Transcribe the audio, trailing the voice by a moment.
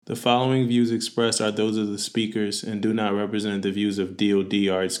The following views expressed are those of the speakers and do not represent the views of DoD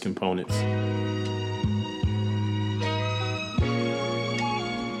or its components.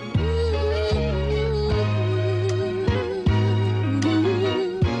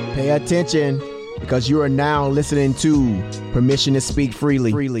 Pay attention, because you are now listening to Permission to Speak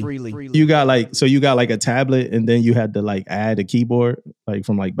Freely. You got like a tablet and then you had to like add a keyboard like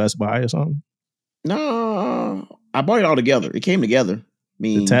from like Best Buy or something? No, I bought it all together. It came together. I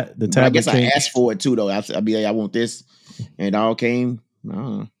mean, the tablet I guess came. I asked for it too, though. I want this, and it all came.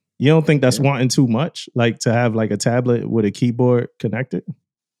 No. You don't think that's wanting too much, like to have like a tablet with a keyboard connected?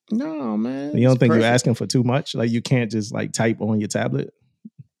 No, man. You don't think you're asking for too much? Like you can't just like type on your tablet?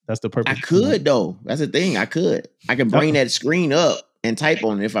 That's the purpose. I could though. That's the thing. I can bring that screen up and type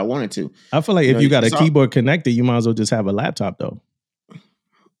on it if I wanted to. I feel like if you got a keyboard connected, you might as well just have a laptop though.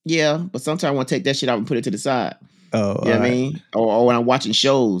 Yeah, but sometimes I want to take that shit out and put it to the side. Oh, you know what I mean? Or when I'm watching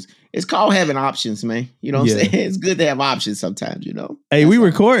shows. It's called having options, man. You know what I'm saying? It's good to have options sometimes, you know? Hey, we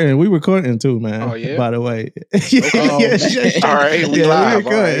recording too, man. Oh, yeah? By the way. All right, we live.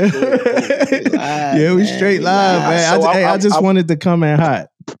 All right, cool. We straight live, man. I just wanted to come in hot.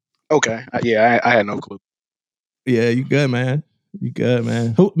 Okay. I had no clue. Yeah, you good, man. You good,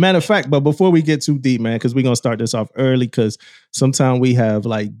 man. Matter of fact, but before we get too deep, man, because we're going to start this off early, because sometimes we have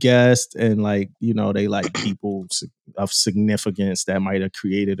like guests and like, you know, they like people of significance that might have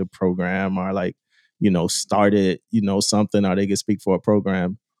created a program or like, you know, started, you know, something, or they can speak for a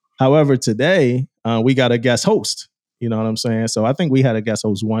program. However, today we got a guest host, you know what I'm saying? So I think we had a guest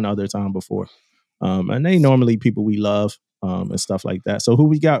host one other time before. And they normally people we love and stuff like that. So who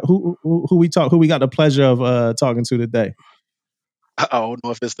we got the pleasure of talking to today? I don't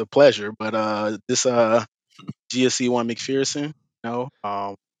know if it's the pleasure, but this GSE1 McPherson,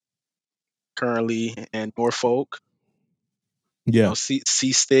 currently in Norfolk. Yeah.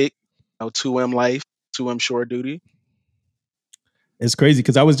 C-Stick, 2M Life, 2M Shore Duty. It's crazy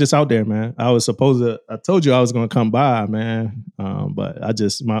because I was just out there, man. I told you I was going to come by, man. But I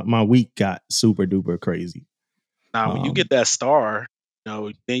just, my week got super duper crazy. Now, when you get that star,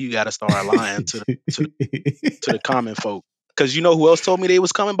 then you got to start lying to the common folk. Because you know who else told me they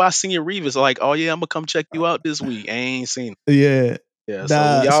was coming by? Senior Reeves. Like, oh yeah, I'm gonna come check you out this week. I ain't seen it. Yeah. So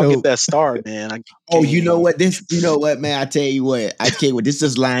when y'all get that star, man. You know what? Man, I tell you what. This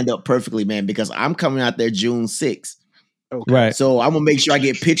just lined up perfectly, man, because I'm coming out there June 6th. Okay. Right. So I'm gonna make sure I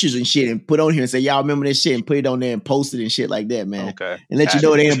get pictures and shit and put on here and say, y'all remember this shit, and put it on there and post it and shit like that, man. Okay. And let you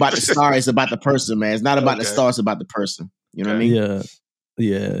know it ain't about the star, it's about the person, man. It's not about the star, it's about the person. You know what I mean?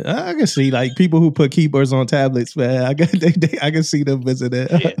 Yeah, I can see like people who put keyboards on tablets, man. I can see them visiting.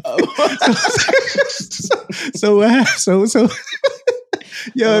 Yeah. So,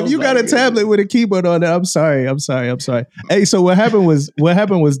 if you got a tablet with a keyboard on it, I'm sorry. Hey, so what happened was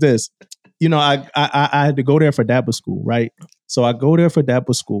this. You know, I had to go there for DAPA school, right? So I go there for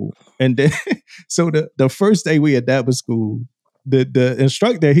DAPA school, and then so the first day we at DAPA school, the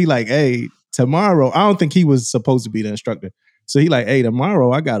instructor, he like, hey, tomorrow. I don't think he was supposed to be the instructor. So he like, hey,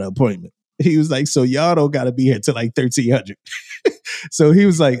 tomorrow I got an appointment. He was like, so y'all don't got to be here till like 1300. So he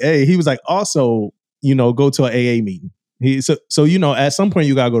was like, also, you know, go to an AA meeting. So you know, at some point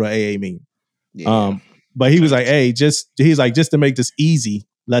you got to go to an AA meeting. Yeah. But he was like, hey, just to make this easy,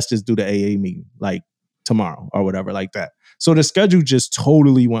 let's just do the AA meeting like tomorrow or whatever like that. So the schedule just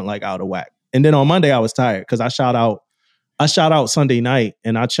totally went like out of whack. And then on Monday I was tired because I shot out Sunday night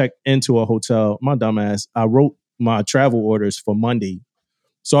and I checked into a hotel. My dumbass, I wrote my travel orders for Monday.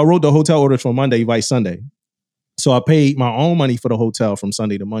 So I wrote the hotel orders for Monday by Sunday. So I paid my own money for the hotel from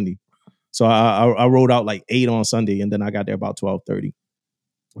Sunday to Monday. So I wrote out like 8 on Sunday and then I got there about 12:30.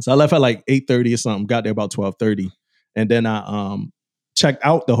 So I left at like 8:30 or something, got there about 12:30. And then I checked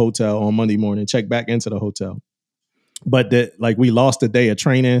out the hotel on Monday morning, checked back into the hotel. But we lost a day of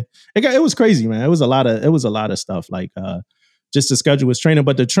training. It was crazy, man. It was a lot of stuff. Like just the schedule was training,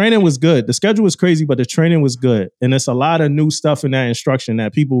 but the training was good. The schedule was crazy, but the training was good. And it's a lot of new stuff in that instruction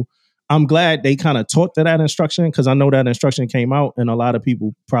that people, I'm glad they kind of taught to that instruction because I know that instruction came out and a lot of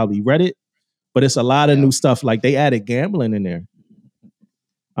people probably read it, but it's a lot of new stuff. Like they added gambling in there.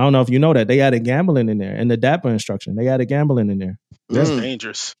 I don't know if you know that they added gambling in there in the DAPA instruction. They added gambling in there. That's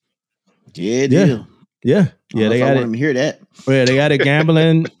dangerous. Yeah. They added. To hear that. Yeah, they added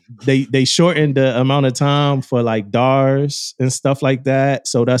gambling. They shortened the amount of time for like DARs and stuff like that.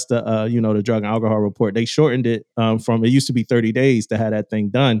 So that's the the drug and alcohol report. They shortened it from it used to be 30 days to have that thing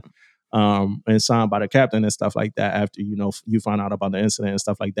done and signed by the captain and stuff like that. After you find out about the incident and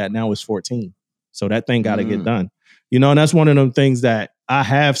stuff like that. Now it's 14. So that thing got to get done. And that's one of them things that I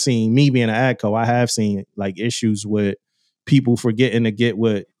have seen. Me being an ADCO, I have seen like issues with people forgetting to get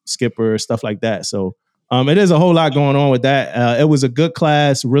with skipper, stuff like that. So it is a whole lot going on with that. It was a good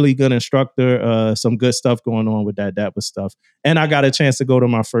class, really good instructor, some good stuff going on with that was stuff. And I got a chance to go to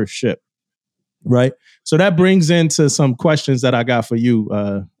my first ship. Right. So that brings into some questions that I got for you,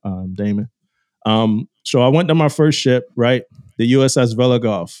 Damon. So I went to my first ship, right? The USS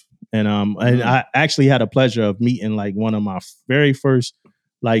Veligov. And I actually had a pleasure of meeting like one of my very first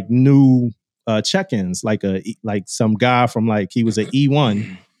like new check-ins, like some guy from like, he was an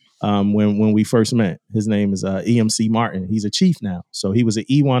E1 when we first met. His name is EMC Martin. He's a chief now. So he was an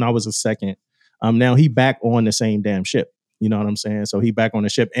E1, I was a second. Now he back on the same damn ship. You know what I'm saying? So he back on the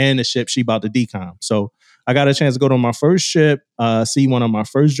ship, and the ship she about to decom. So I got a chance to go to my first ship, see one of my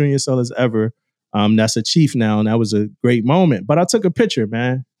first junior sailors ever. That's a chief now, and that was a great moment. But I took a picture,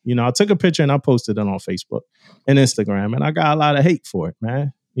 man. You know, I took a picture and I posted it on Facebook and Instagram, and I got a lot of hate for it,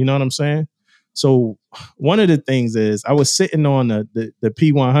 man. You know what I'm saying? So one of the things is I was sitting on the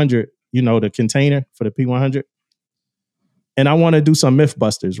P100, you know, the container for the P100, and I want to do some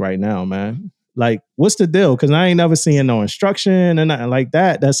Mythbusters right now, man. Like, what's the deal? Because I ain't never seen no instruction and nothing like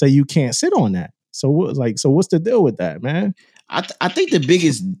that say you can't sit on that. So what's the deal with that, man? I think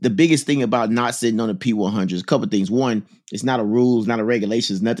the biggest thing about not sitting on a P100 is a couple of things. One, it's not a rule, it's not a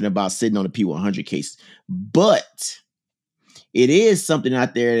regulation, it's nothing about sitting on a P100 case. But it is something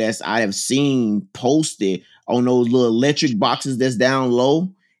out there that I have seen posted on those little electric boxes that's down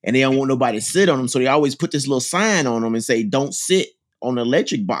low, and they don't want nobody to sit on them. So they always put this little sign on them and say, don't sit on the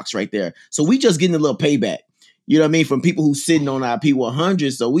electric box right there. So we just getting a little payback. You know what I mean? From people who's sitting on our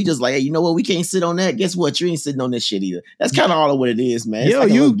P100. So we just like, hey, you know what? We can't sit on that. Guess what? You ain't sitting on this shit either. That's kind of all of what it is, man. Yo,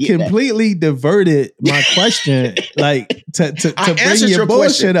 like you completely diverted my question, like to bring your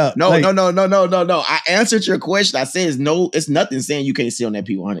bullshit up. No. I answered your question. I said it's nothing saying you can't sit on that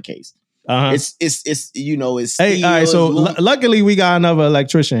P100 case. It's you know, it's hey, all right. So luckily we got another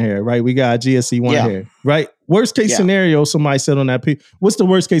electrician here, right? We got GSE1 here, right? Worst case scenario, somebody sit on that P. What's the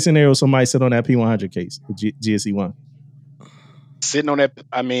worst case scenario? Somebody sit on that P100 case, the GSE1. Sitting on that.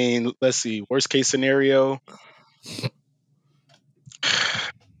 I mean, let's see. Worst case scenario.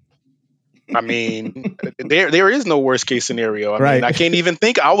 I mean, there is no worst case scenario. I mean, I can't even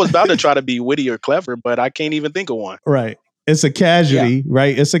think. I was about to try to be witty or clever, but I can't even think of one. Right. It's a casualty,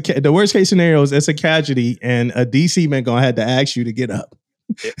 right? It's the worst case scenario is it's a casualty, and a DC man gonna have to ask you to get up,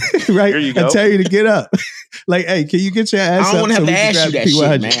 right? Here you go. I tell you to get up. Like, hey, can you get your ass up? I don't want to have to ask you that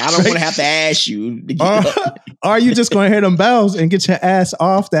shit, man. I don't want to have to ask you to get up. Are you just gonna hit them bells and get your ass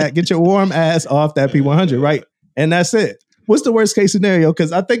off that? Get your warm ass off that P100, right? And that's it. What's the worst case scenario?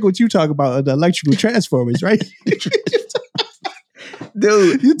 Because I think what you talk about are the electrical transformers, right?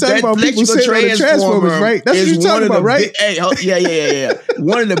 Dude, you talking about people sitting on the transformers, right? That's what you talking about, right? Yeah.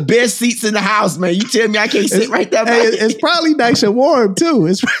 One of the best seats in the house, man. You tell me I can't sit right there. Hey, it's probably nice and warm too.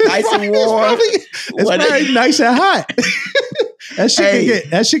 It's nice and warm. It's probably nice and hot.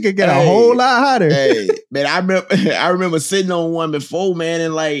 That shit could get a whole lot hotter. Hey, man, I remember sitting on one before, man,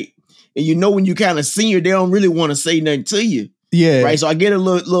 and you know when you kind of senior, they don't really want to say nothing to you. Yeah. Right. So I get a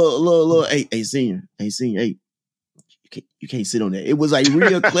little, hey, senior, hey. You can't sit on that. It was like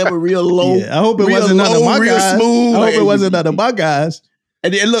real clever, real low. Yeah, I hope it wasn't none of my guys. Smooth. I hope it wasn't none of my guys.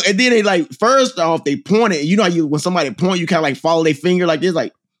 And then look, and then they like, first off, they point it. You know how when somebody point, you kind of like follow their finger like this,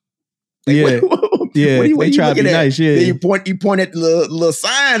 like yeah. What they try to be nice. Yeah. Then you point at the little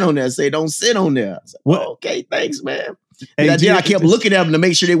sign on there, say don't sit on there. Like, okay, thanks, man. Hey, and then I kept looking at them to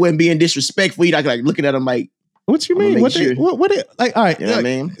make sure they wasn't being disrespectful. I like looking at them like, what you mean? What like? All right, you know what I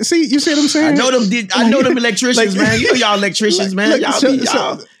mean? See, you see what I'm saying? I know them electricians, man. You know y'all electricians, man.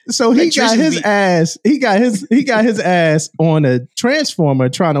 So he got his ass. He got his ass on a transformer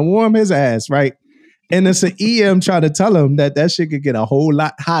trying to warm his ass, right? And it's an EM trying to tell him that shit could get a whole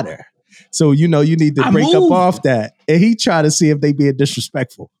lot hotter. So you know you need to break up off that. And he tried to see if they being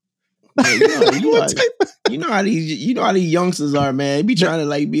disrespectful. Yeah, you know how these youngsters are, man. They be trying to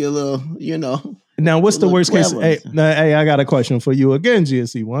like be a little, you know. Now, what's the worst case? Hey, I got a question for you again,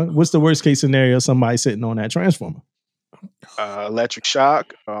 GSE1. What's the worst case scenario? Somebody sitting on that transformer? Electric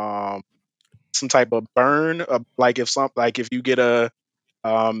shock, some type of burn, if you get if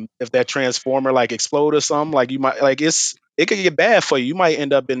that transformer like explode or something, like you might it could get bad for you. You might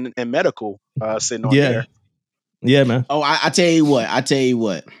end up in medical sitting on there. Yeah, man. Oh, I tell you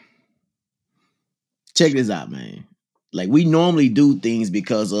what. Check this out, man. Like we normally do things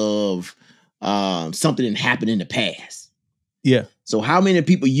because of something that happened in the past. Yeah. So how many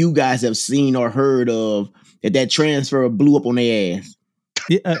people you guys have seen or heard of that transfer blew up on their ass?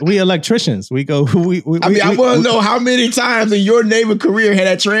 Yeah, we electricians. We go. I want to know how many times in your neighbor career had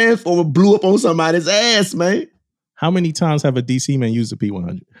that transformer blew up on somebody's ass, man. How many times have a DC man used a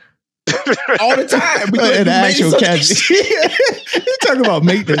P100? All the time. We In the actual maintenance on that cabinet. shit. You talking about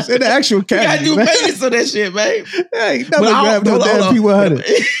maintenance in the actual We gotta cabinet? do man. maintenance on that shit, man. Hey, But never grabbed no damn P100.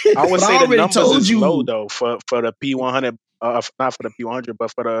 I would But say I the already numbers told is you. low though for the P100. Not for the P100,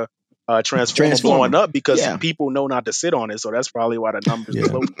 but for the transformer blowing Transformer. up because Yeah. people know not to sit on it. So that's probably why the numbers is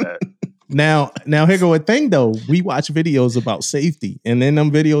Yeah. low for that. Now here go a thing though. We watch videos about safety, and in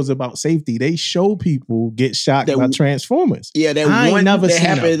them videos about safety, they show people get shocked That- by transformers. Yeah, that I ain't one never that seen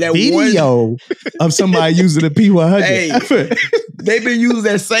happened. a That video of somebody using a P100. Hey, they've been using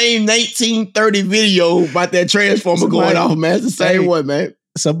that same 1930 video about that transformer going off, man. It's the same one, man.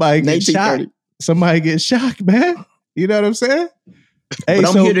 Somebody gets shocked. 1930. Somebody gets shocked, man. You know what I'm saying? Hey,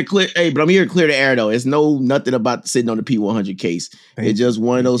 But I'm here to clear. Hey, but I'm here to clear the air though. It's nothing about sitting on the P100 case. It's just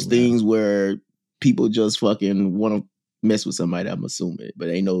one of those things where people just fucking want to mess with somebody. I'm assuming, but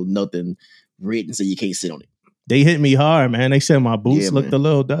ain't nothing written so you can't sit on it. They hit me hard, man. They said my boots Yeah, looked man. a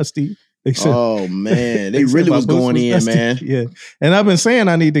little dusty. They said, Oh man, they said really my was boots going in, dusty. man. Yeah, and I've been saying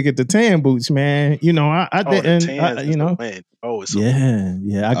I need to get the tan boots, man. You know, I Oh, the didn't. tans is the win. Oh, it's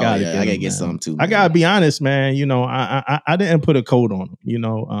Yeah, I gotta I gotta them, get man. some too. I Man. gotta be honest, man. You know, I didn't put a coat on them. You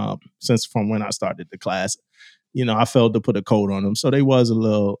know, since from when I started the class, you know, I failed to put a coat on them, so they was a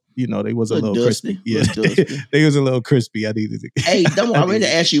little, you know, they was a little dusty. crispy. Yeah, they was a little crispy. I needed to. Hey, Dumbo, I ready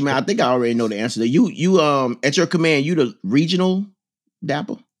to ask you, man. I think I already know the answer. To you at your command, you the regional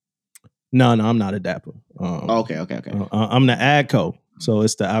dapper? No, I'm not a dapper. Okay. I'm the ADCO, so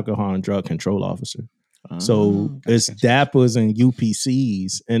it's the Alcohol and Drug Control Officer. So Gotcha, it's DAPAs and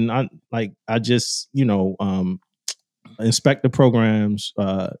UPCs, and I just, you know, inspect the programs.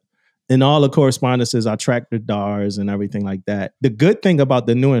 In all the correspondences, I track the DARs and everything like that. The good thing about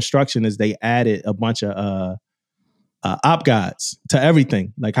the new instruction is they added a bunch of op guides to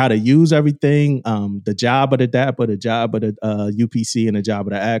everything, like how to use everything, the job of the DAPA, the job of the UPC, and the job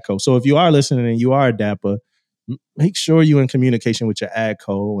of the ADCO. So if you are listening and you are a DAPA, make sure you're in communication with your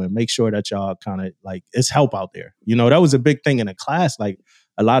ADCO and make sure that y'all kind of like, it's help out there. You know, that was a big thing in the class. Like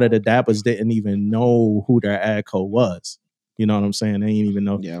a lot of the DAPAs didn't even know who their ADCO was. You know what I'm saying? They didn't even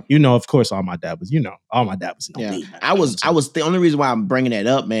know. Yeah. You know, of course, all my DAPAs know Yeah. me. I was the only reason why I'm bringing that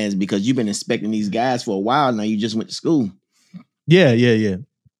up, man, is because you've been inspecting these guys for a while now. You just went to school. Yeah. I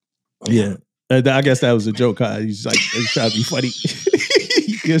guess that was a joke. Huh? He's like, it's trying to be funny.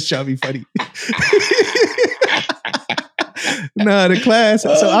 He's trying to be funny. No, the class.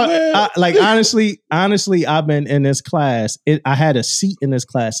 So I like honestly, I've been in this class. I had a seat in this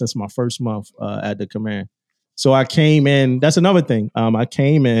class since my first month at the command. So I came in. That's another thing. I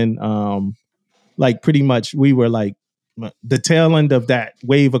came in like pretty much we were like the tail end of that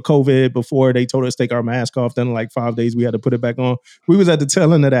wave of COVID before they told us to take our mask off. Then in like 5 days we had to put it back on. We was at the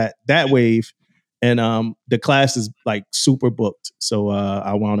tail end of that wave. And the class is like super booked. So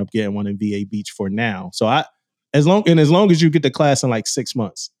I wound up getting one in VA Beach for now. So as long as you get the class in like 6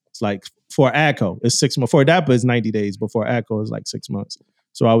 months, it's like for ADCO, it's 6 months. For DAPA, it's 90 days. But for ADCO, it's like 6 months.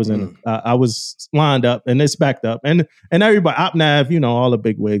 So I was I was lined up and it's backed up. And everybody, OpNav, you know, all the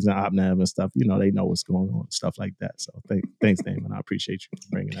big wigs and OpNav and stuff, you know, they know what's going on, stuff like that. So thanks, Damon. I appreciate you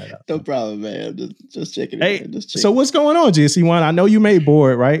bringing that up. No problem, man. Just checking Hey, it. Man. Just checking. So what's going on, GSE1? I know you made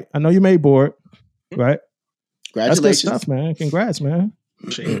board, right? Right? That's good stuff, man. Congrats, man.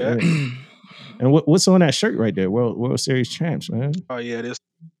 Appreciate that. And what's on that shirt right there? World Series champs, man. Oh yeah, this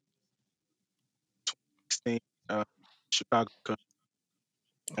 2016 Chicago Cup.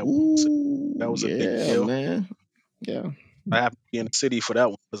 That was a big deal, man. Yeah, I happened to be in the city for that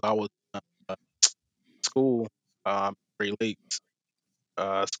one because I was in school, Great Lakes.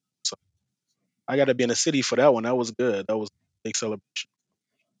 So I got to be in the city for that one. That was good. That was a big celebration.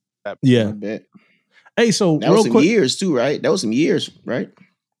 Yeah. I bet. Hey, so that real was some quick, years too, right? That was some years, right?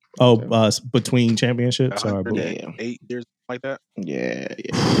 Oh, between championships, 108 years like that. Yeah.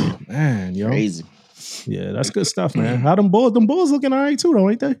 Man, yo, Crazy. Yeah, that's good stuff, man. How them Bulls looking all right too, though,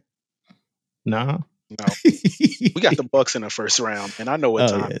 ain't they? Nah. No, we got the Bucks in the first round, and I know what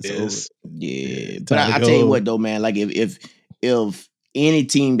time it is. Yeah, but I tell you what though, man. Like if any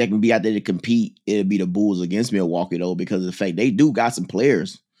team that can be out there to compete, it'll be the Bulls against Milwaukee though, because of the fact they do got some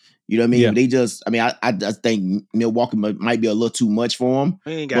players. You know what I mean? Yeah. They just, I just think Milwaukee might be a little too much for them.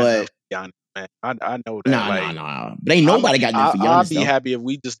 We ain't got enough for Giannis, man. I know that. Nah. But ain't nobody got nothing for Giannis. I'll be happy if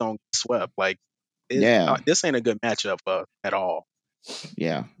we just don't get swept. Like, this ain't a good matchup at all.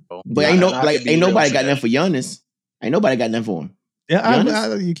 Yeah. So, But ain't nobody got nothing for Giannis. Ain't nobody got nothing for him.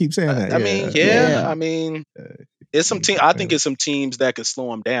 Yeah, you keep saying that. I mean, it's some team. I think it's some teams that could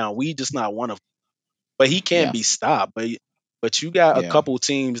slow him down. We just not one of them. But he can't be stopped. But you got a couple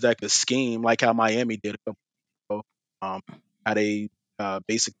teams that could scheme, like how Miami did a couple. How they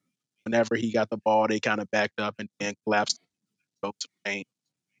basically whenever he got the ball, they kind of backed up and then collapsed go to paint.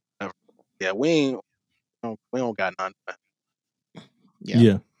 Yeah, we don't got none. Yeah,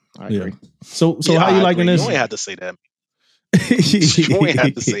 Yeah. I Yeah. agree. So Yeah, how you I liking agree. You this? ain't had to say that. You ain't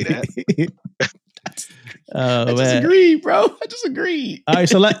had to say that. I Oh man. disagree, bro. I disagree. All right,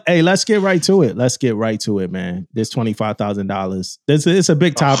 so let's get right to it. Let's get right to it, man. This $25,000. It's a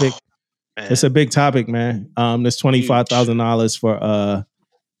big topic. Oh, It's man, a big topic, man. This huge. $25,000 for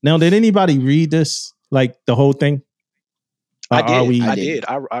now, did anybody read this? Like the whole thing? I Are did. we I didn't. did.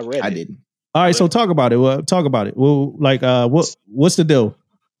 I read I it. didn't. all I right? read So it. talk about it. Well, talk about it. Well, like what's the deal?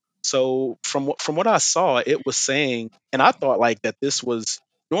 So from what I saw, it was saying, and I thought like that this was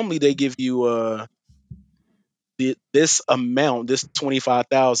normally they give you this amount, this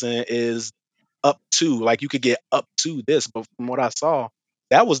 25,000 is up to like you could get up to this, but from what I saw,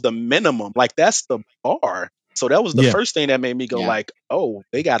 that was the minimum. Like that's the bar. So that was the Yeah. first thing that made me go Yeah. like, oh,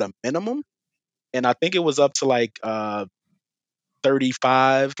 they got a minimum, and I think it was up to like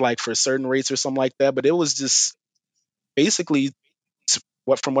 35, like for certain rates or something like that. But it was just basically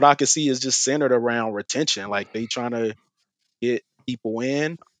what from what I could see is just centered around retention. Like they trying to get people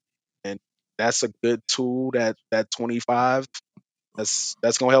in, and that's a good tool. That 25, that's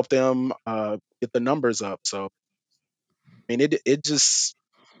gonna help them get the numbers up. So I mean, it just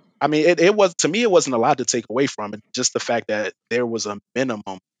I mean it was to me it wasn't a lot to take away from it. Just the fact that there was a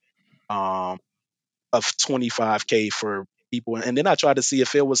minimum um, of 25K for people, and then I tried to see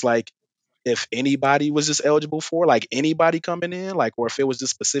if it was like if anybody was just eligible for like anybody coming in, like or if it was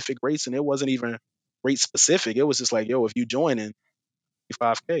just specific rates, and it wasn't even rate specific. It was just like, yo, if you join in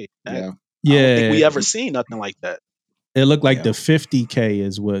 25K, I Yeah. don't think we Yeah. ever seen nothing like that. It looked like Yeah. the 50K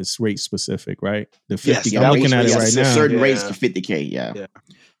is what's rate specific, right? The 50. Yes, I'm that looking was at rate it Yeah. right So now. specific. certain rates to Yeah, 50K. Yeah. yeah.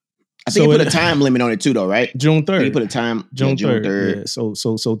 I think So he put it a time limit on it too, though, right? June I think he 3rd. put a time. Yeah, June June 3rd. 3rd. Yeah.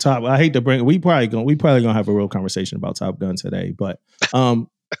 So top. I hate to bring. We probably gonna have a real conversation about Top Gun today, but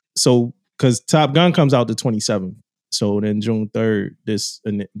so because Top Gun comes out the 27th, so then June 3rd,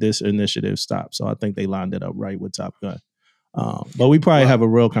 this initiative stops. So I think they lined it up right with Top Gun. But we probably Well, have a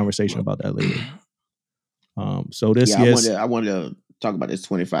real conversation about that later. So this yeah, yes, I wanted to talk about this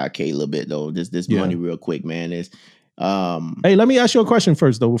 25K a little bit though. This yeah. money real quick, man. Is Hey, let me ask you a question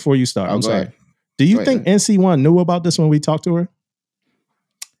first though before you start. oh, I'm go sorry. ahead. Do you Go ahead, think go ahead. NC1 knew about this when we talked to her?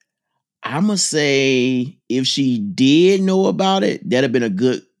 I'ma say if she did know about it, that'd have been a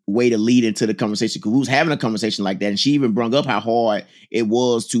good way to lead into the conversation because we was having a conversation like that, and she even brought up how hard it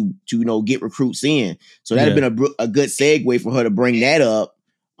was to get recruits in. So that'd Yeah. have been a good segue for her to bring that up.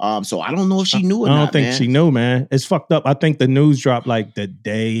 So I don't know if she knew or I don't not, think man. she knew, man. It's fucked up. I think the news dropped like the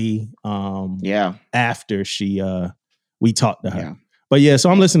day Yeah, after we talked to her. yeah, But yeah, so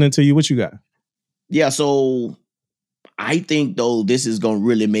I'm yeah. listening to you. What you got? Yeah, so I think though this is gonna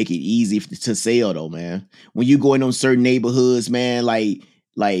really make it easy to sell though, man. When you go in on certain neighborhoods, man, like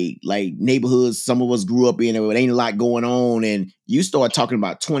neighborhoods some of us grew up in, and it ain't a lot going on, and you start talking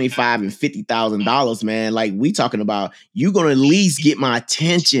about $25,000 and $50,000, man. Like we talking about, you gonna at least get my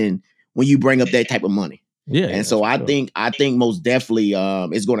attention when you bring up that type of money. Yeah, And so for I sure. think most definitely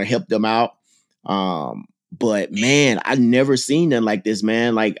it's gonna help them out. But man, I never seen nothing like this,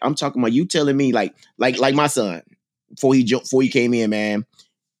 man. Like I'm talking about, you telling me like my son before he came in, man,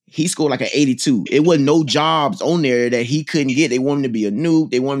 he scored like an 82. It wasn't no jobs on there that he couldn't get. They want him to be a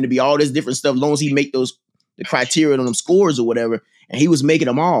noob. They want him to be all this different stuff, as long as he make the criteria on them scores or whatever. And he was making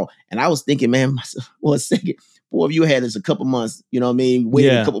them all. And I was thinking, man, well, a second, boy, if you had this a couple months, you know what I mean?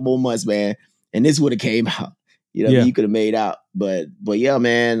 Waited a couple more months, man, and this would have came out. You know what I mean? You could have made out. But yeah,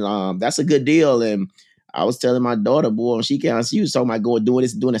 man, that's a good deal. And I was telling my daughter, boy, when she came out, she was talking about going doing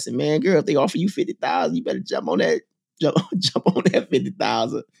this and doing that. I said, man, girl, if they offer you 50,000, you better jump on that. Jump on that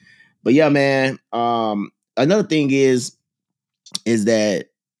 50,000. But yeah, man. Another thing is that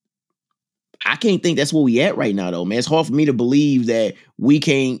I can't think that's where we at right now, though, man. It's hard for me to believe that we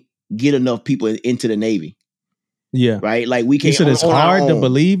can't get enough people into the Navy, Yeah. right? Like we You can't said it's on our hard to own.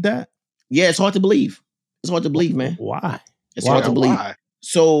 believe that? Yeah, it's hard to believe. It's hard to believe, man. Why? It's hard to believe. Why?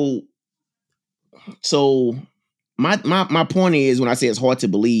 So my point is, when I say it's hard to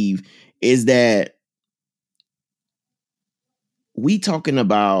believe, is that we talking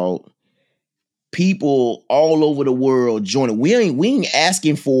about people all over the world joining. We ain't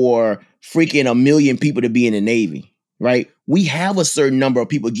asking for freaking 1 million people to be in the Navy, right? We have a certain number of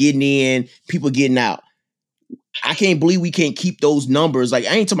people getting in, people getting out. I can't believe we can't keep those numbers. Like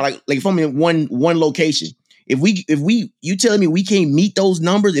I ain't talking about like if I'm in one location. If we you telling me we can't meet those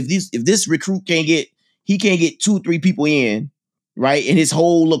numbers, if this recruit can't get 2-3 people in, right? In his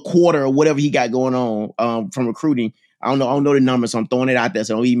whole quarter or whatever he got going on from recruiting, I don't know the numbers, so I'm throwing it out there.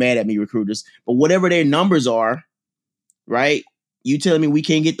 So don't be mad at me, recruiters. But whatever their numbers are, right? You telling me we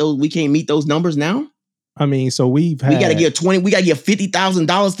can't meet those numbers now? I mean, so we got to give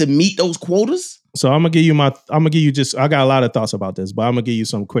 $50,000 to meet those quotas. So I got a lot of thoughts about this, but I'm gonna give you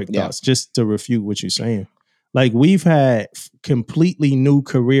some quick thoughts just to refute what you're saying. Like, we've had completely new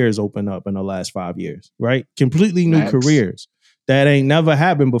careers open up in the last 5 years, right? Completely new careers that ain't never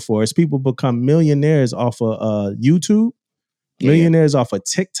happened before. As people become millionaires off of YouTube, millionaires off of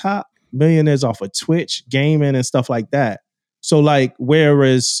TikTok, millionaires off of Twitch, gaming and stuff like that. So like,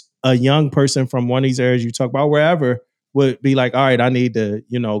 whereas a young person from one of these areas you talk about, wherever, would be like, all right, I need to,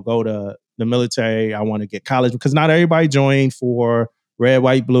 go to the military. I want to get college, because not everybody joined for red,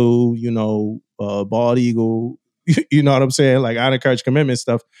 white, blue, bald eagle, you know what I'm saying? Like, honor, courage, commitment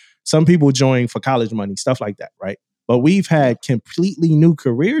stuff. Some people join for college money, stuff like that, right? But we've had completely new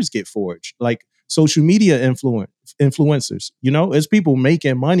careers get forged, like social media influencers. It's people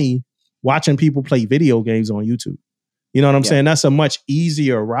making money watching people play video games on YouTube. You know what I'm saying? That's a much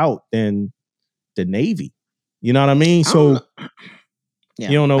easier route than the Navy. You know what I mean? So you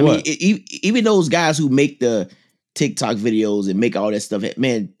don't know what? Even those guys who make the TikTok videos and make all that stuff,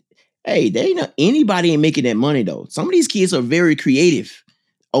 man, hey, they ain't not anybody ain't making that money though. Some of these kids are very creative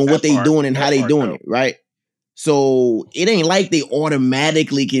on what they doing and how they doing it, right? So it ain't like they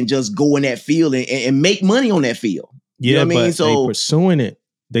automatically can just go in that field and make money on that field. Yeah, you know what I mean? So they pursuing it.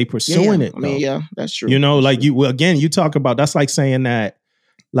 It. I mean, yeah, that's true. You talk about, that's like saying that,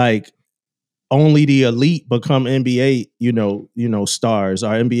 like, only the elite become NBA, stars, or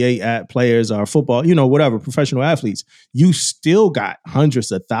NBA players, or football, whatever, professional athletes. You still got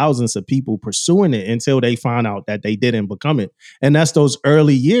hundreds of thousands of people pursuing it until they find out that they didn't become it. And that's those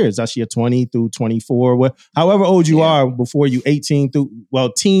early years. That's your 20 through 24, however old you are before you 18 through,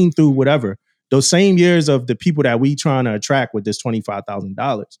 teen through whatever. Those same years of the people that we trying to attract with this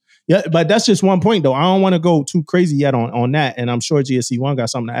 $25,000. Yeah, but that's just one point, though. I don't want to go too crazy yet on that, and I'm sure GSE1 got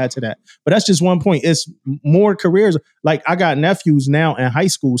something to add to that. But that's just one point. It's more careers. Like, I got nephews now in high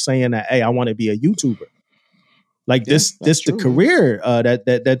school saying that, hey, I want to be a YouTuber. Like, this true, the career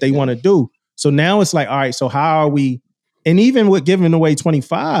that they want to do. So now it's like, all right, so how are we? And even with giving away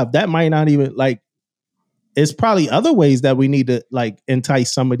 25, that might not even, like, it's probably other ways that we need to, like,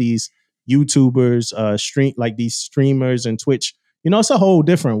 entice some of these YouTubers, like these streamers and Twitch. It's a whole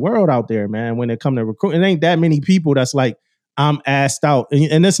different world out there, man, when it comes to recruiting. It ain't that many people that's like, I'm asked out.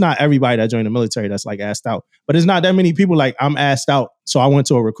 And it's not everybody that joined the military that's like asked out. But it's not that many people like, I'm asked out, so I went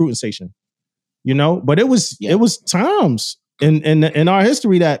to a recruiting station. But it was times in our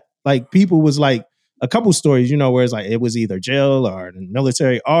history that, like, people was like, a couple stories, where it's like, it was either jail or the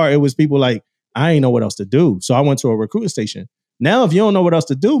military, or it was people like, I ain't know what else to do, so I went to a recruiting station. Now, if you don't know what else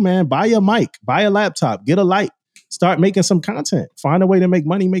to do, man, buy a mic, buy a laptop, get a light, start making some content, find a way to make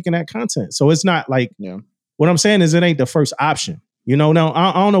money making that content. So it's not like, what I'm saying is, it ain't the first option. Now,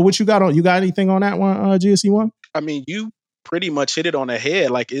 I don't know what you got on. You got anything on that one, GSE1? I mean, you pretty much hit it on the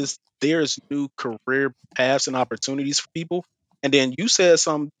head. Like, there's new career paths and opportunities for people. And then you said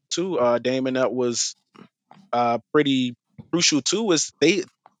something too, Damon, that was pretty crucial too, is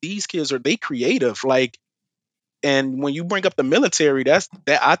these kids are creative. Like, and when you bring up the military, that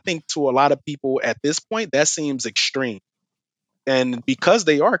I think to a lot of people at this point, that seems extreme. And because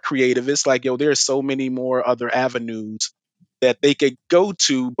they are creative, it's like, there's so many more other avenues that they could go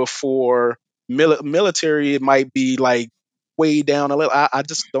to before military. It might be like way down a little. I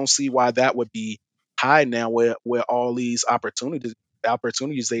just don't see why that would be high now, where all these opportunities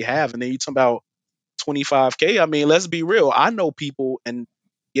they have. And then you talk about 25K. I mean, let's be real. I know people, and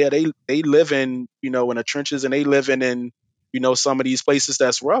they live in, in the trenches, and they living in, some of these places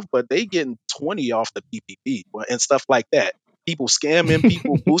that's rough, but they getting 20 off the PPP and stuff like that. People scamming,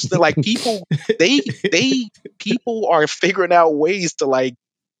 people boosting, like, people, people are figuring out ways to, like,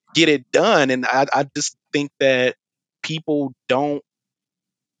 get it done. And I just think that people don't,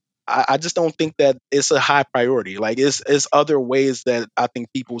 I just don't think that it's a high priority. Like, it's other ways that I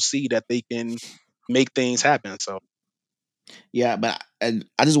think people see that they can make things happen. So yeah, but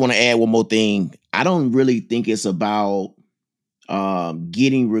I just want to add one more thing. I don't really think it's about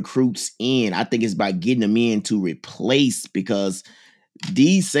getting recruits in. I think it's about getting them in to replace, because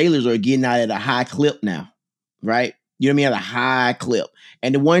these sailors are getting out at a high clip now, right? You know what I mean? At a high clip.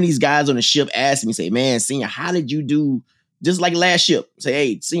 And then one of these guys on the ship asked me, say, man, Senior, how did you do just like last ship? Say,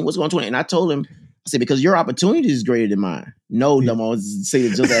 hey, Senior, what's going on? And I told him, I said, because your opportunity is greater than mine. No, dumb, Senior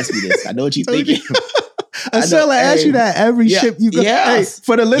just asked me this. I know what you're thinking. I ask you that every ship you go. Yes,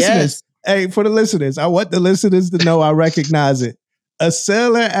 hey, for the listeners, I want the listeners to know I recognize it. A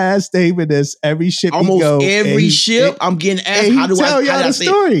sailor asked David this every ship he Almost go. every ship, I'm getting asked, And how he do tell I y'all the say it?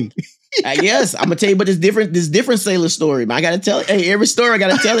 story. Yes, I'm gonna tell you, but this different sailor story, man. I gotta tell it. Hey, every story I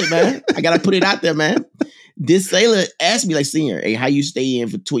gotta tell it, man. I gotta put it out there, man. This sailor asked me, like, senior, hey, how you stay in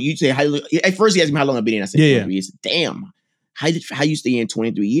for 20? You say how? At first, he asked me how long I've been in. I said 23 years. Damn, how you stay in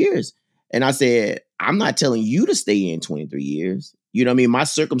 23 years? And I said, I'm not telling you to stay in 23 years. You know what I mean? My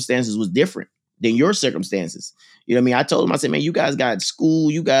circumstances was different than your circumstances. You know what I mean? I told him, I said, man, you guys got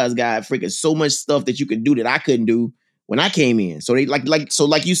school, you guys got freaking so much stuff that you could do that I couldn't do when I came in. So they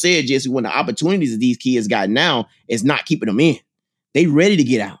like you said, Jesse, when the opportunities that these kids got now is not keeping them in. They ready to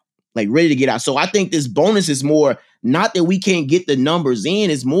get out. Like ready to get out. So I think this bonus is more not that we can't get the numbers in,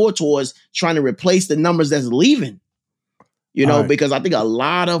 it's more towards trying to replace the numbers that's leaving. You know, because I think a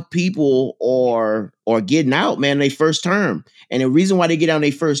lot of people are getting out, man, their first term. And the reason why they get out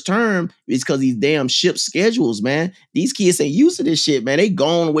their first term is because these damn ship schedules, man. These kids ain't used to this shit, man. They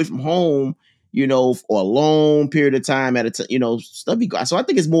gone away from home, you know, for a long period of time at a time, you know, stuff. So I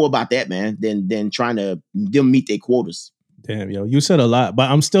think it's more about that, man, than trying to them meet their quotas. Damn, yo, you said a lot,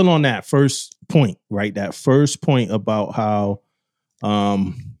 but I'm still on that first point, right? That first point about how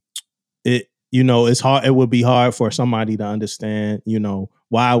it, you know, it's hard. It would be hard for somebody to understand, you know,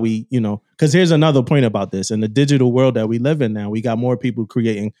 why we, you know, because here's another point about this. In the digital world that we live in now, we got more people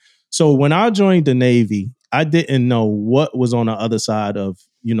creating. So when I joined the Navy, I didn't know what was on the other side of,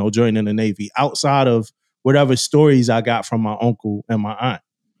 you know, joining the Navy outside of whatever stories I got from my uncle and my aunt.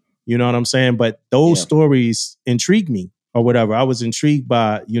 You know what I'm saying? But those stories intrigued me or whatever. I was intrigued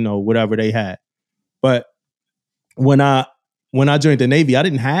by, you know, whatever they had. But when I joined the Navy, I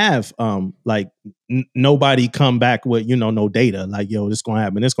didn't have nobody come back with, you know, no data. Like, yo, this gonna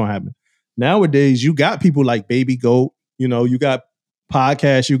happen. Nowadays, you got people like Baby Goat, you know, you got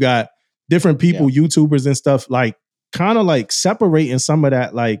podcasts, you got different people, YouTubers and stuff, like kind of like separating some of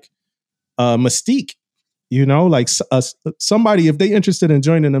that like mystique. You know, like somebody, if they interested in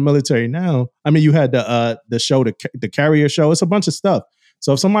joining the military now, I mean, you had the show, the Carrier Show. It's a bunch of stuff.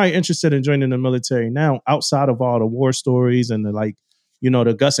 So if somebody interested in joining the military now, outside of all the war stories and the like, you know,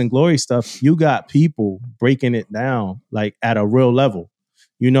 the Gus and Glory stuff, you got people breaking it down like at a real level,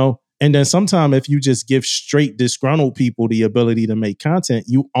 you know. And then sometimes if you just give straight disgruntled people the ability to make content,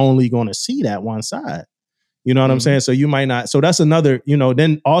 you only going to see that one side. You know what I'm saying? So you might not. So that's another, you know,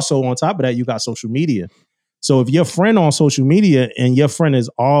 then also on top of that, you got social media. So if your friend on social media and your friend is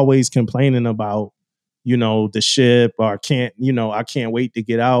always complaining about, you know, the ship or I can't wait to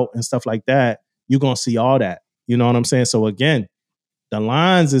get out and stuff like that, you're going to see all that. You know what I'm saying? So again, the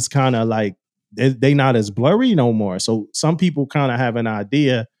lines is kind of like, they not as blurry no more. So some people kind of have an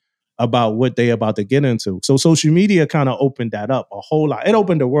idea about what they about to get into. So social media kind of opened that up a whole lot. It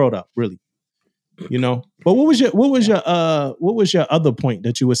opened the world up, really. You know, but what was your other point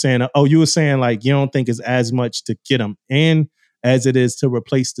that you were saying? Oh, you were saying like you don't think it's as much to get them in as it is to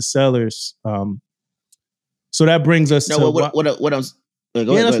replace the sellers. So that brings us to what I'm.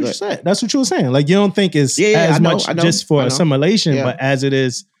 Go yeah, ahead, that's what you said. That's what you were saying. Like you don't think it's as much just for assimilation, but as it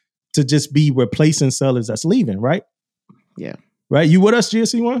is to just be replacing sellers that's leaving, right? Yeah. Right. You with us,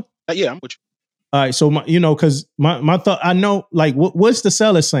 GSE1? Yeah, I'm with you. All right. So because my thought, I know, like, what's the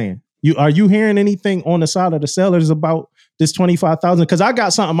seller saying? Are you hearing anything on the side of the sellers about this 25,000? Because I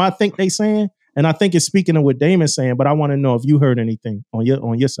got something I think they saying, and I think it's speaking of what Damon's saying, but I want to know if you heard anything on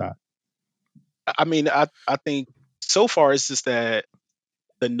your side. I mean, I think so far it's just that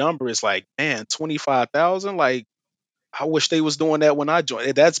the number is like, man, 25,000. Like, I wish they was doing that when I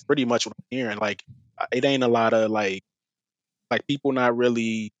joined. That's pretty much what I'm hearing. Like, it ain't a lot of like people not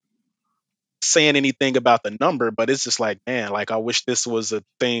really saying anything about the number, but it's just like, man, like I wish this was a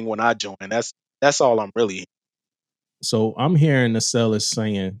thing when I joined. That's all I'm really. So I'm hearing the sellers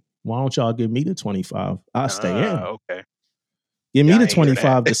saying, "Why don't y'all give me the 25? I'll stay in. Okay. Give me I the ain't hear that.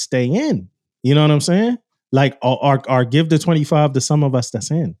 25 to stay in." You know what I'm saying? Like, or give the 25 to some of us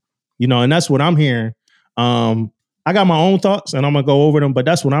that's in. You know, and that's what I'm hearing. I got my own thoughts, and I'm gonna go over them, but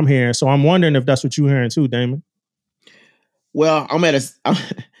that's what I'm hearing. So I'm wondering if that's what you're hearing too, Damon. Well, I'm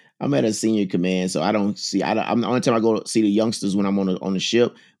at a senior command, so I don't see. I'm the only time I go see the youngsters when I'm on the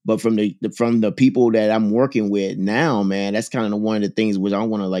ship. But from the people that I'm working with now, man, that's kind of one of the things which I don't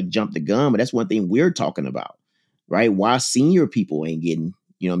want to like jump the gun, but that's one thing we're talking about, right? Why senior people ain't getting,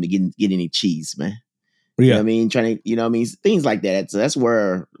 getting any cheese, man. Yeah. You know what I mean? Trying to, things like that. So that's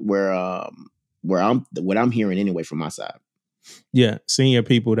where what I'm hearing anyway from my side. Yeah, senior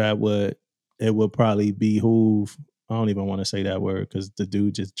people it would probably behoove. I don't even want to say that word because the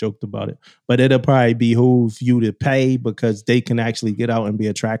dude just joked about it. But it'll probably behoove you to pay because they can actually get out and be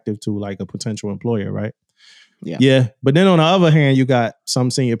attractive to like a potential employer, right? Yeah. But then on the other hand, you got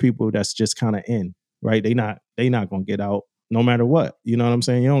some senior people that's just kind of in, right? They not gonna get out no matter what. You know what I'm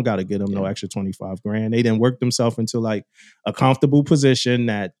saying? You don't gotta get them no extra 25 grand. They didn't work themselves into like a comfortable position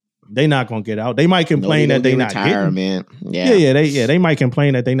that they not gonna get out. They might complain that they not getting, man. They might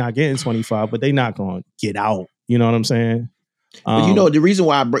complain that they not getting 25, but they not gonna get out. You know what I'm saying? But the reason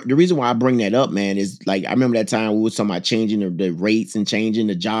why I bring that up, man, is like I remember that time we were talking about changing the rates and changing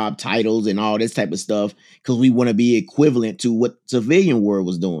the job titles and all this type of stuff because we want to be equivalent to what civilian world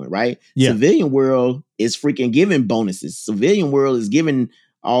was doing, right? Yeah. Civilian world is freaking giving bonuses. Civilian world is giving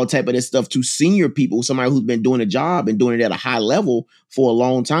all type of this stuff to senior people, somebody who's been doing a job and doing it at a high level for a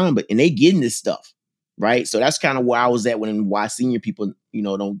long time, and they getting this stuff, right? So that's kind of where I was at why senior people,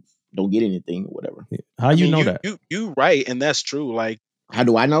 don't get anything or whatever. How you know that? You right, and that's true. Like, how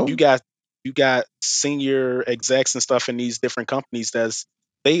do I know? You got senior execs and stuff in these different companies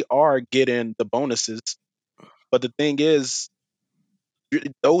they are getting the bonuses, but the thing is,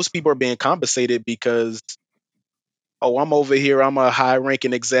 those people are being compensated because, I'm over here, I'm a high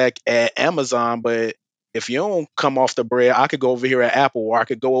ranking exec at Amazon, but if you don't come off the bread, I could go over here at Apple, or I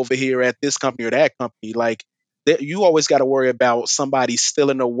could go over here at this company or that company. Like, you always got to worry about somebody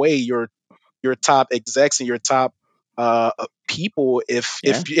stealing away your top execs and your top people if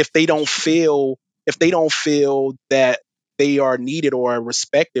they don't feel that they are needed or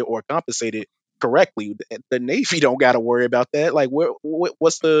respected or compensated correctly. The Navy don't got to worry about that. Like,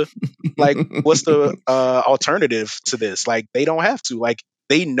 what's the alternative to this? Like, they don't have to. Like,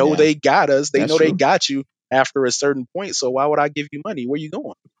 they know they got us. They know they got you after a certain point. So why would I give you money? Where you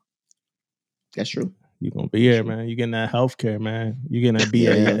going? That's true. You're gonna be here, man. You're getting that healthcare, man. You're getting that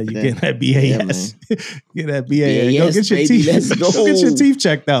BAS. You're getting that BAS. Get that BAS. Go get your teeth. Let's go. Go get your teeth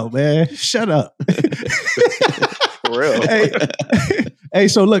checked out, man. Shut up. For real. Hey,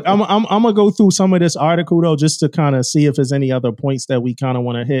 so look, I'm gonna go through some of this article though, just to kind of see if there's any other points that we kind of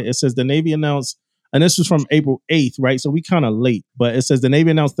want to hit. It says the Navy announced, and this was from April 8th, right? So we kind of late, but it says the Navy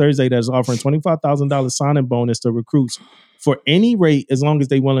announced Thursday that it's offering $25,000 signing bonus to recruits for any rate as long as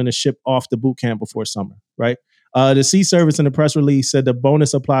they're willing to ship off the boot camp before summer, right? The Sea Service in the press release said the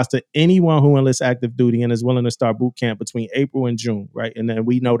bonus applies to anyone who enlists active duty and is willing to start boot camp between April and June, right? And then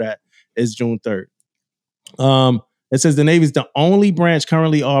we know that is June 3rd. It says the Navy is the only branch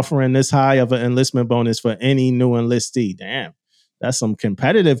currently offering this high of an enlistment bonus for any new enlistee. Damn, that's some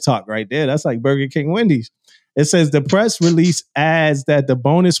competitive talk right there. That's like Burger King, Wendy's. It says the press release adds that the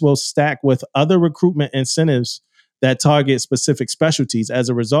bonus will stack with other recruitment incentives that target specific specialties. As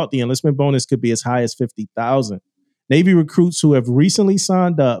a result, the enlistment bonus could be as high as $50,000. Navy recruits who have recently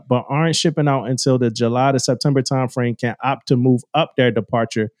signed up but aren't shipping out until the July to September timeframe can opt to move up their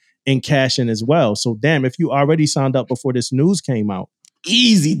departure and cash in as well. So damn, if you already signed up before this news came out,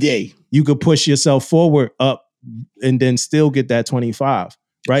 easy day. You could push yourself forward up and then still get that 25.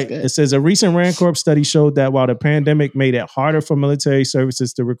 Right. It says a recent Rand Corp study showed that while the pandemic made it harder for military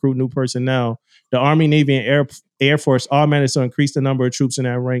services to recruit new personnel, the Army, Navy, and Air Force all managed to increase the number of troops in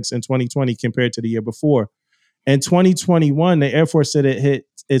their ranks in 2020 compared to the year before. In 2021, the Air Force said it hit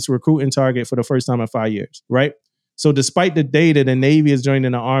its recruiting target for the first time in 5 years. Right. So despite the data, the Navy is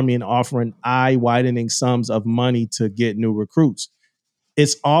joining the Army and offering eye-widening sums of money to get new recruits.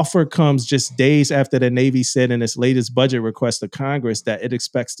 Its offer comes just days after the Navy said in its latest budget request to Congress that it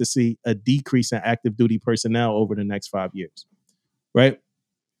expects to see a decrease in active duty personnel over the next 5 years, right?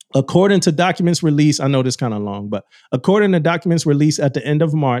 According to documents released, I know this kind of long, but according to documents released at the end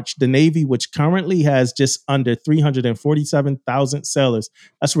of March, the Navy, which currently has just under 347,000 sailors,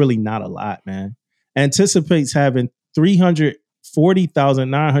 that's really not a lot, man, anticipates having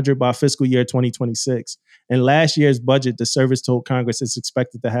 340,900 by fiscal year 2026. In last year's budget, the service told Congress it's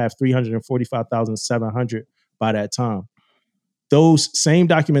expected to have 345,700 by that time. Those same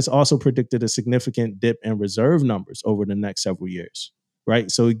documents also predicted a significant dip in reserve numbers over the next several years, right?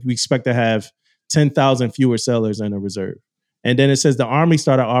 So we expect to have 10,000 fewer sailors in a reserve. And then it says the Army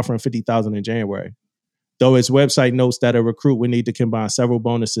started offering 50,000 in January, though its website notes that a recruit would need to combine several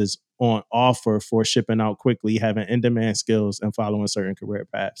bonuses on offer for shipping out quickly, having in-demand skills, and following certain career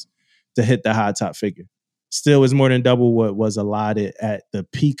paths to hit the high top figure. Still is more than double what was allotted at the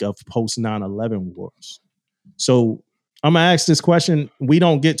peak of post 9/11 wars. So I'm going to ask this question. We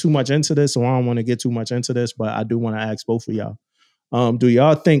don't get too much into this, so I don't want to get too much into this, but I do want to ask both of y'all. Do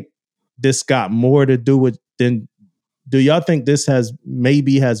y'all think this got more to do with do y'all think this has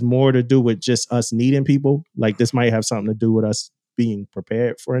more to do with just us needing people? Like this might have something to do with us being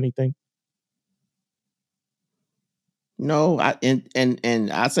prepared for anything? No,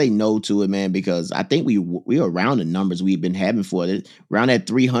 and I say no to it, man, because I think we are around the numbers we've been having for it. Around that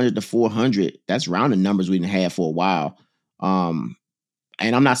 300 to 400. That's around the numbers we've had for a while. Um,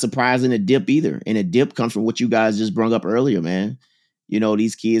 and I'm not surprised in a dip either. And a dip comes from what you guys just brought up earlier, man.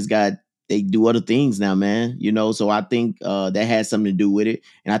 These kids they do other things now, man. So I think that has something to do with it.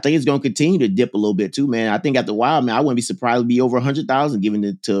 And I think it's gonna continue to dip a little bit too, man. I think after a while, man, I wouldn't be surprised to be over 100,000 given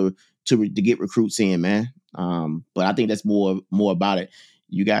it to get recruits in, man. But I think that's more about it.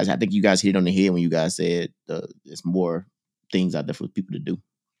 I think you guys hit it on the head when you guys said there's more things out there for people to do.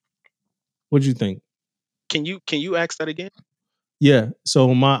 What'd you think? Can you ask that again? Yeah.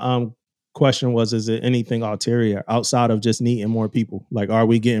 So my question was, is it anything ulterior outside of just needing more people? Like, are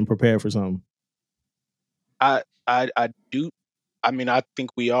we getting prepared for something? I do. I mean, I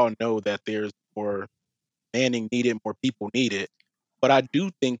think we all know that there's more manning needed, more people needed. But I do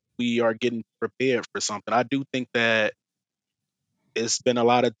think we are getting prepared for something. I do think that it's been a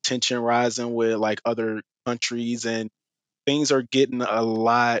lot of tension rising with like other countries, and things are getting a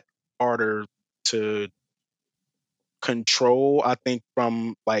lot harder to control, I think,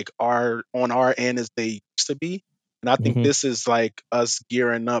 from like our end as they used to be. And I think Mm-hmm. this is like us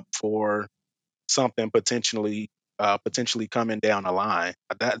gearing up for something potentially coming down the line.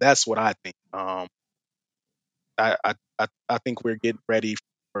 That's what I think. I think we're getting ready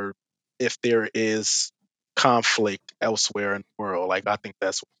for if there is conflict elsewhere in the world. Like I think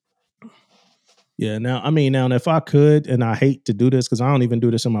that's Yeah. Now, if I could, and I hate to do this because I don't even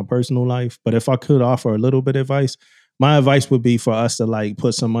do this in my personal life, but if I could offer a little bit of advice, my advice would be for us to like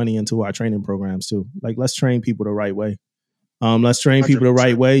put some money into our training programs too. Like, let's train people the right way. Let's train people the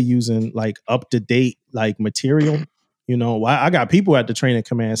right 100%. way using like up to date like material. I got people at the training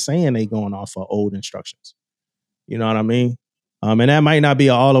command saying they going off of old instructions. You know what I mean? And that might not be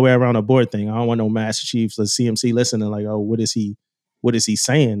an all the way around the board thing. I don't want no Master Chiefs or CMC listening like, oh, what is he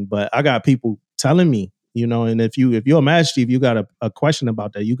saying? But I got people telling me, and if you're a Master Chief, you got a question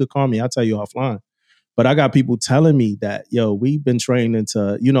about that, you could call me. I'll tell you offline. But I got people telling me that, we've been training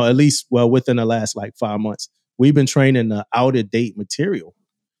to, at least, within the last like 5 months, we've been training the out of date material.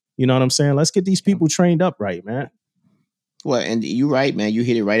 You know what I'm saying? Let's get these people trained up right, man. Well, and you're right, man. You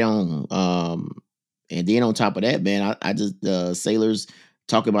hit it right on. And then on top of that, man, I just sailors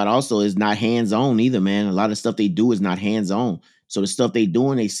talk about also is not hands on either, man. A lot of stuff they do is not hands on. So the stuff they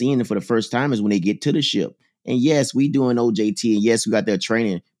doing, they seeing it for the first time is when they get to the ship. And yes, we doing OJT, and yes, we got that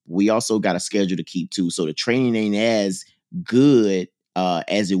training. We also got a schedule to keep too. So the training ain't as good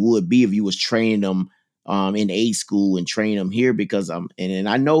as it would be if you was training them in A school and train them here because and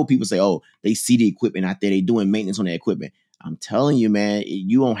I know people say, oh, they see the equipment out there, they doing maintenance on that equipment. I'm telling you, man,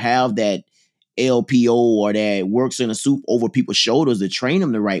 you don't have that LPO or that works in a soup over people's shoulders to train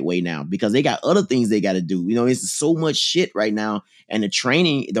them the right way now because they got other things they got to do. It's so much shit right now. And the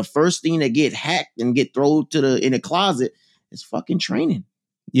training, the first thing that get hacked and get thrown in the closet is fucking training.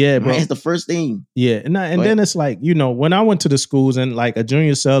 Yeah, Right? bro. It's the first thing. Yeah, and then it's like, when I went to the schools, and like a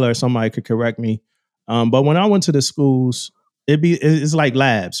junior seller or somebody could correct me, but when I went to the schools, it's like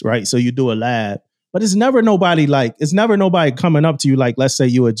labs, right? So you do a lab, but it's never nobody coming up to you like, let's say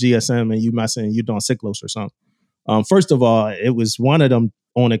you a GSM and you messing, you doing cyclos or something. First of all, it was one of them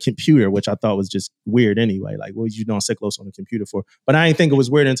on a computer, which I thought was just weird anyway. Like, what was you doing cyclos on a computer for? But I didn't think it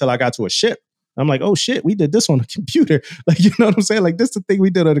was weird until I got to a ship. I'm like, oh shit, we did this on a computer. Like, you know what I'm saying? Like, this is the thing we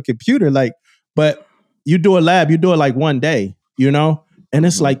did on a computer. Like, but you do a lab, you do it like one day, and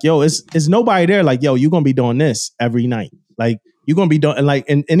it's like, yo, it's nobody there. Like, yo, you're gonna be doing this every night. Like, you're gonna be doing like,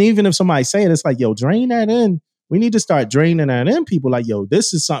 and even if somebody say it, it's like, yo, drain that in. We need to start draining that in. People like, yo,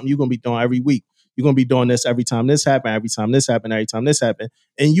 this is something you're gonna be doing every week. You're gonna be doing this every time this happen, every time this happen, every time this happen,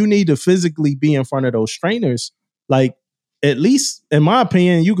 and you need to physically be in front of those trainers, like. At least, in my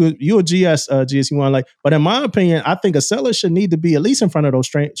opinion, you're a GSE1, like, but in my opinion, I think a seller should need to be at least in front of those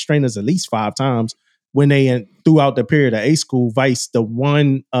trainers at least 5 times when they throughout the period of A school, vice the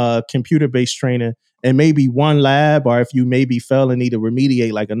one computer based training and maybe one lab, or if you maybe fail and need to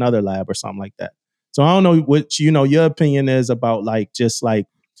remediate like another lab or something like that. So I don't know what your opinion is about like just like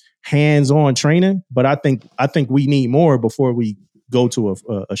hands on training, but I think we need more before we go to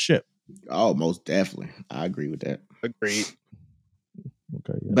a ship. Oh, most definitely, I agree with that. agreed.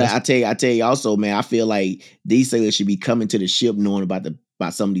 Okay, yeah, But I tell you also, man, I feel like these sailors should be coming to the ship knowing about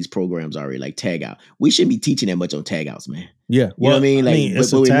some of these programs already, like tag out. We shouldn't be teaching that much on tag outs, man. Yeah, You know what I mean? Like,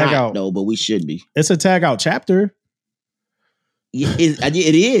 it's but a we're tag not out. though, but we should be. It's a tag out chapter.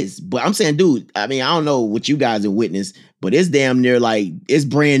 it is. But I'm saying, dude, I mean, I don't know what you guys have witnessed, but it's damn near like it's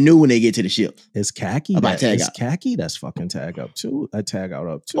brand new when they get to the ship. It's khaki. About tag It's out. khaki. That's fucking tag up too. A tag out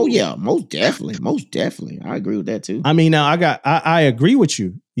up too. Oh yeah, most definitely. I agree with that too. I mean, now I agree with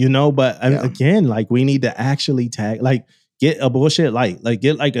you, but again, like we need to actually tag, like get a bullshit light, like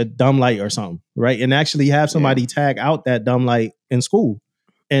get like a dumb light or something, right? And actually have somebody tag out that dumb light in school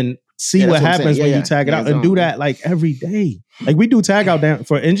and see what happens when you tag it out and do that like every day. Like we do tag out down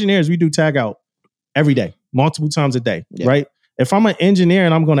for engineers, we do tag out every day, multiple times a day, right? If I'm an engineer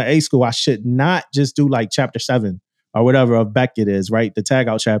and I'm going to A school, I should not just do like chapter 7 or whatever of Beckett is, right? The tag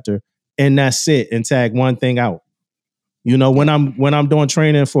out chapter, and that's it, and tag one thing out. When I'm doing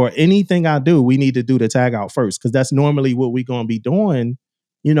training for anything I do, we need to do the tag out first because that's normally what we're going to be doing,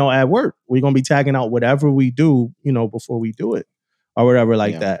 at work. We're going to be tagging out whatever we do, before we do it or whatever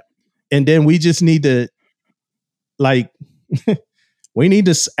like that. And then we just need to like, we need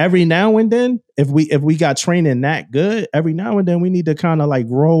to every now and then, if we got training that good, every now and then we need to kind of like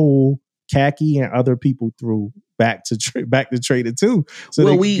roll khaki and other people through back to training too.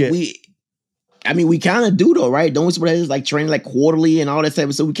 So we kind of do though, right? Don't we like training like quarterly and all that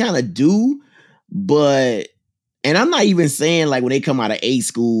stuff? So we kind of do, but and I'm not even saying like when they come out of A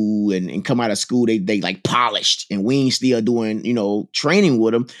school and come out of school, they like polished and we ain't still doing, training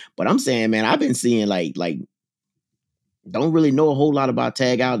with them. But I'm saying, man, I've been seeing like don't really know a whole lot about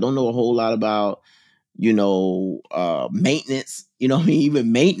tag out, don't know a whole lot about, maintenance,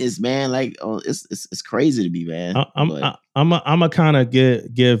 even maintenance, man. Like, it's crazy to me, man. I'm a kind of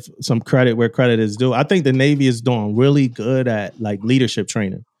give some credit where credit is due. I think the Navy is doing really good at like leadership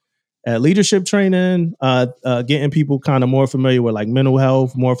training. Getting people kind of more familiar with like mental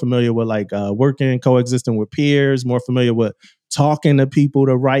health, more familiar with like working, coexisting with peers, more familiar with talking to people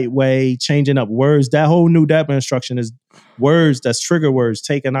the right way, changing up words. That whole new DAPA instruction is words that's trigger words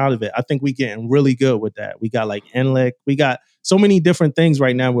taken out of it. I think we're getting really good with that. We got like NLEC. We got so many different things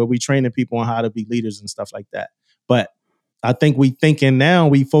right now where we training people on how to be leaders and stuff like that. But I think we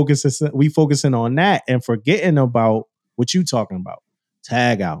focusing on that and forgetting about what you talking about.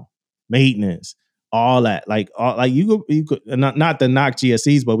 Tag out, maintenance, all that. Like you could not to knock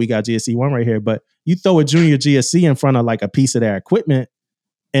GSEs, but we got GSE1 right here. But you throw a junior GSE in front of like a piece of their equipment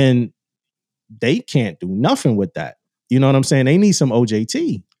and they can't do nothing with that. You know what I'm saying? They need some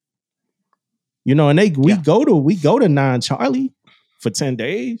OJT. And we go to 9 Charlie for 10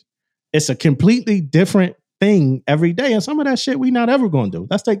 days. It's a completely different thing every day. And some of that shit we not ever gonna do.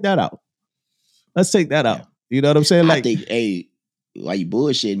 Let's take that out. You know what I'm saying? Like, I think, hey, why you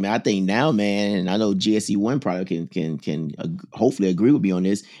bullshit, man? I think now, man, and I know GSE1 probably can hopefully agree with me on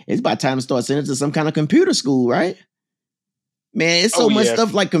this. It's about time to start sending it to some kind of computer school, right? Man, it's so much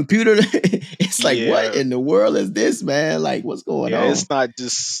stuff like computer. It's like, what in the world is this, man? Like, what's going on? It's not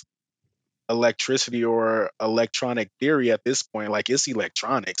just electricity or electronic theory at this point. Like, it's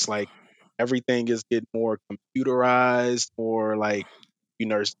electronics. Like, everything is getting more computerized, or like,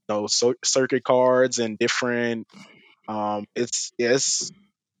 circuit cards and different. It's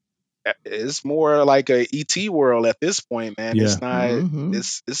more like a ET world at this point, man. Yeah. It's not.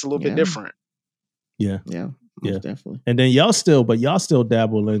 It's a little bit different. Yeah. Definitely. And then y'all still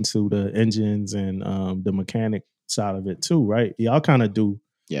dabble into the engines and the mechanic side of it too, right? Y'all kind of do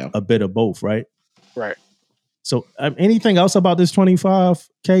a bit of both, right? Right. So anything else about this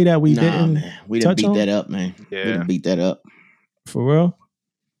 25K that we didn't? Man. We didn't beat that up, man. Yeah. We didn't beat that up. For real?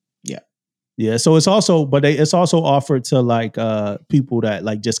 Yeah. Yeah. So it's also offered to like people that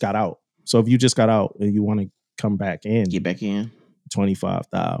like just got out. So if you just got out and you want to come back in, get back in.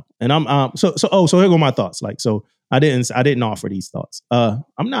 25,000. And I'm so here go my thoughts. Like, so I didn't offer these thoughts. I'm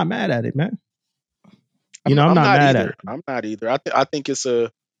not mad at it, man. I'm not mad at it. I'm not either. I think it's I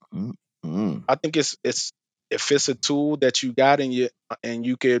think it's if it's a tool that you got and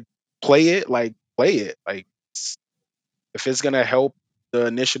you could play it. Like, if it's gonna help the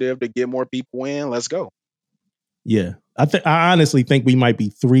initiative to get more people in, let's go. Yeah. I honestly think we might be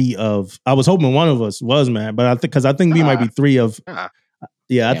 3 of. I was hoping one of us was, man, but I think we might be 3 of. I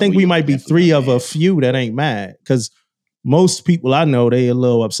think we might be 3 of a few that ain't mad, because most people I know, they a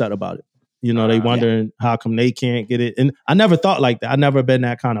little upset about it. They wondering how come they can't get it. And I never thought like that. I never been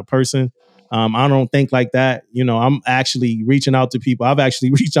that kind of person. I don't think like that. I'm actually reaching out to people. I've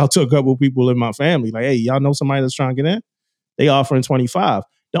actually reached out to a couple of people in my family. Like, hey, y'all know somebody that's trying to get in? They offering 25.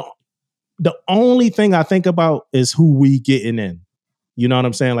 The only thing I think about is who we getting in. You know what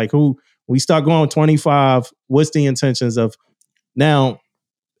I'm saying? Like, who we start going 25, what's the intentions of now?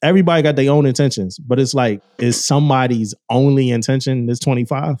 everybody got their own intentions, but it's like, is somebody's only intention this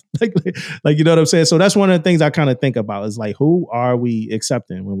 25? Like, you know what I'm saying? So that's one of the things I kind of think about is like, who are we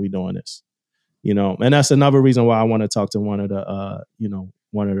accepting when we doing this? You know, and that's another reason why I want to talk to one of the,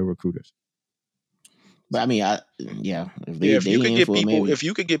 one of the recruiters. But I mean, yeah, if Yeah, they in for it, maybe. if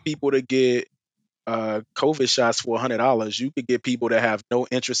you could get people to get COVID shots for $100, you could get people that have no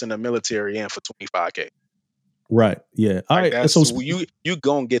interest in the military in for 25K. Right. Yeah. All Like right. that's you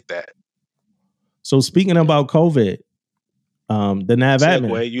gonna get that. So speaking about COVID, the nav admin,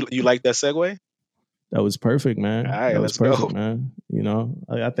 Segue. You like that segue? that was perfect, All man. right, That was let's go. perfect, man. You know,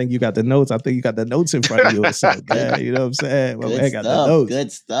 I think you got the notes. I think you got the notes in front of you or something. Good, Man. You know what I'm saying? My good man got the stuff. notes.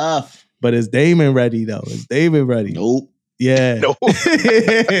 Good stuff. But is Damon ready though? Is Damon ready? Nope. Yeah. No.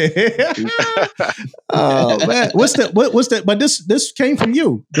 Oh man, what's that? But this came from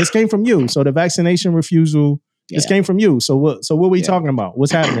you. This came from you. So the vaccination refusal. This Yeah. came from you. So what? So what we Yeah. talking about?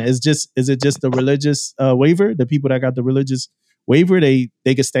 What's happening? Is it just the religious waiver? The people that got the religious waiver, they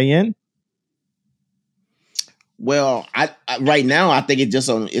could stay in. Well, I right now I think it's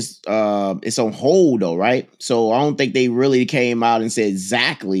on hold though, right? So I don't think they really came out and said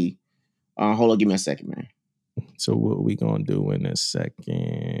exactly. Hold on, give me a second, man. So what we gonna do in a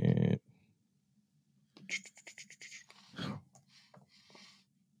second?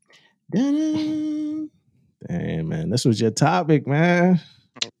 Da-da. Damn, man, this was your topic, man.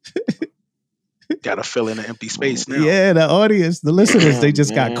 Got to fill in an empty space now. Yeah, the audience, the listeners, they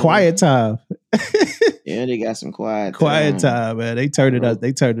just got quiet time. Yeah, they got some quiet time, man. They turned it up.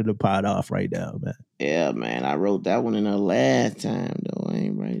 They turned the pod off right now, man. Yeah, man. I wrote that one in the last time though. I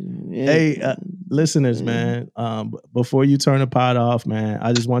ain't writing it. Hey, listeners, man. Before you turn the pod off, man,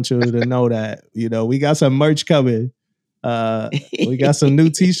 I just want you to know that we got some merch coming. We got some new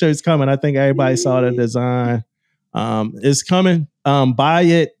T-shirts coming. I think everybody saw the design. It's coming. Buy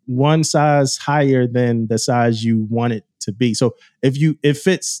it one size higher than the size you want it to be. So it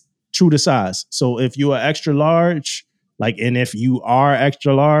fits true to size. So if you are extra large, and if you are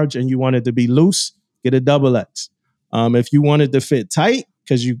extra large and you want it to be loose, get a double X. If you want it to fit tight,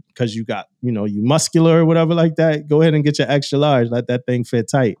 because you got you muscular or whatever like that, go ahead and get your extra large. Let that thing fit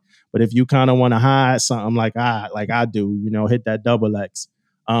tight. But if you kind of want to hide something like I do, hit that double X.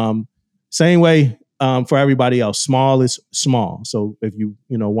 Same way for everybody else. Small is small. So if you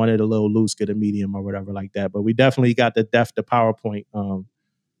want it a little loose, get a medium or whatever like that. But we definitely got the Def to PowerPoint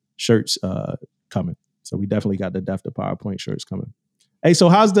shirts coming. So we definitely got the Def to PowerPoint shirts coming. Hey, so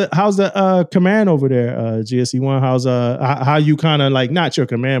how's the command over there, GSE1? How's how you kind of not your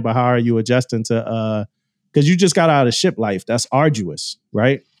command, but how are you adjusting to because you just got out of ship life. That's arduous,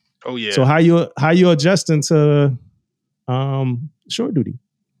 right? Oh yeah. So how you adjusting to short duty?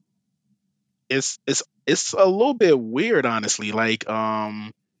 It's a little bit weird, honestly.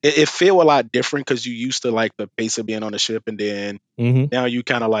 It feel a lot different because you used to the pace of being on the ship, and then now you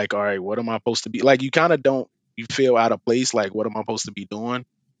kind of all right, what am I supposed to be? You kind of you feel out of place. What am I supposed to be doing?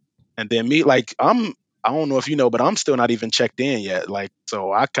 And then me, I don't know if you know, but I'm still not even checked in yet.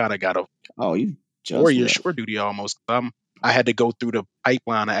 So I kind of got a you just 4-year left. short duty almost. I had to go through the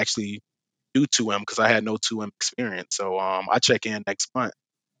pipeline to actually do 2M because I had no 2M experience. So I check in next month.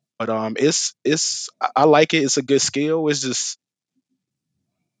 But I like it. It's a good skill. It's just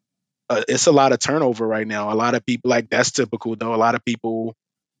it's a lot of turnover right now. A lot of people that's typical though. A lot of people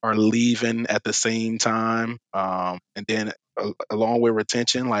are leaving at the same time, and then along with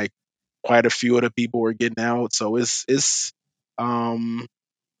retention, quite a few of the people are getting out. So um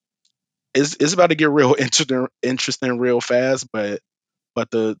it's about to get real interesting real fast. But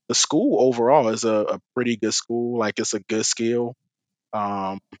the school overall is a pretty good school. It's a good skill.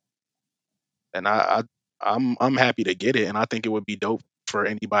 Um, and I'm happy to get it, and I think it would be dope for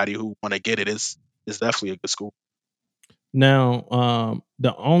anybody who want to get it. It's definitely a good school. Now,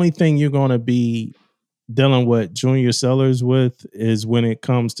 the only thing you're going to be dealing with junior sellers with is when it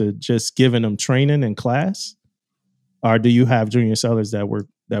comes to just giving them training in class, or do you have junior sellers that work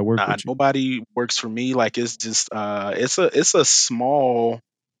with you? Nobody works for me. It's just it's a small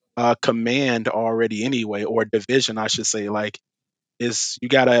command already anyway, or division I should say. It's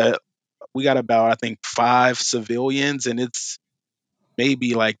we got about I think 5 civilians, and it's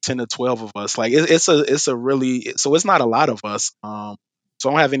maybe 10 to 12 of us. It's a really, so it's not a lot of us. So I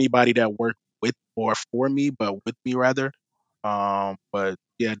don't have anybody that work with or for me, but with me rather. But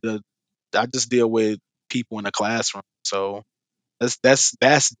yeah, I just deal with people in the classroom. So that's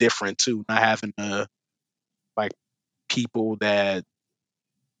different too. Not having like people that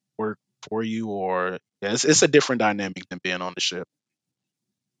work for you, or yeah, it's a different dynamic than being on the ship.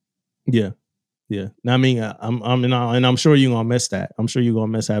 Yeah. Yeah. I mean, and I'm sure you're gonna miss that. I'm sure you're gonna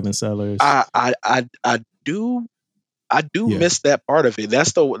miss having sellers. I do Yeah. miss that part of it.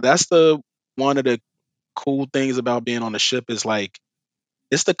 That's the one of the cool things about being on the ship is like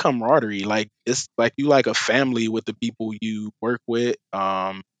it's the camaraderie. Like it's like you like a family with the people you work with,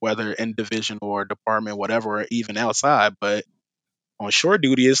 whether in division or department, whatever, or even outside. But on shore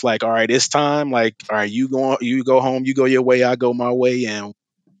duty, it's like, all right, it's time. Like, all right, you go home, you go your way, I go my way, and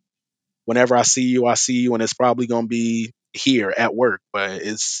whenever I see you, and it's probably gonna be here at work. But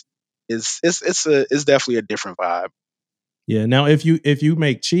it's definitely a different vibe. Yeah. Now, if you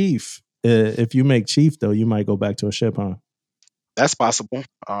make chief though, you might go back to a ship, huh? That's possible.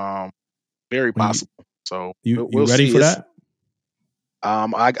 Very Are you possible. So you we'll ready see. for It's that?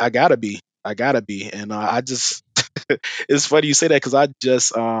 I gotta be. I gotta be. And I just it's funny you say that because I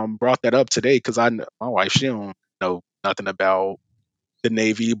just brought that up today because my wife, she don't know nothing about the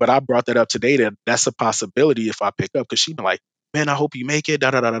Navy, but I brought that up today that that's a possibility if I pick up because she been like, man, I hope you make it,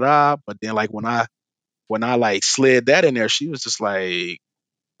 da da da da da. But then like when I like slid that in there, she was just like,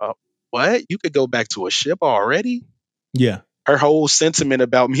 uh, what? You could go back to a ship already? Yeah. Her whole sentiment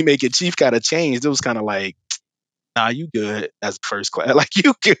about me making chief kind of changed. It was kind of like, nah, you good as first class. Like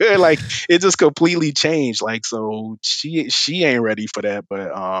you good. Like it just completely changed. Like so she ain't ready for that.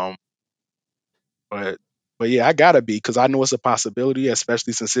 But but yeah, I gotta be because I know it's a possibility,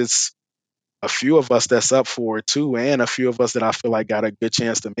 especially since it's a few of us that's up for it too, and a few of us that I feel like got a good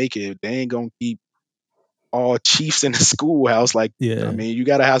chance to make it. They ain't gonna keep all chiefs in the schoolhouse. Like I Yeah. mean, you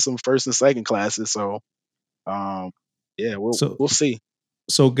gotta have some first and second classes. So um yeah, So we'll see.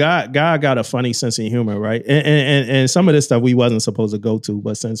 God got a funny sense of humor, right? And some of this stuff we wasn't supposed to go to,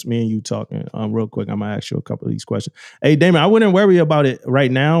 but since me and you talking, real quick, I'm gonna ask you a couple of these questions. Hey, Damon, I wouldn't worry about it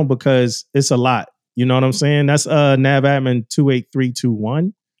right now because it's a lot. You know what I'm saying? That's nav admin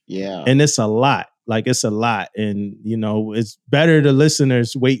 28321. Yeah. And it's a lot. Like it's a lot, and it's better the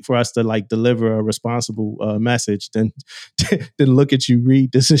listeners wait for us to like deliver a responsible message than than look at you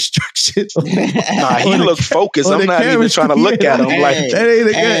read this instruction on Nah, he the looked focused. on I'm the not camera even trying to screen. look Yeah, at him. Like that ain't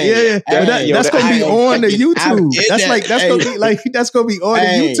a good. Yeah, yeah. But yo, that's that gonna I be am on the fucking, I'm YouTube. in That's that. like that's gonna Hey, be like that's gonna be on the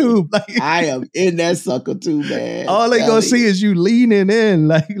hey, YouTube. Like I am in that sucker too, man. all they gonna Telling see you. is you leaning in,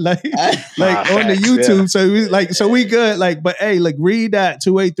 like nah, on the facts. Yeah. YouTube. So we good. Like, but hey, like read that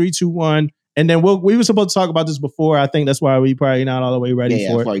 28321, and then we were supposed to talk about this before. I think that's why we probably not all the way ready Yeah,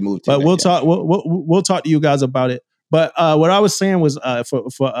 for that's it. why you moved to But that. we'll Yeah. talk. We'll talk to you guys about it. But what I was saying was for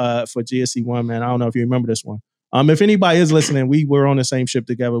GSE1, man. I don't know if you remember this one. If anybody is listening, we were on the same ship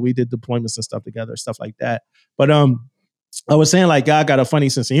together. We did deployments and stuff together, stuff like that. But I was saying like God got a funny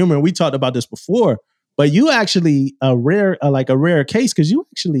sense of humor. And we talked about this before, but you actually a rare case because you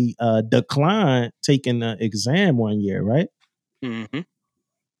actually declined taking the exam one year, right? hmm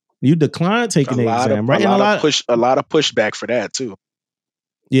You declined A taking the lot of exam, a right? And lot of pushback for that too.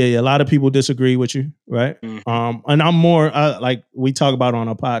 yeah, a lot of people disagree with you, right? hmm And I'm more like we talk about on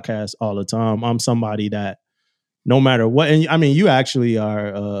a podcast all the time. I'm somebody that no matter what, and I mean, you actually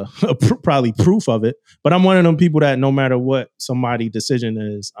are probably proof of it. But I'm one of them people that no matter what somebody decision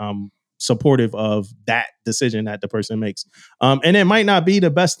is, supportive of that decision that the person makes. And it might not be the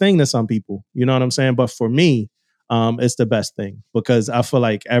best thing to some people, you know what I'm saying? But for me, it's the best thing because I feel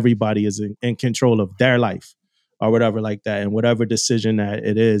like everybody is in control of their life or whatever like that, and whatever decision that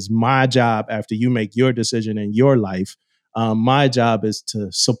it is. My job after you make your decision in your life, my job is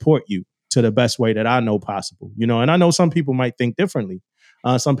to support you to the best way that I know possible, and I know some people might think differently.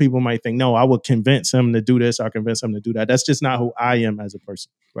 Some people might think, no, I would convince him to do this or convince him to do that. That's just not who I am as a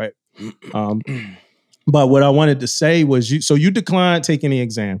person, right? Um, but what I wanted to say was, you declined taking the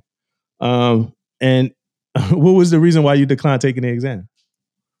exam, and what was the reason why you declined taking the exam?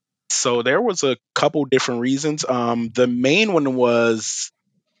 So there was a couple different reasons. The main one was,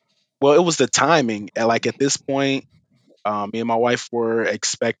 well, it was the timing. Like at this point, me and my wife were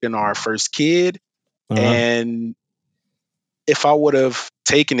expecting our first kid, Uh-huh. and if I would have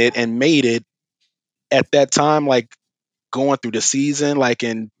taken it and made it at that time, like going through the season, like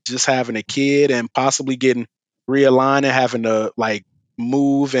and just having a kid and possibly getting realigned and having to like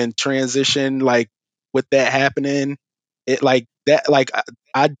move and transition, like with that happening, it like that, like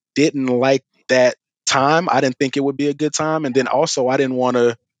I didn't like that time. I didn't think it would be a good time, and then also I didn't want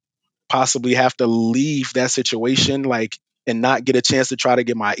to possibly have to leave that situation, like and not get a chance to try to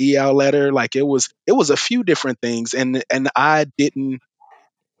get my EL letter. Like it was a few different things, and I didn't,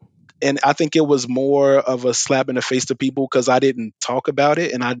 and I think it was more of a slap in the face to people because I didn't talk about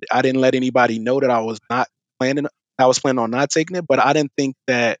it, and I didn't let anybody know that planning I was planning on not taking it. But I didn't think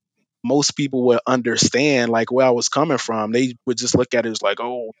that most people would understand like where I was coming from. They would just look at it as like,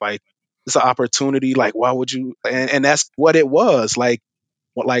 oh, like it's an opportunity. Like, why would you? And that's what it was. Like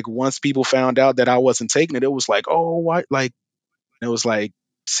once people found out that I wasn't taking it, it was like, oh, why? Like, it was like,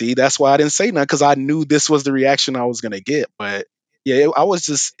 see, that's why I didn't say nothing, because I knew this was the reaction I was gonna get. But yeah, I was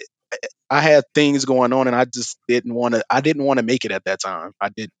just, I had things going on, and I just didn't want to. I didn't want to make it at that time. I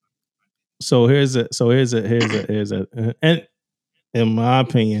did. So here's a, and in my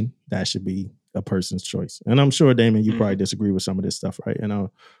opinion, that should be a person's choice. And I'm sure, Damon, you probably disagree with some of this stuff, right? And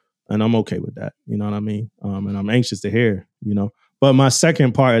I'm okay with that. You know what I mean? And I'm anxious to hear, But my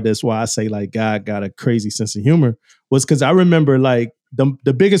second part of this, why I say like God got a crazy sense of humor, was because I remember like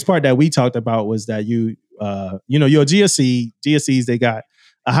the biggest part that we talked about was that your GSEs, they got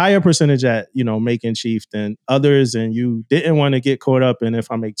a higher percentage at, making chief than others. And you didn't want to get caught up in,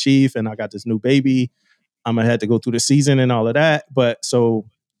 if I make chief and I got this new baby, I'm gonna have to go through the season and all of that. But so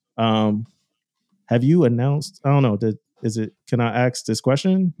have you announced, I don't know, can I ask this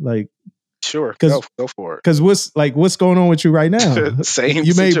question? Like, Sure, Cause, go for it. Cause what's going on with you right now? Same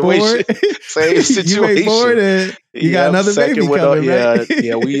You made situation. board. Same You made board, situation. and you got Yep, another second baby with coming, right?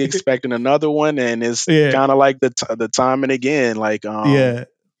 yeah, we expecting another one, and it's Yeah, kind of like the timing again. Like, yeah.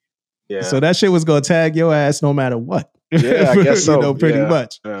 yeah, So that shit was gonna tag your ass no matter what. yeah, I guess so. Pretty Yeah,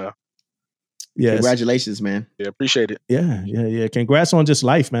 much. Yes. Congratulations, man. yeah, appreciate it. Yeah. Congrats on just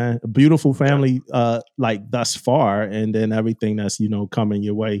life, man. A beautiful family, like thus far, and then everything that's coming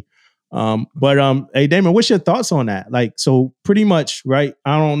your way. But hey, Damon, what's your thoughts on that? Like, so pretty much, right?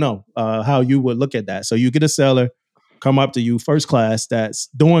 I don't know how you would look at that. So you get a seller come up to you, first class, that's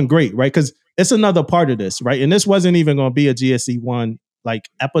doing great, right? Because it's another part of this, right? And this wasn't even going to be a GSE1 like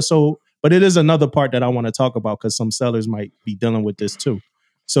episode, but it is another part that I want to talk about because some sellers might be dealing with this too.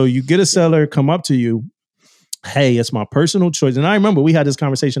 So you get a seller come up to you, hey, it's my personal choice. And I remember we had this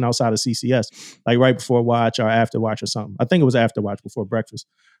conversation outside of CCS, like right before watch or after watch or something. I think it was after watch before breakfast.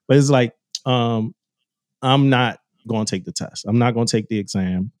 But it's like, I'm not going to take the test. I'm not going to take the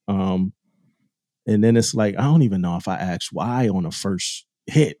exam. And then it's like, I don't even know if I asked why on the first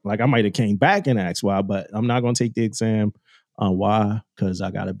hit. Like I might have came back and asked why, but I'm not going to take the exam. Why? Because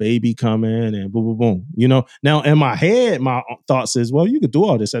I got a baby coming and boom, boom, boom. Now in my head, my thoughts is, well, you could do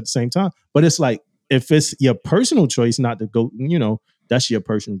all this at the same time. But it's like, if it's your personal choice not to go, that's your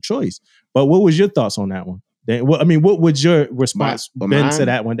personal choice. But what was your thoughts on that one? What would your response been to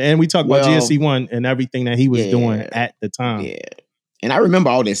that one? And we talked about GSE1 and everything that he was doing at the time. Yeah. And I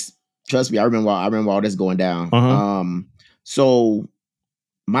remember all this. Trust me, I remember all this going down. Uh-huh. So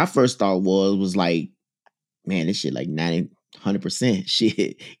my first thought was like, man, this shit like 100%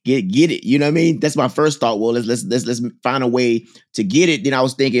 shit. Get it. You know what I mean? That's my first thought. Well, let's find a way to get it. Then I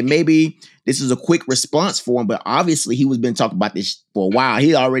was thinking maybe this is a quick response for him, but obviously he was been talking about this for a while.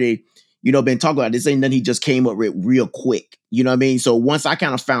 He already, been talking about this. Ain't nothing he just came up with real quick. You know what I mean? So once I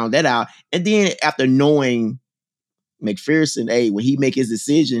kind of found that out, and then after knowing McPherson, hey, when he make his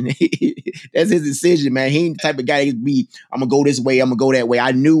decision, that's his decision, man. He ain't the type of guy that be, I'm gonna go this way, I'm gonna go that way.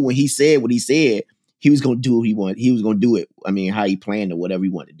 I knew when he said what he said, he was gonna do what he wanted. He was gonna do it. I mean, how he planned or whatever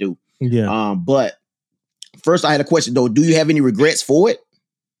he wanted to do. Yeah. But first, I had a question though. Do you have any regrets for it?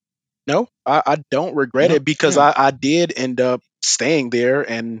 No, I don't regret it because I did end up staying there,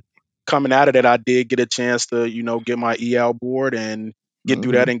 and coming out of that, I did get a chance to, get my EL board and get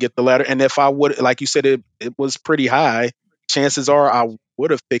through that and get the letter. And if I would, like you said, it was pretty high. Chances are I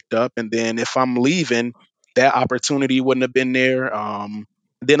would have picked up. And then if I'm leaving, that opportunity wouldn't have been there.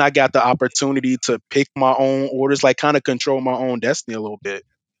 Then I got the opportunity to pick my own orders, like kind of control my own destiny a little bit.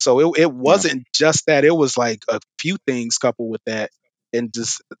 So it wasn't just that. It was like a few things coupled with that. And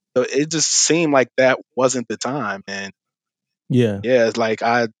it just seemed like that wasn't the time. And yeah, it's like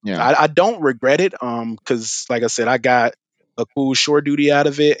I don't regret it. Because like I said, I got a cool short duty out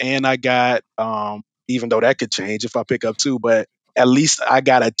of it, and I got even though that could change if I pick up two, but at least I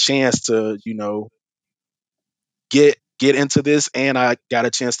got a chance to get into this, and I got a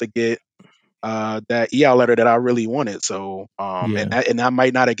chance to get that EL letter that I really wanted. So and I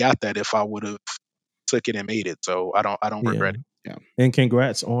might not have got that if I would have took it and made it. So I don't regret it. Yeah. And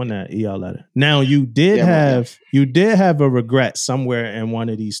congrats on that EL letter. Now you did have a regret somewhere in one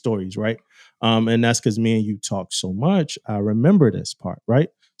of these stories, right? And that's because me and you talked so much. I remember this part, right?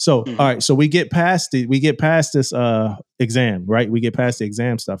 So all right, so we get past it. We get past this exam, right? We get past the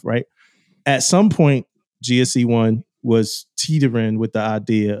exam stuff, right? At some point, GSE1 was teetering with the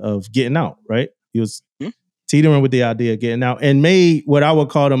idea of getting out, right? He was teetering with the idea of getting out and made what I would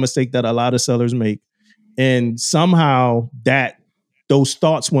call the mistake that a lot of sellers make. And somehow those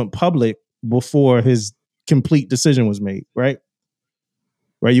thoughts went public before his complete decision was made, right?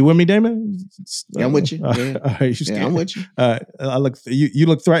 Right, you with me, Damon? Yeah, I'm with you. Yeah. All right, you scared? Yeah, I'm with you. I look. You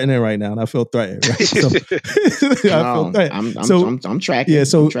look threatening right now, and I feel threatened. Right, so I feel No, threatened. I'm tracking. Yeah,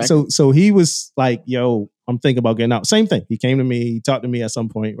 I'm tracking. so he was like, "Yo, I'm thinking about getting out." Same thing. He came to me, he talked to me at some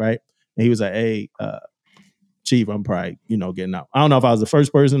point, right? And he was like, "Hey, Chief, I'm probably getting out." I don't know if I was the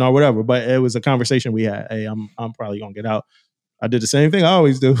first person or whatever, but it was a conversation we had. Hey, I'm probably gonna get out. I did the same thing I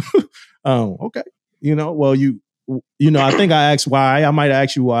always do. Okay, well, I think I asked why. I might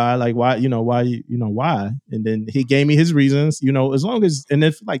ask you why, like why, why, and then he gave me his reasons. As long as, and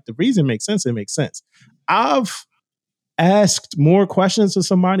if like the reason makes sense, it makes sense. I've asked more questions to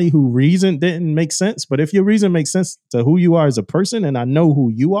somebody who reason didn't make sense. But if your reason makes sense to who you are as a person, and I know who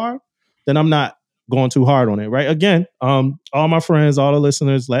you are, then I'm not going too hard on it. Right. Again, all my friends, all the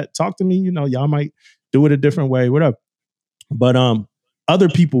listeners, talk to me. Y'all might do it a different way, whatever. But other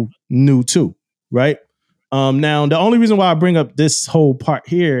people knew too, right? Now the only reason why I bring up this whole part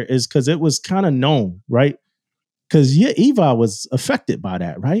here is because it was kind of known, right? Because Eva was affected by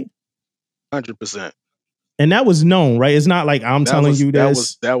that, right? 100%. And that was known, right? It's not like I'm telling you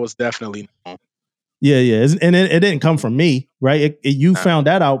this. That was definitely known. Yeah. And it didn't come from me, right? You found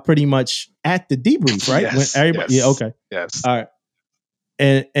that out pretty much at the debrief, right? Yes, When everybody, yes, yeah, okay, yes. all right.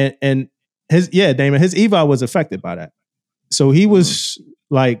 And Damon, his Eva was affected by that. So he was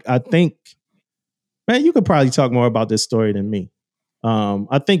like, I think, man, you could probably talk more about this story than me.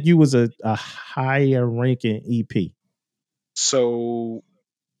 I think you was a higher ranking EP. So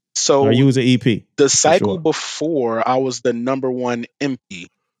Or you was an EP. the For cycle sure. before, I was the number one MP,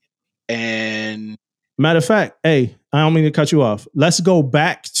 and Matter of fact, hey, I don't mean to cut you off. Let's go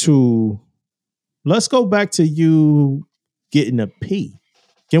back to you getting a P.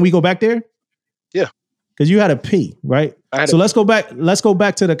 Can we go back there? yeah, Because you had a P, right? So let's go back. Let's go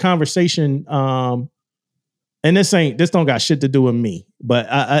back to the conversation. And this don't got shit to do with me, but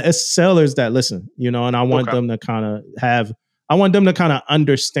it's sellers that listen, and I want them to kind of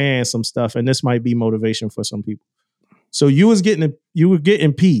understand some stuff, and this might be motivation for some people. So you were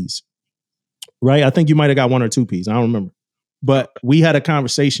getting P's, right? I think you might have got 1 or 2 P's. I don't remember, but we had a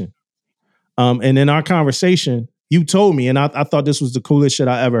conversation. And in our conversation, you told me, and I thought this was the coolest shit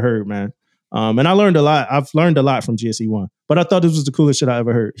I ever heard, man. And I learned a lot. I've learned a lot from GSE1, but I thought this was the coolest shit I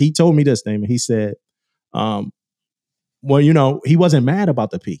ever heard. He told me this, Damon. He said, well, he wasn't mad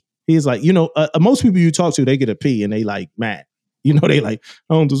about the P. He's like, most people you talk to, they get a P and they like mad. They like,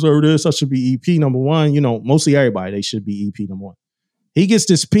 I don't deserve this. I should be EP number 1. Mostly everybody, they should be EP number 1. He gets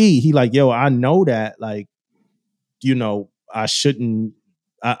this P. He like, yo, I know that, like, I shouldn't,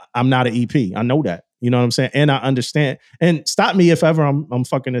 I'm not an EP. I know that. You know what I'm saying? And I understand. And stop me if ever I'm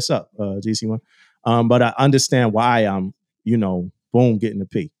fucking this up, GC1. But I understand why I'm, boom, getting the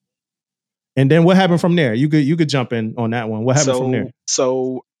P. And then what happened from there? You could jump in on that one. What happened from there?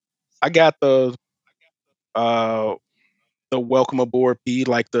 So I got the welcome aboard P,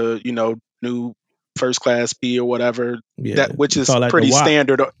 like the new first class P or whatever. Yeah, that which is that pretty the WAP.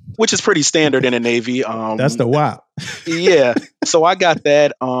 standard. Which is pretty standard in the Navy. That's the WAP. Yeah. So I got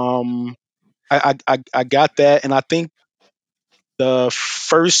that. I got that, and I think the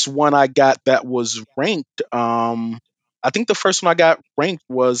first one I got that was ranked. I think the first one I got ranked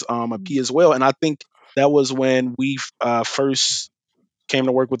was a P as well, and I think that was when we first came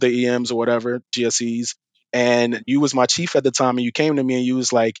to work with the EMs or whatever GSEs, and you was my chief at the time, and you came to me and you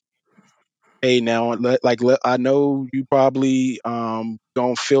was like, "Hey, now, I know you probably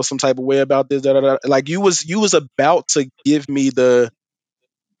gonna feel some type of way about this." Da, da, da. Like you was about to give me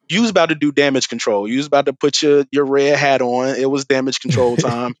you was about to do damage control. You was about to put your red hat on. It was damage control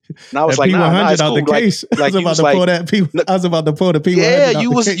time. And I was like, nah, it's out cool. the case. I was about to pull that P. I was about to pull the P100 yeah, out you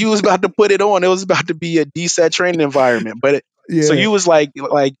the was case. you was about to put it on. It was about to be a DSAT training environment. But so you was like,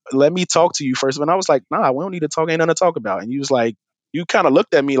 let me talk to you first. And I was like, nah, we don't need to talk. Ain't nothing to talk about. And you was like, you kind of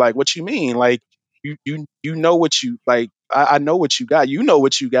looked at me like, what you mean? Like you know what you like. I know what you got. You know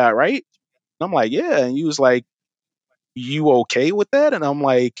what you got, right? And I'm like, yeah. And you was like, you okay with that? And I'm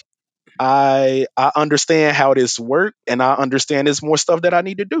like, I understand how this works, and I understand there's more stuff that I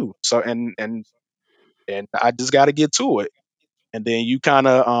need to do. So and I just got to get to it. And then you kind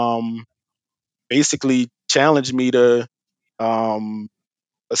of basically challenged me to um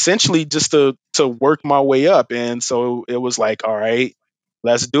essentially just to work my way up. And so it was like, all right,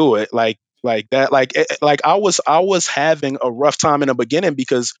 let's do it. Like that. Like I was having a rough time in the beginning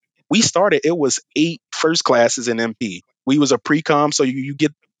because we started. It was 8 first classes in MP. We was a pre-com, so you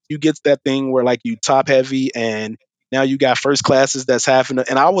get that thing where like you top heavy, and now you got first classes that's having.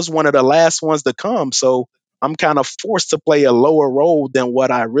 And I was one of the last ones to come, so I'm kind of forced to play a lower role than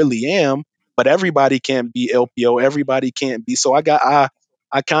what I really am. But everybody can't be LPO. Everybody can't be. So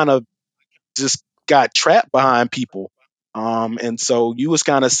I kind of just got trapped behind people. And so you was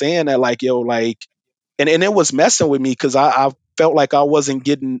kind of saying that like, yo, like, and it was messing with me because I felt like I wasn't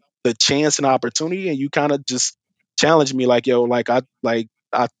getting the chance and opportunity, and you kind of just challenged me like, yo, I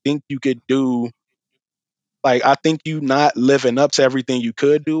think you could do, like, I think you not living up to everything you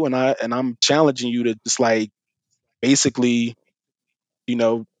could do, and I'm challenging you to just like basically, you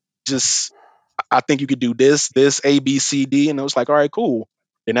know, just I think you could do this, A, B, C, D. And it was like, all right, cool.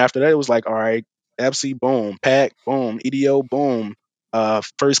 Then after that, it was like, all right, FC, boom, PAC, boom, EDO, boom,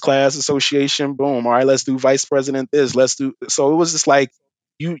 first class association, boom. All right, let's do vice president this. Let's do so it was just like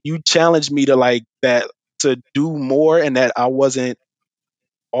you challenged me to like that to do more, and that I wasn't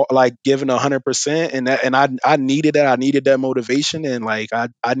like giving 100%, and I needed that. I needed that motivation, and like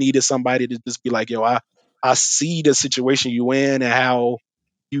I needed somebody to just be like, yo, I see the situation you in and how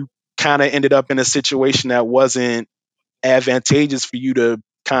you kind of ended up in a situation that wasn't advantageous for you to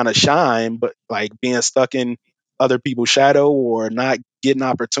kind of shine, but like being stuck in other people's shadow or not getting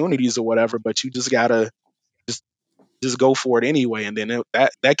opportunities or whatever. But you just gotta just just go for it anyway. And then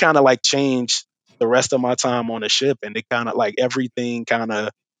that kind of like changed the rest of my time on the ship, and it kind of like everything kind of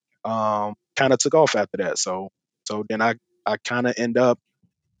took off after that. So then I kind of end up,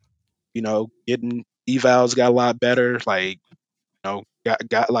 getting evals got a lot better. Like, got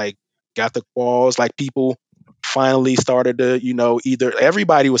the quals. Like people finally started to, either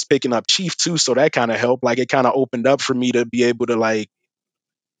everybody was picking up Chief too, so that kind of helped. Like it kind of opened up for me to be able to like,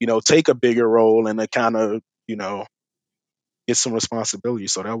 take a bigger role and to kind of, get some responsibility.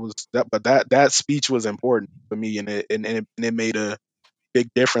 So that was that, but that speech was important for me, and it made a big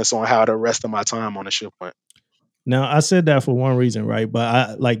difference on how the rest of my time on the ship went. Now, I said that for one reason, right? But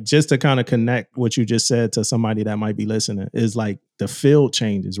I like just to kind of connect what you just said to somebody that might be listening is like the field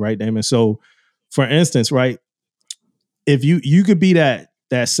changes, right, Damon? So, for instance, right, if you could be that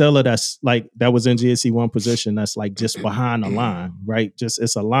seller that's like that was in GSE1 position that's like just behind the line, right? Just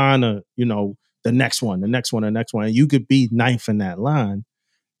it's a line of the next one, the next one, the next one, and you could be ninth in that line.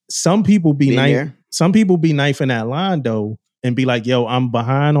 Some people be Been ninth. there. Some people be ninth in that line though, and be like, "Yo, I'm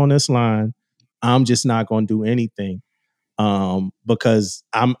behind on this line. I'm just not going to do anything." Because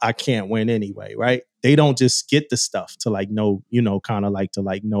I can't win anyway, right? They don't just get the stuff to like no, kind of like to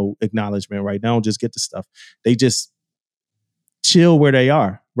like no acknowledgement, right? They don't just get the stuff. They just chill where they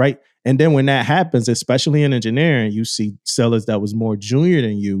are, right? And then when that happens, especially in engineering, you see sellers that was more junior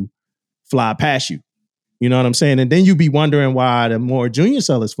than you fly past you. You know what I'm saying? And then you be wondering why the more junior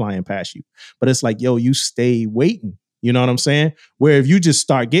sellers flying past you. But it's like, yo, you stay waiting. You know what I'm saying? Where if you just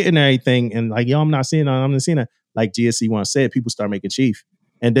start getting everything and like, yo, I'm not seeing that, I'm not seeing that. Like GSE1 said, people start making chief.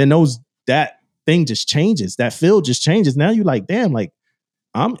 And then that thing just changes. That field just changes. Now you like, damn, like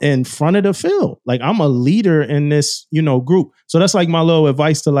I'm in front of the field. Like I'm a leader in this, group. So that's like my little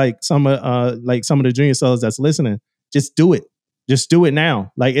advice to like some of the junior sellers that's listening. Just do it. Just do it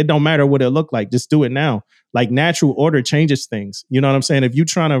now. Like it don't matter what it look like. Just do it now. Like natural order changes things. You know what I'm saying? If you're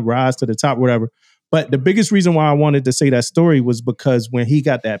trying to rise to the top, whatever. But the biggest reason why I wanted to say that story was because when he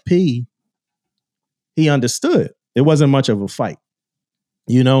got that P, he understood. It wasn't much of a fight.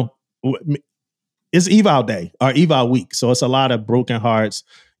 It's eval day or eval week. So it's a lot of broken hearts.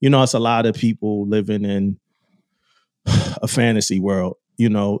 It's a lot of people living in a fantasy world,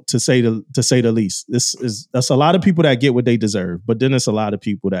 to say the least. That's a lot of people that get what they deserve, but then it's a lot of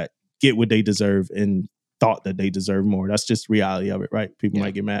people that get what they deserve and thought that they deserve more. That's just reality of it, right? People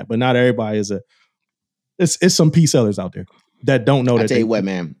might get mad, but not everybody is it's some P sellers out there that don't know I that. tell you what,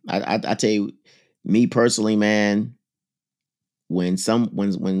 man. I tell you, me personally, man. When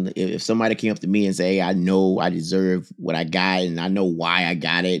if somebody came up to me and say, hey, I know I deserve what I got and I know why I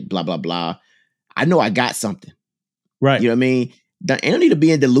got it, blah, blah, blah. I know I got something. Right. You know what I mean? I don't need to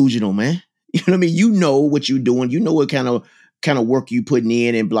be delusional, man. You know what I mean? You know what you're doing. You know what kind of work you putting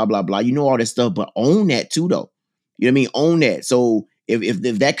in and blah, blah, blah. You know all that stuff, but own that too, though. You know what I mean? Own that. So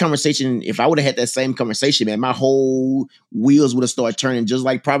if that conversation, if I would have had that same conversation, man, my whole wheels would have started turning just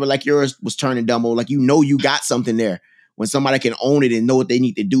like probably like yours was turning, Dumbo. Like, you got something there. When somebody can own it and know what they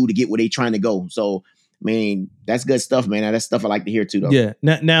need to do to get where they trying to go. So, I mean, that's good stuff, man. That's stuff I like to hear too, though. Yeah.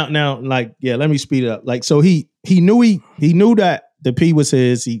 Now, like, yeah, let me speed it up. Like, so he knew that the P was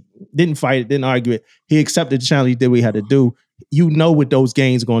his. He didn't fight it, didn't argue it. He accepted the challenge. He did what he had to do. What those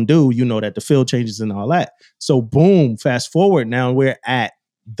gains going to do. You know that the field changes and all that. So, boom, fast forward. Now we're at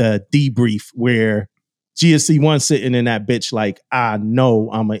the debrief where GSE1 sitting in that bitch like, I know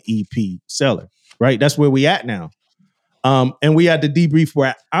I'm an EP seller, right? That's where we at now. And we had the debrief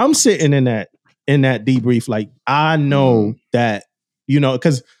where I'm sitting in that debrief, like I know that,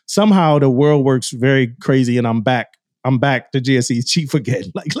 because somehow the world works very crazy and I'm back I'm back to GSE chief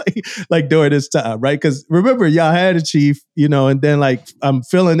again, like during this time, right? Because remember, y'all had a chief, and then like I'm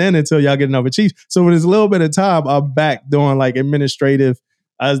filling in until y'all get another chief. So with this little bit of time, I'm back doing like administrative.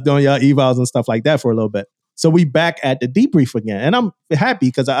 I was doing y'all evals and stuff like that for a little bit. So we back at the debrief again, and I'm happy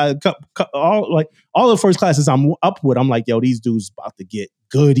because I all the first classes I'm up with. I'm like, yo, these dudes about to get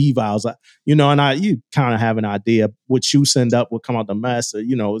good evals, and you kind of have an idea what you send up will come out the mess.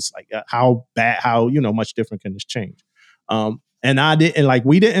 It's like how bad, how much different can this change. And I didn't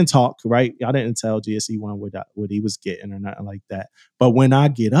we didn't talk, right? I didn't tell GSE1 what he was getting or nothing like that. But when I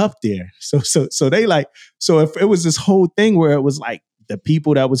get up there, so they so if it was this whole thing where it was like the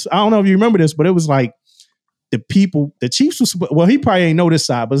people that was, I don't know if you remember this, but it was like the Chiefs was, well, he probably ain't know this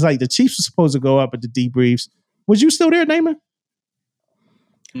side, but it's like the Chiefs were supposed to go up at the debriefs. Was you still there, Naaman?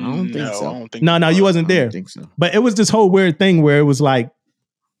 I don't think so. I don't think No, you wasn't I there. don't think so. But it was this whole weird thing where it was like,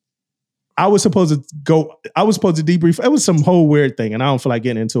 I was supposed to debrief. It was some whole weird thing, and I don't feel like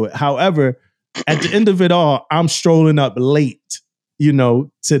getting into it. However, at the end of it all, I'm strolling up late, to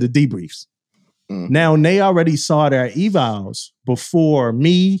the debriefs. Mm-hmm. Now, they already saw their evals before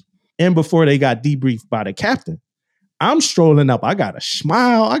me and before they got debriefed by the captain. I'm strolling up. I got a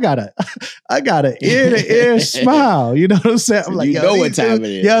smile. I got an ear to ear smile. You know what I'm saying? I'm So like, yo, what time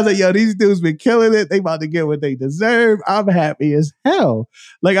it is. Yeah, I was like, yo, these dudes been killing it. They about to get what they deserve. I'm happy as hell.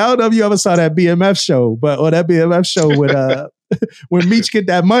 Like, I don't know if you ever saw that BMF show, or that BMF show with when Meech get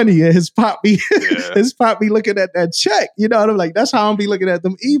that money and his pop be looking at that check. You know what I'm like? That's how I'm be looking at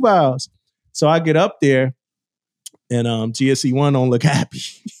them evals. So I get up there and GSE1 don't look happy.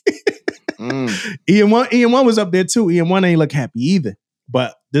 Ian1 was up there too. Ian1 ain't look happy either.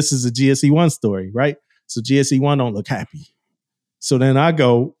 But this is a GSE1 story, right? So GSE1 don't look happy. So then I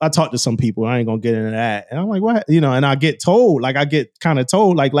talk to some people. I ain't gonna get into that. And I'm like, what? And I get told, I get kind of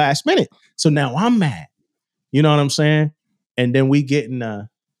told last minute. So now I'm mad. You know what I'm saying? And then we get in a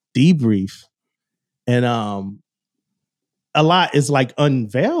debrief. And a lot is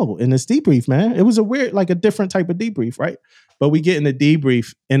unveiled in this debrief, man. It was a weird, a different type of debrief, right? But we get in the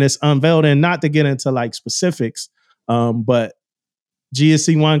debrief and it's unveiled, and not to get into specifics, but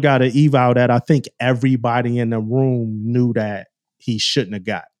GSE1 got an eval that I think everybody in the room knew that he shouldn't have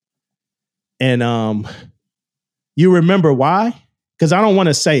got. And you remember why? Because I don't want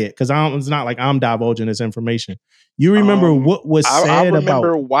to say it, because it's not like I'm divulging this information. You remember what was said I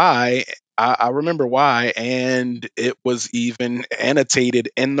remember about why. I remember why, and it was even annotated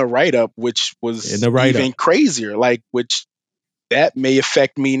in the write-up, which was even crazier. Which that may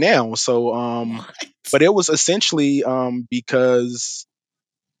affect me now. So, but it was essentially because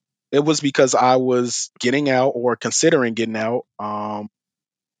I was getting out or considering getting out,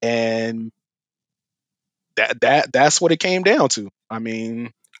 and that's what it came down to. I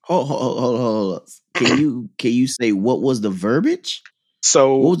mean, hold. Can you say what was the verbiage?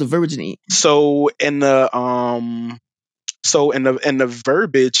 So what was the verbiage in So in the in the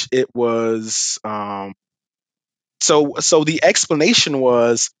verbiage, it was so the explanation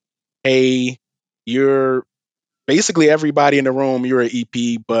was, hey, you're basically everybody in the room, you're an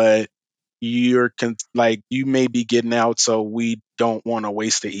EP, but you may be getting out, so we don't want to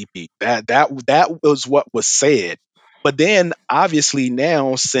waste the EP. That was what was said. But then obviously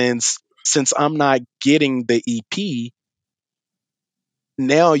now, since I'm not getting the EP,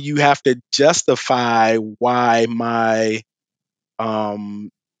 now you have to justify why my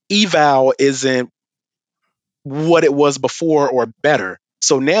eval isn't what it was before or better.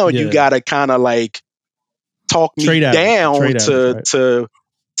 So now you gotta kind of talk me down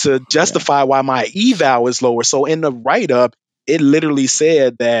to justify why my eval is lower. So in the write up, it literally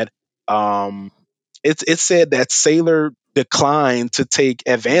said that it said that Sailor declined to take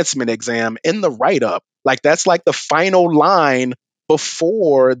advancement exam in the write up. That's the final line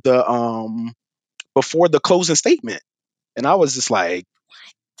before the closing statement. And I was just like,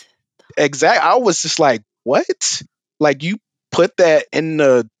 I was just like, what? You put that in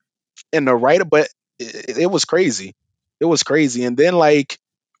the writer, but it was crazy. It was crazy. And then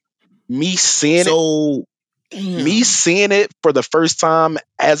me seeing it for the first time,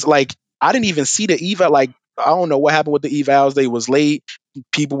 as I didn't even see the eval. I don't know what happened with the evals. They was late.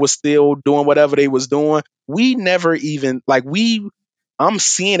 People were still doing whatever they was doing. We never even I'm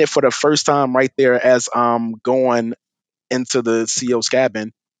seeing it for the first time right there as I'm going into the CO's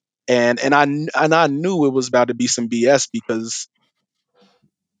cabin. And I knew it was about to be some BS, because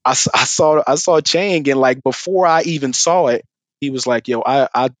I saw Chang, and before I even saw it, he was like, "Yo,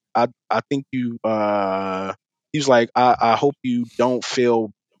 I think you." He was like, "I hope you don't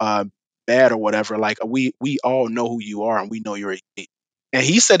feel bad or whatever. We all know who you are, and we know you're a." And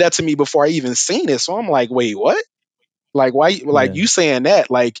he said that to me before I even seen it. So I'm like, "Wait, what?" Like why? Like Yeah. you saying that?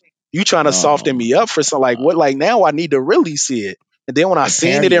 Like you trying to Oh soften my me up for something? Like what? Like now I need to really see it. And then when I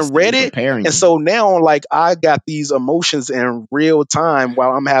seen it and read It's it, preparing and you. so now like I got these emotions in real time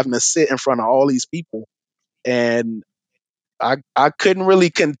while I'm having to sit in front of all these people, and I couldn't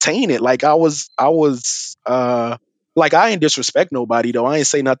really contain it. Like I was like I ain't disrespect nobody though. I ain't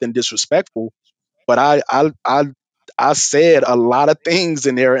say nothing disrespectful, but I said a lot of things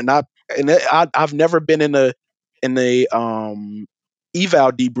in there, and I've never been in a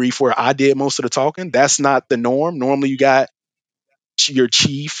eval debrief where I did most of the talking. That's not the norm. Normally, you got your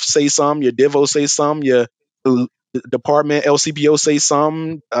chief say something, your divo say something, your department LCPO say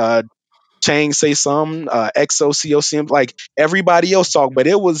something, Chang say something, XOCOCM, like everybody else talk, but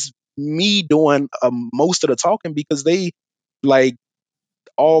it was me doing most of the talking because they like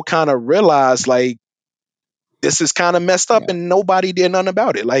all kind of realized like this is kind of messed up Yeah. and nobody did nothing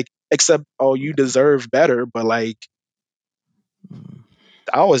about it. Like, except, oh, you deserve better. But like,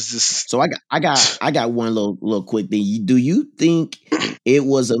 I was just, So I got one little quick thing. Do you think it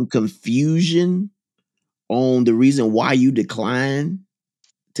was a confusion on the reason why you declined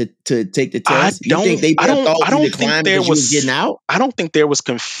to take the test? You think they may have thought I you don't think declined there because you was getting was, out? I don't think there was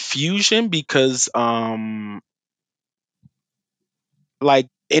confusion because, like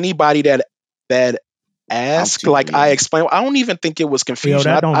anybody that Talk asked, to you, like I yeah. explained, I don't even think it was Yo, confusion.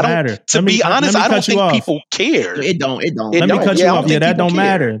 that don't I don't, matter. to be Let honest, me I don't cut you think off. people cared. It don't. It Let me don't. cut Yeah, you I off. don't Yeah, think that people don't care.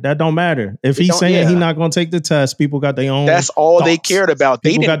 matter. That don't matter. If It he's don't. saying he's Yeah, not gonna take the test, people got their own that's all they thoughts. cared about. They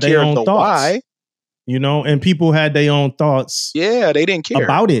People didn't got their care own the thoughts. why. And people had their own thoughts Yeah, they didn't care.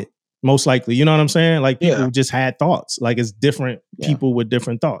 about it, most likely. You know what I'm saying? Like Yeah. people just had thoughts. Like it's different Yeah. people with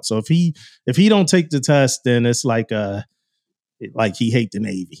different thoughts. So if he don't take the test, then it's like he hate the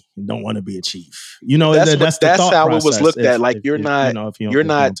Navy and don't want to be a chief. That's the That's thought how it was process. looked at. Like If you're if he not don't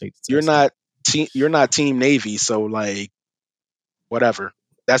take the you're test. not you're not team Navy, so like whatever.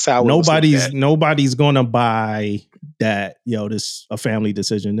 That's how it was looked at. Nobody's gonna buy that, this a family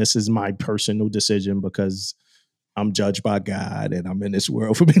decision. This is my personal decision because I'm judged by God and I'm in this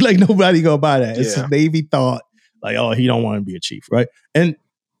world for me. Like nobody gonna buy that. It's a Yeah. Navy thought, like, oh, he don't want to be a chief, right? And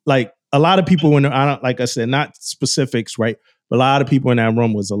like a lot of people when I don't, like I said, not specifics, right? But a lot of people in that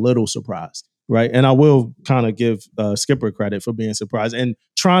room was a little surprised, right? And I will kind of give Skipper credit for being surprised and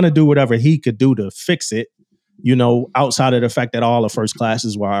trying to do whatever he could do to fix it, outside of the fact that all the first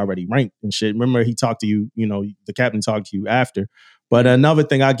classes were already ranked and shit. Remember, he talked to you, the captain talked to you after. But another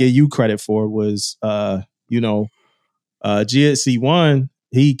thing I give you credit for was, GSE1,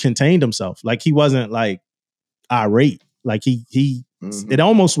 he contained himself. Like he wasn't like irate. Like it Mhm.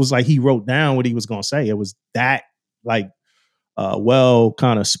 almost was like he wrote down what he was going to say. It was that like well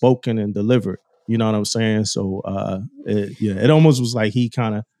kind of spoken and delivered. You know what I'm saying? So it almost was like he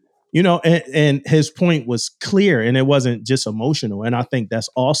kind of, and his point was clear and it wasn't just emotional. And I think that's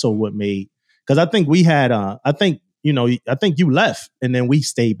also what made, because I think we had, I think you left and then we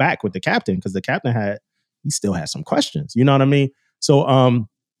stayed back with the captain because the captain he still had some questions. You know what I mean? So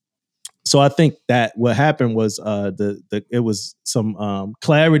so I think that what happened was it was some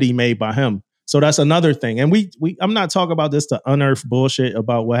clarity made by him. So that's another thing. And we I'm not talking about this to unearth bullshit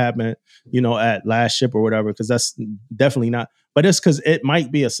about what happened, at last ship or whatever, because that's definitely not. But it's because it might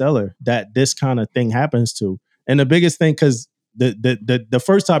be a seller that this kind of thing happens to. And the biggest thing, because the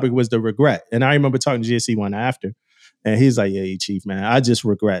first topic was the regret. And I remember talking to GSE1 after, and he's like, "Yeah, chief, man, I just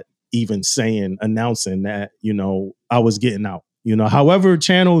regret even announcing that, I was getting out. However,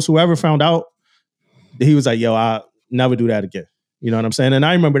 channels, whoever found out, he was like, yo, I never do that again. You know what I'm saying? And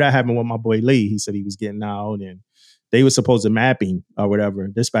I remember that happened with my boy Lee. He said he was getting out and they were supposed to mapping or whatever.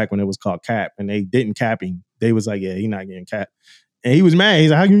 This back when it was called cap and they didn't capping. They was like, yeah, he not getting capped. And he was mad.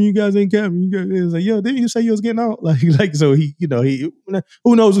 He's like, how come you guys ain't capping? He was like, yo, didn't you say you was getting out? Like, so he,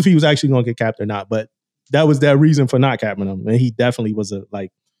 who knows if he was actually going to get capped or not, but that was that reason for not capping him. And he definitely was a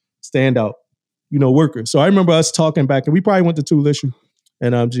standout, worker. So I remember us talking back and we probably went to Tool issue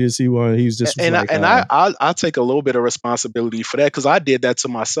and GSC1, he was just was And like, I take a little bit of responsibility for that because I did that to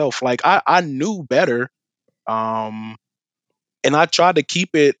myself. Like I knew better. Um and I tried to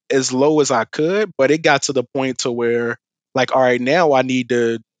keep it as low as I could, but it got to the point to where like, all right, now I need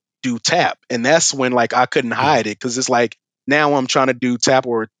to do tap. And that's when like I couldn't hide it because it's like now I'm trying to do tap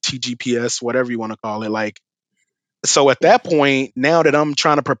or TGPS, whatever you want to call it. Like so at that point, now that I'm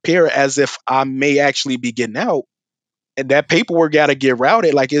trying to prepare as if I may actually be getting out, and that paperwork got to get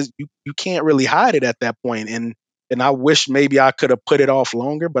routed, like you can't really hide it at that point. And I wish maybe I could have put it off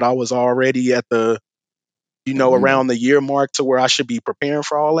longer, but I was already at the The window. around the year mark to where I should be preparing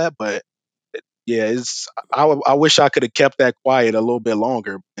for all that. But yeah, I wish I could have kept that quiet a little bit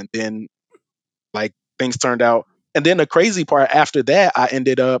longer, and then like things turned out And then the crazy part after that, I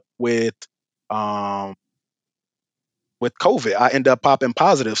ended up um with COVID. I ended up popping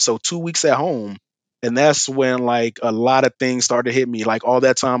positive. So 2 weeks at home. And that's when like a lot of things started to hit me. Like all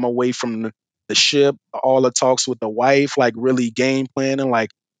that time away from the ship, all the talks with the wife, like really game planning, like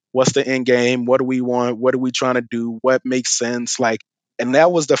what's the end game? What do we want? What are we trying to do? What makes sense? Like, and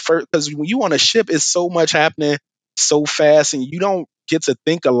that was the first, because when you on a ship, it's so much happening so fast and you don't get to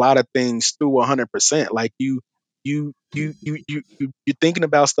think a lot of things through 100%. Like you're thinking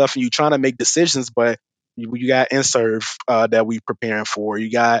about stuff and you're trying to make decisions, but you got InServe that we preparing for.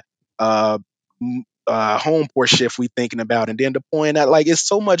 You got uh, home port shift we thinking about, and then the point that like it's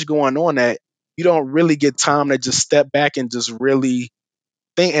so much going on that you don't really get time to just step back and just really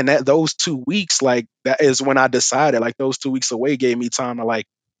think. And that those 2 weeks, like that is when I decided. Like those 2 weeks away gave me time to like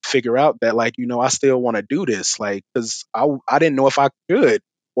figure out that like I still want to do this. Like because I didn't know if I could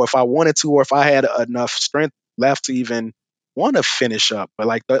or if I wanted to or if I had enough strength left to even want to finish up. But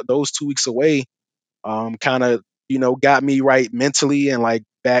like those 2 weeks away kind of got me right mentally and like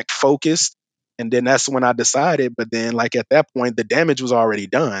back focused, and then that's when I decided. But then like at that point the damage was already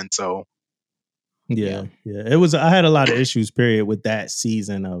done, so Yeah. It was. I had a lot of issues. Period with that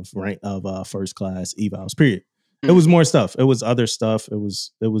season of first class evals. Period. It was more stuff. It was other stuff. It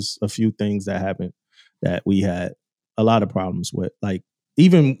was a few things that happened that we had a lot of problems with. Like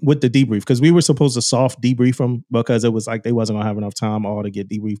even with the debrief, because we were supposed to soft debrief them because it was like they wasn't gonna have enough time all to get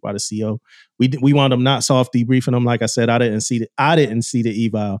debriefed by the CO. We wound up not soft debriefing them. Like I said, I didn't see the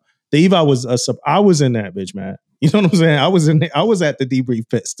eval. The eval was I was in that bitch, man. You know what I'm saying? I was at the debrief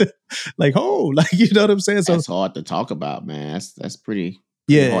pissed. Like, like you know what I'm saying? So that's hard to talk about, man. That's pretty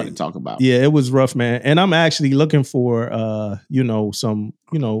hard to talk about. Yeah, it was rough, man. And I'm actually looking for some,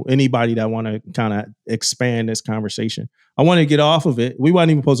 anybody that want to kind of expand this conversation. I want to get off of it. We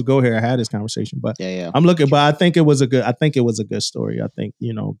weren't even supposed to go here and have this conversation, but I'm looking, but I think it was a good story. I think,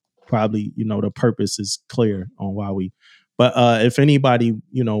 probably, the purpose is clear on why but if anybody,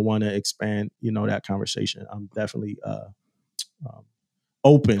 want to expand, that conversation, I'm definitely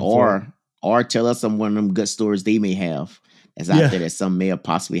open or tell us some one of them good stories they may have that's out there that some may have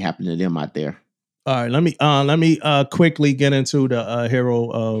possibly happened to them out there. All right, let me quickly get into the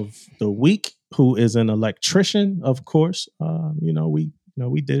hero of the week, who is an electrician, of course. We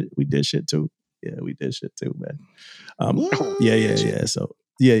did shit too. Yeah, we did shit too, man.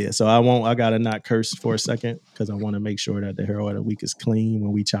 Yeah. So I gotta not curse for a second because I want to make sure that the hero of the week is clean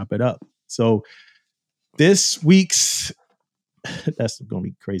when we chop it up. So this week's that's gonna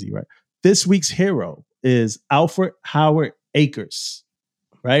be crazy, right? This week's hero is Alfred Howard Akers,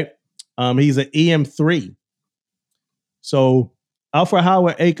 right? He's an EM3. So Alfred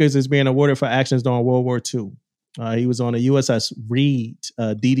Howard Akers is being awarded for actions during World War II. He was on the USS Reed,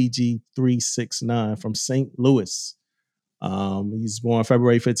 DDG 369 from St. Louis. He's born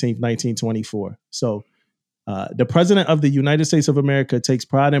February 15th, 1924. So the President of the United States of America takes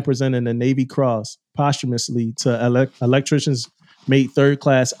pride in presenting the Navy Cross posthumously to electricians mate third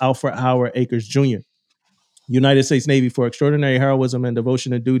class Alfred Howard Akers Jr., United States Navy, for extraordinary heroism and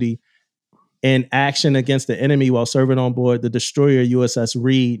devotion to duty in action against the enemy while serving on board the destroyer USS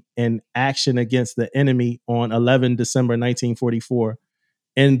Reed in action against the enemy on 11 December 1944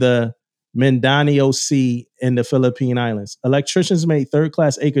 in the Mindanao Sea in the Philippine Islands. Electricians made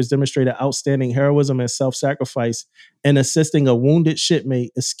third-class Akers demonstrated outstanding heroism and self-sacrifice in assisting a wounded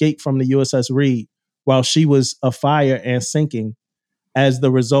shipmate escape from the USS Reed while she was afire and sinking as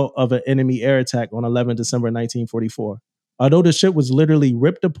the result of an enemy air attack on 11 December 1944. Although the ship was literally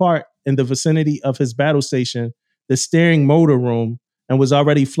ripped apart in the vicinity of his battle station, the steering motor room, and was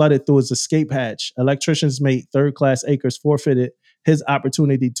already flooded through his escape hatch, electricians mate third-class Akers forfeited his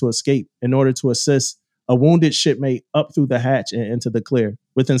opportunity to escape in order to assist a wounded shipmate up through the hatch and into the clear.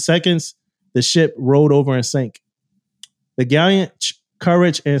 Within seconds, the ship rolled over and sank. The gallant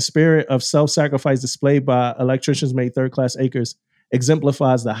courage and spirit of self-sacrifice displayed by electricians mate third-class Akers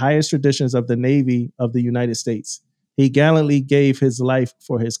exemplifies the highest traditions of the Navy of the United States. He gallantly gave his life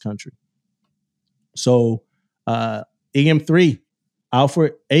for his country. So, EM3,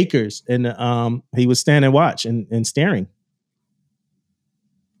 Alfred Akers, and he was standing watch and staring.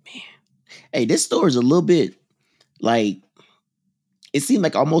 Man, hey, this story is a little bit like it seemed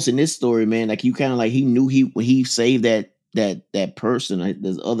like almost in this story, man. Like you kind of like he knew when he saved that person,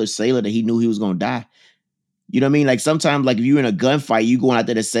 this other sailor, that he knew he was gonna die. You know what I mean? Like sometimes, like if you're in a gunfight, you going out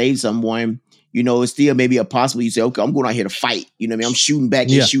there to save someone. It's still maybe a possible. You say, okay, I'm going out here to fight. You know what I mean? I'm shooting back.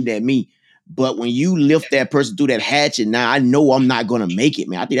 They're shooting at me. But when you lift that person through that hatch, and now I know I'm not gonna make it,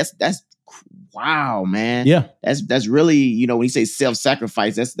 man. I think that's wow, man. Yeah, that's really when you say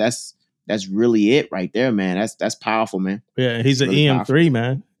self-sacrifice, that's That's really it right there, man. That's powerful, man. Yeah, he's an Really EM3,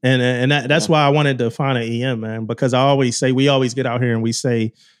 man. And that's Yeah. why I wanted to find an EM, man, because I always say, we always get out here and we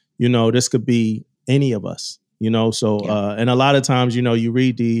say, this could be any of us, so, Yeah. and a lot of times, you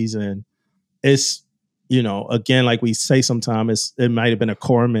read these and it's, again, like we say sometimes, it might have been a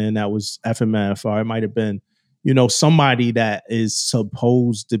corpsman that was FMF, or it might have been, somebody that is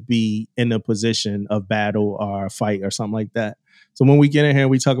supposed to be in a position of battle or a fight or something like that. So when we get in here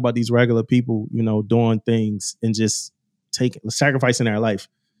and we talk about these regular people, doing things and just sacrificing their life,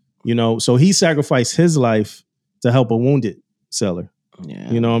 so he sacrificed his life to help a wounded sailor.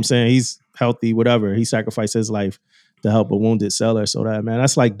 Yeah. You know what I'm saying? He's healthy, whatever. He sacrificed his life to help a wounded sailor. So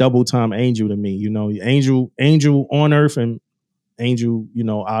that's like double time angel to me. Angel on earth and angel,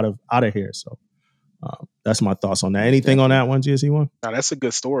 out of here. So that's my thoughts on that. Anything on that one, GSE1? Now, that's a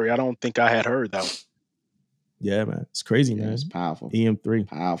good story. I don't think I had heard that one. Yeah, man. It's crazy, Yeah, man. it's powerful. EM3.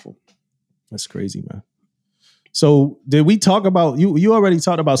 Powerful. That's crazy, man. So did we talk about, you already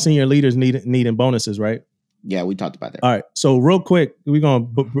talked about senior leaders needing bonuses, right? Yeah, we talked about that. All right. So real quick, we're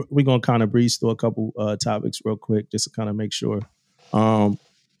gonna kind of breeze through a couple topics real quick just to kind of make sure.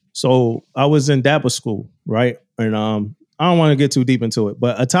 So I was in DAPA school, right? And I don't want to get too deep into it,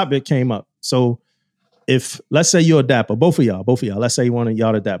 but a topic came up. So if, let's say you're a DAPA, both of y'all, let's say one of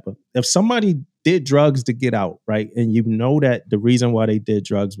y'all to DAPA. If somebody did drugs to get out, right? And that the reason why they did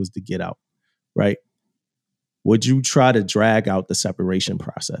drugs was to get out, right? Would you try to drag out the separation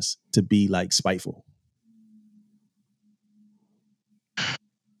process to be like spiteful?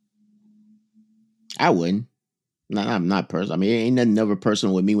 I wouldn't. No, I'm not personal. I mean, ain't nothing ever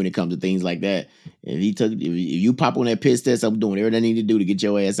personal with me when it comes to things like that. If you pop on that piss test, I'm doing everything I need to do to get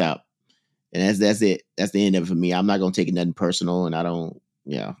your ass out. And that's it. That's the end of it for me. I'm not gonna take it nothing personal, and I don't.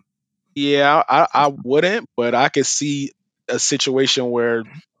 Yeah. Yeah, I wouldn't, but I could see a situation where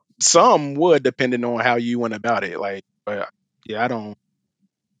some would, depending on how you went about it. Like, but yeah,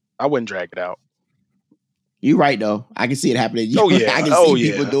 I wouldn't drag it out. You're right though. I can see it happening. Oh yeah. I can Oh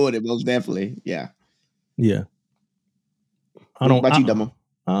see people yeah. doing it most definitely. Yeah. Yeah. What about you, Dumbo?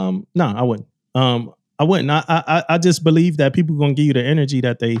 No, I wouldn't. I wouldn't. I just believe that people are gonna give you the energy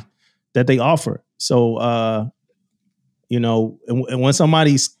that they offer. So and when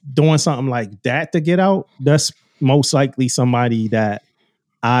somebody's doing something like that to get out, that's most likely somebody that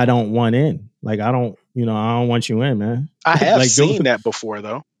I don't want in. Like I don't want you in, man. I have Like, seen that before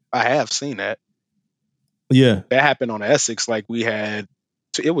though. I have seen that. Yeah. That happened on Essex. Like it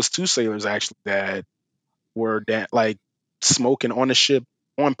was two sailors actually that were like smoking on the ship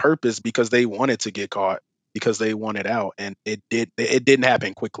on purpose because they wanted to get caught, because they wanted out, and it didn't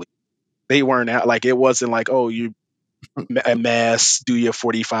happen quickly. They weren't out. Like it wasn't like, oh, you a mass, do your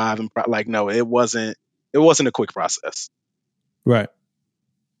 45 and like, no, it wasn't a quick process. Right.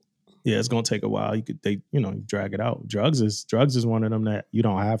 Yeah, it's gonna take a while. You drag it out. Drugs is one of them that you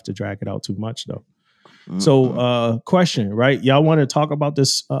don't have to drag it out too much though. Mm-hmm. So question, right? Y'all want to talk about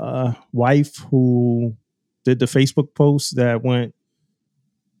this wife who did the Facebook post that went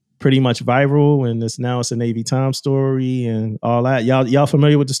pretty much viral, and it's a Navy Times story and all that. Y'all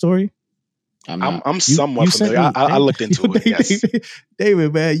familiar with the story? I'm somewhat familiar. I looked into it. Yes.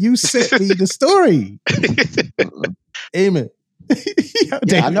 David, man, you sent me the story. Amen.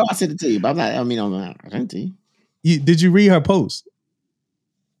 Yeah, I know I sent it to you, but I'm not. I mean, I sent it to you. Did you read her post?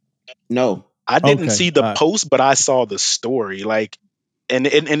 No, I didn't see the post, but I saw the story. Like, and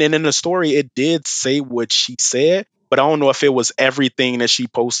in the story, it did say what she said, but I don't know if it was everything that she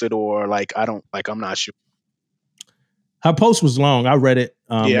posted or I'm not sure. Her post was long. I read it.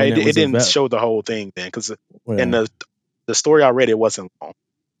 Yeah, it didn't show the whole thing then, because in the story I read, it wasn't long.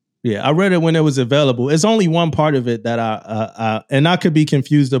 Yeah, I read it when it was available. It's only one part of it that I could be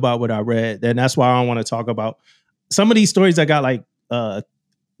confused about what I read, and that's why I don't want to talk about some of these stories that got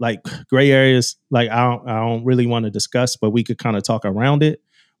like gray areas. Like I don't really want to discuss, but we could kind of talk around it.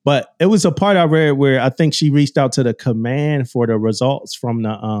 But it was a part I read where I think she reached out to the command for the results from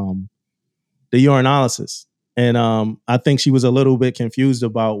the urinalysis. And I think she was a little bit confused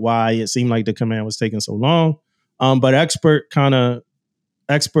about why it seemed like the command was taking so long. But expert kind of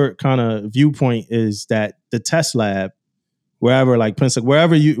viewpoint is that the test lab, wherever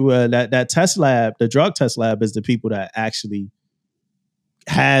that test lab, the drug test lab, is the people that actually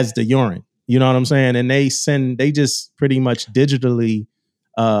has the urine. You know what I'm saying? And they just pretty much digitally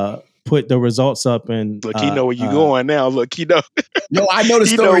put the results up. And look, he know where you going now. Look, he know. No, I know the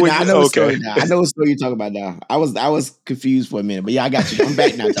story now. I know the story now. I know what story you're talking about now. I was confused for a minute, but yeah, I got you. I'm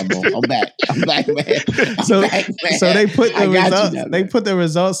back now, Tumbo. I'm back, man. So they put the results. They put the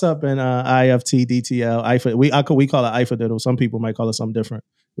results up in IFT, DTL, IFA. We call it IFA. Some people might call it something different.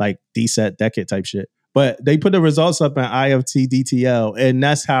 like DSET, DECAT type shit. But they put the results up in IFT DTL, and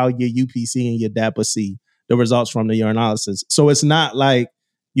that's how your UPC and your DAPA see the results from the urinalysis. So it's not like,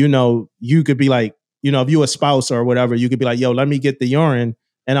 you could be like, if you a spouse or whatever, you could be like, yo, let me get the urine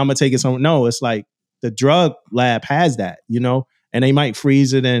and I'm gonna take it somewhere. No, it's like the drug lab has that, and they might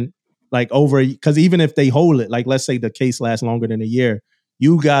freeze it and like over, because even if they hold it, like let's say the case lasts longer than a year,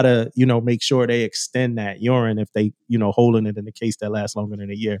 you gotta, make sure they extend that urine if they, holding it in the case that lasts longer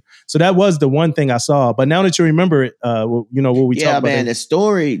than a year. So that was the one thing I saw. But now that you remember it, what we talked about. Man, the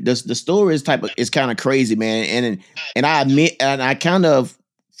story is kind of crazy, man. And I admit, and I kind of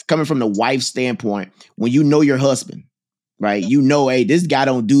coming from the wife's standpoint, when you know your husband, right? Hey, this guy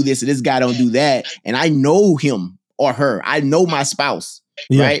don't do this and this guy don't do that, and I know him or her. I know my spouse,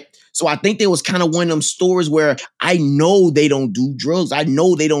 right? So I think there was kind of one of them stories where I know they don't do drugs. I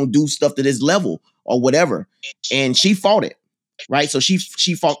know they don't do stuff to this level or whatever. And she fought it, right? So she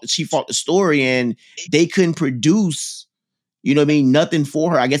fought the story, and they couldn't produce, nothing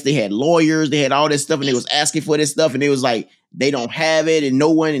for her. I guess they had lawyers, they had all this stuff, and they was asking for this stuff, and it was like they don't have it, and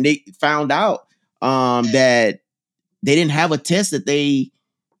no one. And they found out that they didn't have a test that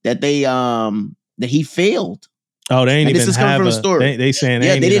he failed. Oh, they ain't even have from the story. They saying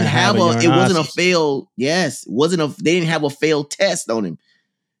they didn't have a it wasn't a failed. Yes, they didn't have a failed test on him.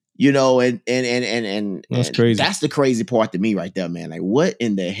 And that's crazy. That's the crazy part to me right there, man. Like, what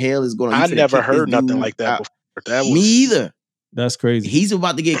in the hell is going on? I never heard nothing like that before. Me either. That's crazy. He's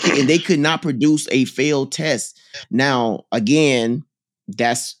about to get kicked, and they could not produce a failed test. Now, again,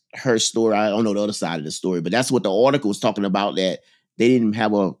 that's her story. I don't know the other side of the story, but that's what the article was talking about, that they didn't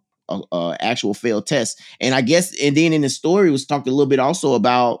have a actual failed test. And I guess, and then in the story was talked a little bit also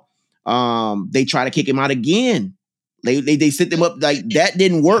about they try to kick him out again. They set them up like that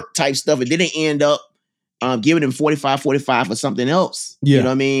didn't work type stuff. It didn't end up giving him 45 for something else. Yeah. You know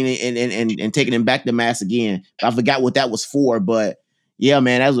what I mean? And taking him back to mass again. I forgot what that was for, but yeah,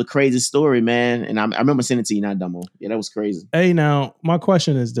 man, that was a crazy story, man. And I remember sending it to you, not Dumbo. Yeah, that was crazy. Hey, now my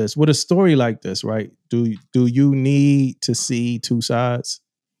question is this: with a story like this, right? Do you need to see two sides,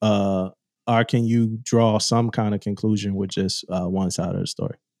 or can you draw some kind of conclusion with just one side of the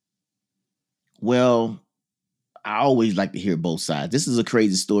story? Well, I always like to hear both sides. This is a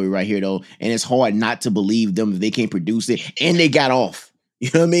crazy story right here, though, and it's hard not to believe them if they can't produce it and they got off. You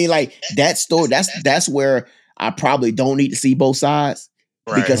know what I mean? Like that story. That's where I probably don't need to see both sides,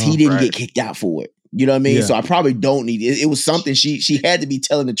 because he didn't get kicked out for it. You know what I mean? Yeah. So I probably don't need it. It was something she had to be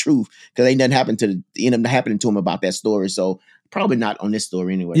telling the truth, because ain't nothing end up happening to him about that story. So probably not on this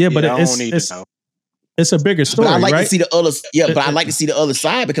story anyway. Yeah, but it's a bigger story. But I like right? to see the other. Yeah, but I like to see the other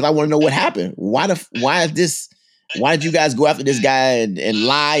side, because I want to know what happened. Why is this? Why did you guys go after this guy and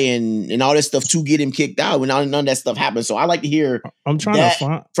lie and all this stuff to get him kicked out when none of that stuff happened? So I like to hear. I'm trying to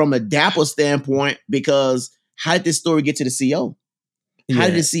find from a DAPA standpoint, because how did this story get to the CO? How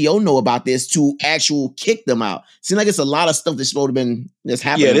did the CO know about this to actual kick them out? Seems like it's a lot of stuff that's supposed to been that's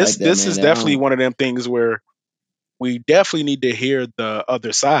happening. Yeah, this is definitely one of them things where we definitely need to hear the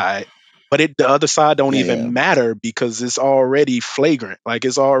other side, but the other side don't even matter, because it's already flagrant. Like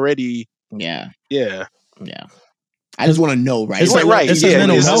it's already yeah. I just want to know, right? It's It's a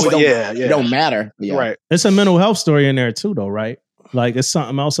mental health. It don't matter. Yeah. Right. It's a mental health story in there too, though, right? Like it's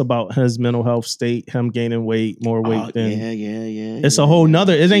something else about his mental health state, him gaining more weight than. Yeah. It's a whole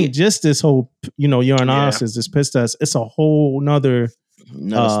nother. It ain't just this whole, urinalysis, this piss test. It's a whole nother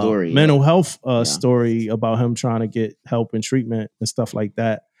story, mental health story about him trying to get help and treatment and stuff like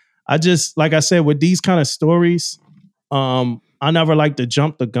that. I just, like I said, with these kind of stories, I never like to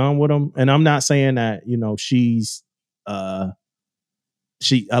jump the gun with them. And I'm not saying that, she's,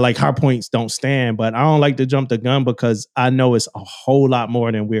 like her points don't stand, but I don't like to jump the gun, because I know it's a whole lot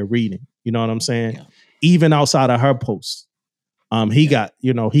more than we're reading. You know what I'm saying? Yeah. Even outside of her posts, he got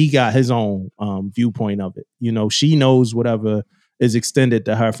his own viewpoint of it. She knows whatever is extended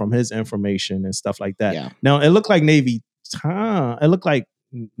to her from his information and stuff like that. Yeah. Now it looked like it looked like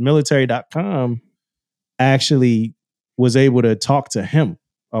military.com actually was able to talk to him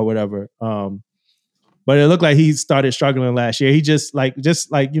or whatever. But it looked like he started struggling last year. He just like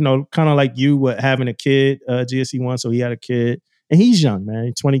kind of like you with having a kid, GSE1. So he had a kid, and he's young, man.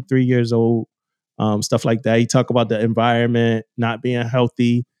 He's 23 years old, stuff like that. He talked about the environment not being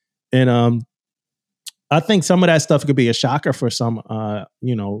healthy, and I think some of that stuff could be a shocker for some,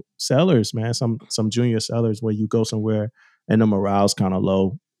 sellers, man. Some junior sellers, where you go somewhere and the morale's kind of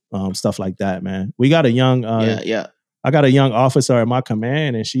low, stuff like that, man. We got a young, I got a young officer at my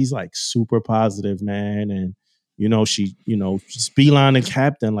command, and she's like super positive, man. And, She's beeline and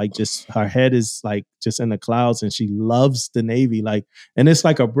captain, like just her head is like just in the clouds, and she loves the Navy. Like, and it's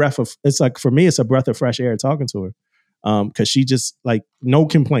like it's like for me, it's a breath of fresh air talking to her. Cause she just like no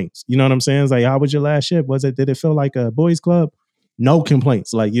complaints. You know what I'm saying? It's like, how was your last ship? Did it feel like a boys club? No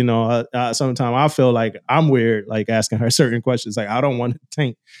complaints. Like, sometimes I feel like I'm weird, like asking her certain questions. Like, I don't want to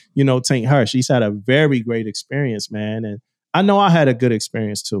taint her. She's had a very great experience, man. And I know I had a good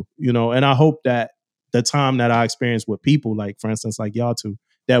experience too, and I hope that the time that I experienced with people, like for instance, like y'all two,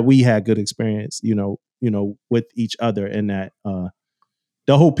 that we had good experience, with each other, and that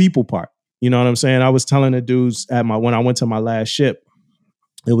the whole people part. You know what I'm saying? I was telling the dudes when I went to my last ship,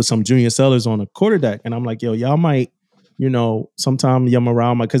 it was some junior sailors on the quarterdeck, and I'm like, yo, y'all might, sometime yum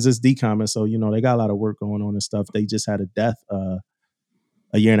around because it's decom, and so they got a lot of work going on and stuff. They just had a death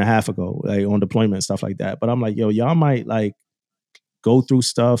a year and a half ago, like on deployment and stuff like that. But I'm like, yo, y'all might like go through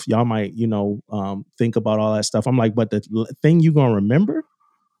stuff. Y'all might, think about all that stuff. I'm like, but the thing you're gonna remember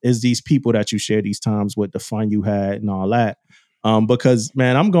is these people that you share these times with, the fun you had and all that. Because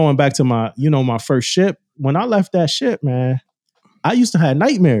man, I'm going back to my first ship. When I left that ship, man, I used to have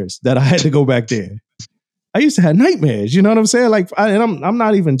nightmares that I had to go back there. I used to have nightmares. You know what I'm saying? Like, I'm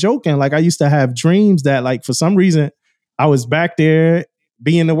not even joking. Like, I used to have dreams that, like, for some reason, I was back there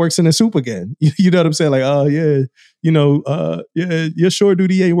being the works in the soup again. You know what I'm saying? Like, oh yeah, yeah, your shore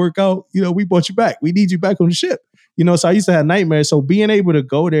duty ain't work out. We brought you back. We need you back on the ship. So I used to have nightmares. So being able to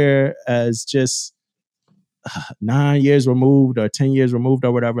go there as just 9 years removed or 10 years removed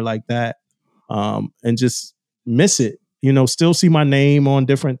or whatever like that, and just miss it, still see my name on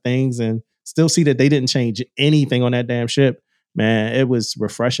different things and still see that they didn't change anything on that damn ship, man. It was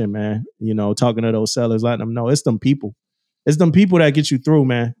refreshing, man. Talking to those sellers, letting them know it's them people. It's them people that get you through,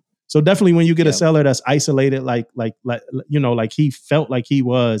 man. So definitely when you get a seller that's isolated, like he felt like he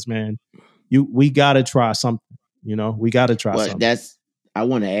was, man, we gotta try something. We gotta try Well, something. I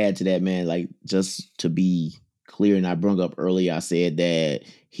want to add to that, man. Like, just to be clear, and I brought up earlier, I said that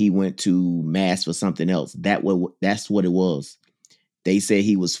he went to mass for something else. That's what it was. They said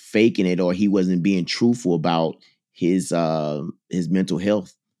he was faking it, or he wasn't being truthful about his mental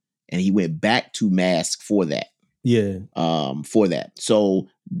health, and he went back to mask for that. Yeah. For that. So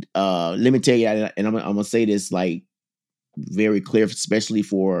let me tell you, and I'm gonna say this like very clear, especially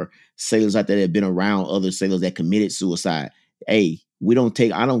for sailors out there that have been around other sailors that committed suicide. Hey, I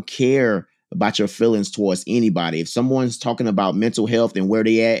don't care about your feelings towards anybody. If someone's talking about mental health and where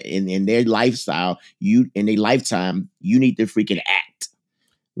they at in their lifestyle, in their lifetime, you need to freaking act.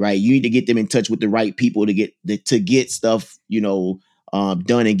 Right? You need to get them in touch with the right people to get stuff, done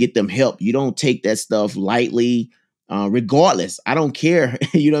and get them help. You don't take that stuff lightly, regardless. I don't care.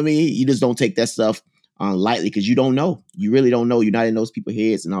 You know what I mean? You just don't take that stuff lightly because you don't know. You really don't know. You're not in those people's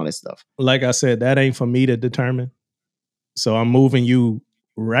heads and all that stuff. Like I said, that ain't for me to determine. So I'm moving you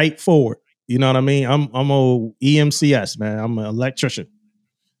right forward. You know what I mean? I'm a EMCS, man. I'm an electrician,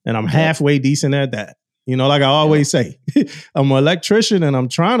 and I'm halfway decent at that. Like I always say, I'm an electrician, and I'm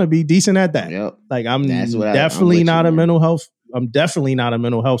trying to be decent at that. Yep. Like I'm definitely not a mental health. I'm definitely not a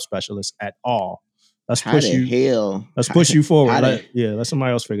mental health specialist at all. Let's push you forward. Let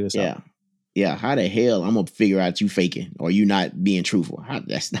somebody else figure this out. Yeah, how the hell I'm gonna figure out you faking or you not being truthful?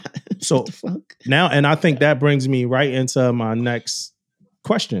 That's not. So what the fuck? Now, and I think that brings me right into my next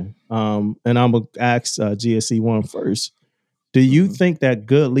question. And I'm gonna ask GSE1 first. Do you think that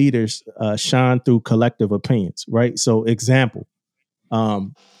good leaders shine through collective opinions? Right. So, example,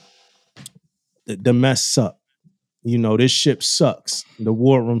 the mess sucks. This ship sucks. The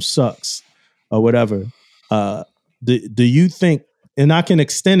war room sucks, or whatever. Do you think? And I can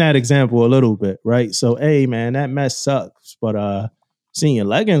extend that example a little bit, right? So, hey, man, that mess sucks, but seeing your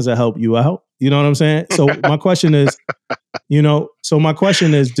leggings will help you out. You know what I'm saying? So my question is,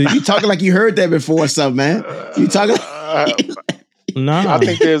 do you talking like you heard that before, something, man? You talking? Nah, I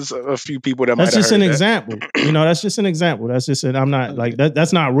think there's a few people that might. That's just an example. That's just an example. That's just it. I'm not like that.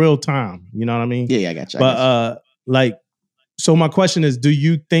 That's not real time. You know what I mean? Yeah, I got you. But so my question is: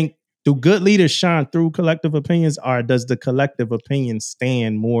 do good leaders shine through collective opinions, or does the collective opinion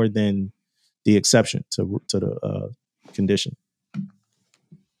stand more than the exception to the condition?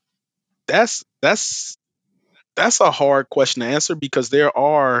 That's a hard question to answer because there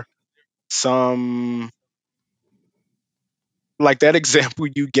are some, like that example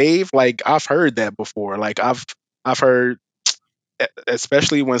you gave. Like I've heard that before. Like I've heard,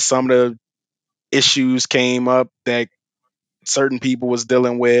 especially when some of the issues came up that certain people was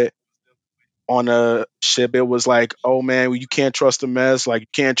dealing with on a ship. It was like, oh man, you can't trust the mess. Like you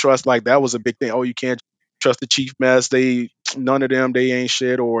can't trust. Like that was a big thing. Oh, you can't trust the chief mess. None of them, they ain't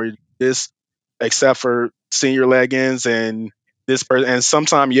shit or this. except for senior leggings and this person. And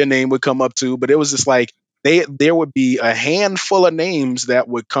sometime your name would come up too. But it was just like there would be a handful of names that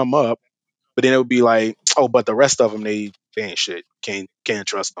would come up, but then it would be like, oh, but the rest of them they ain't shit. Can't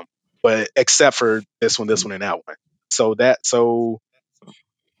trust them. But except for this one, and that one.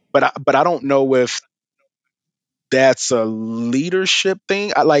 But I don't know if that's a leadership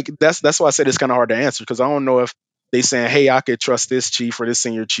thing. That's why I said it's kind of hard to answer, because I don't know if they saying, hey, I could trust this chief or this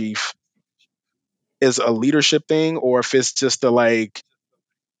senior chief is a leadership thing, or if it's just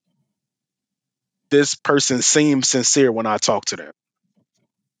this person seems sincere when I talk to them.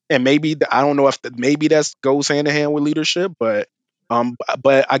 And maybe I don't know if maybe that goes hand in hand with leadership, but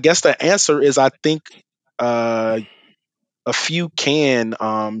I guess the answer is, I think uh a few can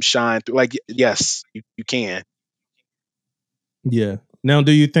shine through. Like, yes, you can. Yeah. Now,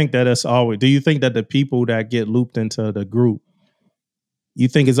 do you think that that's always? Do you think that the people that get looped into the group, you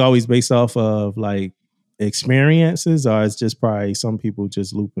think it's always based off of like experiences, or it's just probably some people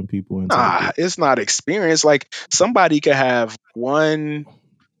just looping people into the Nah, group? it's not experience. Like, somebody could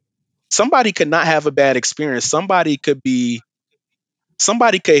not have a bad experience. Somebody could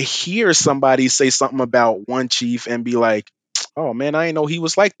hear somebody say something about one chief and be like, oh man, I didn't know he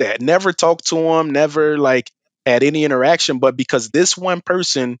was like that. Never talked to him, never like had any interaction, but because this one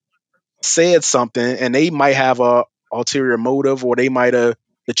person said something, and they might have a ulterior motive, or the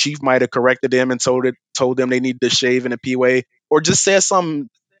chief might have corrected them and told them they needed to shave in a P-way, or just said some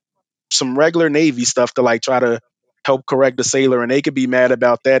regular Navy stuff to like try to help correct the sailor, and they could be mad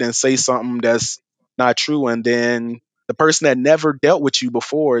about that and say something that's not true, and then the person that never dealt with you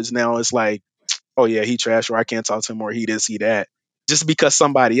before is now, it's like, oh yeah, he trash, or I can't talk to him, or he this, he that, just because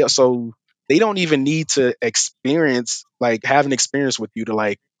somebody else. So they don't even need to have an experience with you to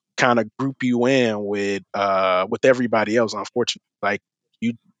like kind of group you in with everybody else. Unfortunately, like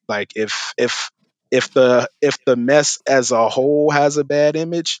you like if the mess as a whole has a bad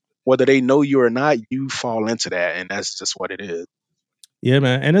image, whether they know you or not, you fall into that, and that's just what it is. Yeah,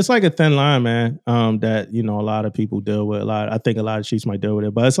 man, and it's like a thin line, man. That a lot of people deal with. I think a lot of chiefs might deal with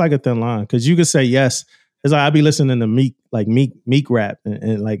it, but it's like a thin line because you could say yes. It's like I be listening to Meek rap,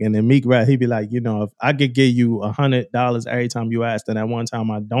 and then Meek rap, he'd be like, if I could give you $100 every time you ask, and at one time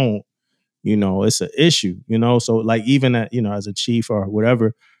I don't, it's an issue, So like even at as a chief or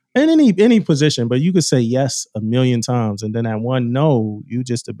whatever, in any position, but you could say yes a million times, and then at one no, you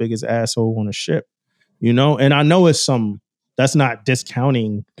just the biggest asshole on a ship. And I know it's that's not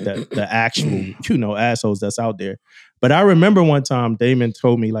discounting the actual assholes that's out there, but I remember one time Damon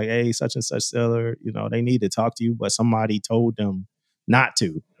told me like, hey, such and such seller, they need to talk to you, but somebody told them not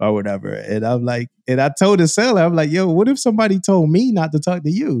to or whatever. And I'm like, and I told the seller, I'm like, yo, what if somebody told me not to talk to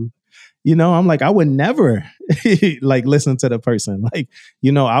you? I'm like, I would never like listen to the person. Like,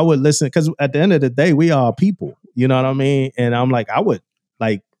 I would listen because at the end of the day, we are people. You know what I mean? And I'm like, I would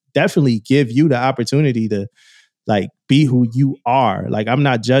like definitely give you the opportunity to like be who you are. Like, I'm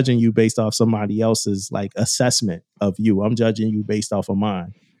not judging you based off somebody else's like assessment of you. I'm judging you based off of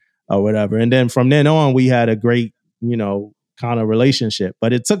mine or whatever. And then from then on, we had a great, kind of relationship.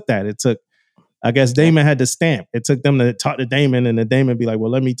 But it took that. It took I guess Yeah. Damon had the stamp. It took them to talk to Damon, and then Damon be like,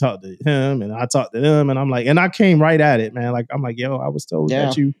 well, let me talk to him. And I talked to them, and I'm like, and I came right at it, man. Like, I'm like, yo, I was told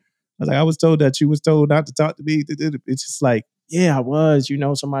Yeah. I was told that you was told not to talk to me. It's just like, yeah, I was,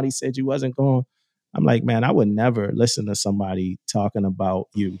 somebody said you wasn't going. I'm like, man, I would never listen to somebody talking about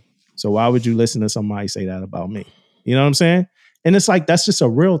you. So why would you listen to somebody say that about me? You know what I'm saying? And it's like, that's just a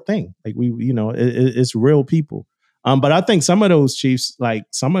real thing. Like it's real people. But I think some of those chiefs, like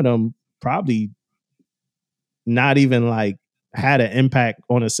some of them probably not even like had an impact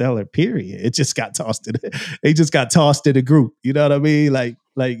on a seller, period. It just got tossed to they just got tossed to the group. You know what I mean? Like,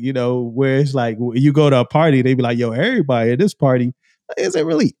 where it's like you go to a party, they be like, yo, everybody at this party. Is it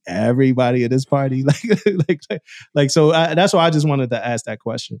really everybody at this party? So that's why I just wanted to ask that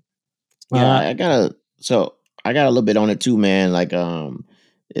question. Yeah, I got a little bit on it too, man. Like,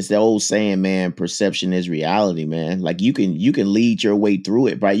 it's the old saying, man, perception is reality, man. Like you can lead your way through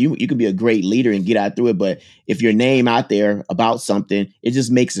it, right? You can be a great leader and get out through it, but if your name out there about something, it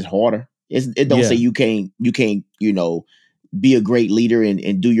just makes it harder. It don't say Yeah. you can't, be a great leader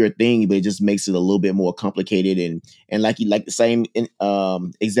and do your thing, but it just makes it a little bit more complicated. And like the same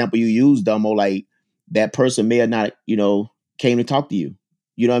example you used, Dumbo, like that person may have not, came to talk to you.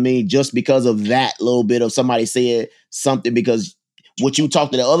 You know what I mean? Just because of that little bit of somebody said something, because what you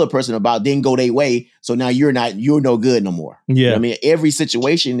talked to the other person about didn't go their way. So now you're no good no more. You know what Yeah. I mean? Every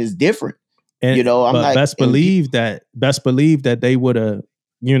situation is different. And I'm but like, best believe that they would have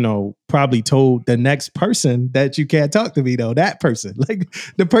probably told the next person that you can't talk to me though. That person, like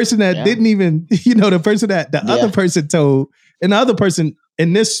the person that didn't even, the person that the other person told, and the other person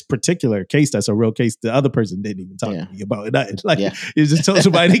in this particular case, that's a real case. The other person didn't even talk to me about it. Nothing. Like you just told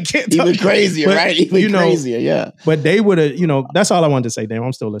somebody they can't talk. Even crazier, but, right? Even crazier, yeah. But they would have, that's all I wanted to say. Damn,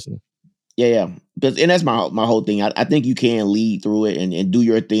 I'm still listening. Yeah. And that's my whole thing. I think you can lead through it and do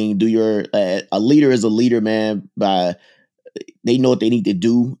your thing. Do your a leader is a leader, man. They know what they need to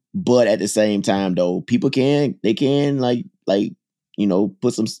do, but at the same time, though, people can like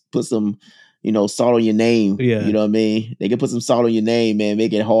put some salt on your name. Yeah. You know what I mean? They can put some salt on your name, man.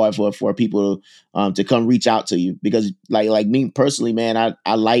 Make it hard for people to come reach out to you, because like me personally, man,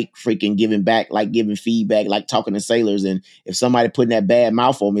 I like freaking giving back, like giving feedback, like talking to sailors, and if somebody putting that bad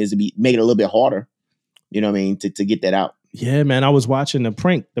mouth on me, is to make it a little bit harder. You know what I mean? To get that out. Yeah, man. I was watching the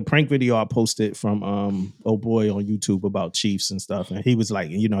prank video I posted from oh boy on YouTube about Chiefs and stuff. And he was like,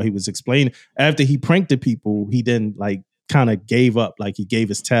 he was explaining after he pranked the people, he then like kind of gave up. Like he gave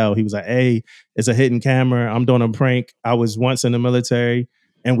his tell. He was like, hey, it's a hidden camera. I'm doing a prank. I was once in the military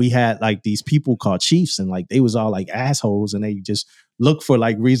and we had like these people called Chiefs, and like they was all like assholes, and they just look for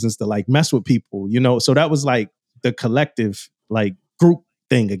like reasons to like mess with people, So that was like the collective like group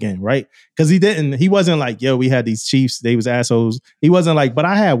thing again, right? Because he wasn't like, yo, we had these Chiefs, they was assholes. He wasn't like, but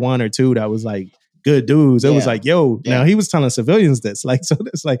I had one or two that was like good dudes. It was like, yo, now he was telling civilians this, like, so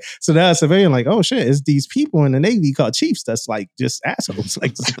that's like, so now a civilian like, oh shit, it's these people in the Navy called Chiefs that's like just assholes,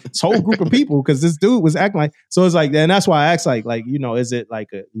 like this whole group of people, because this dude was acting like, so it's like, and that's why I asked like, is it like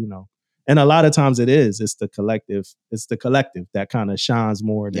a, and a lot of times it's the collective that kind of shines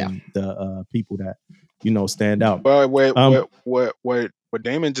more than the people that stand out. But what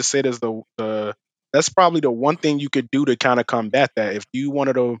Damon just said is the that's probably the one thing you could do to kind of combat that. If you one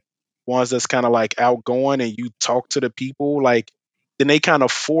of the ones that's kind of like outgoing and you talk to the people, like then they kind of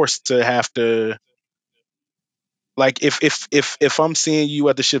forced to have to, like if I'm seeing you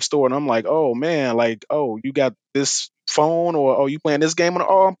at the ship store and I'm like, oh man, like, oh, you got this phone, or oh, you playing this game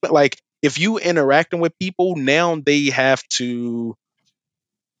on, like if you interacting with people, now they have to,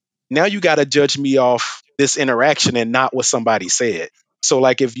 now you got to judge me off this interaction and not what somebody said. So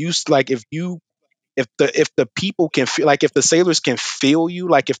like if the people can feel, like if the sailors can feel you,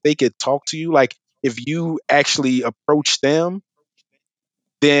 like if they could talk to you, like if you actually approach them,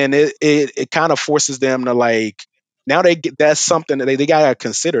 then it kind of forces them to like, now they get, that's something that they gotta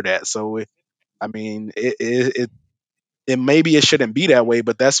consider that. So I mean it maybe it shouldn't be that way,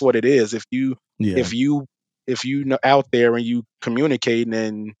 but that's what it is. If you if you know out there and you communicating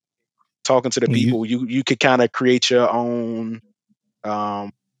and talking to the people, you could kind of create your own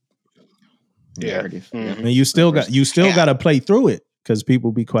narrative. Mm-hmm. And you still got to play through it, because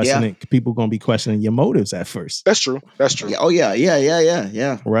people be questioning. People gonna be questioning your motives at first. That's true. Yeah, oh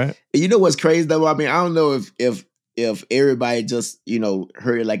yeah. Right. And you know what's crazy though? I mean, I don't know if everybody just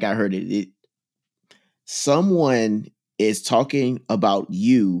heard it like I heard it. Someone is talking about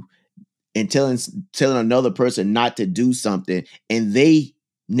you and telling another person not to do something, and they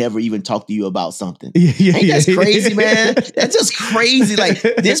never even talk to you about something. Ain't that crazy, man? That's just crazy. Like,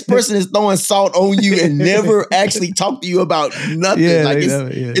 this person is throwing salt on you and never actually talk to you about nothing.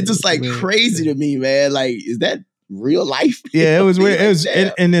 It's just like crazy to me, man. Like, is that real life? Yeah, it was weird. Like, it was,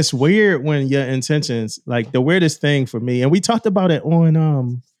 and it's weird when your intentions, like the weirdest thing for me, and we talked about it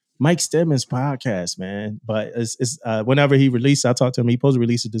on Mike Stedman's podcast, man. But it's whenever he released, I talked to him. He supposed to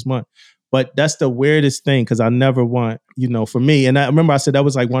release it this month. But that's the weirdest thing, because I never want, for me, and I remember I said that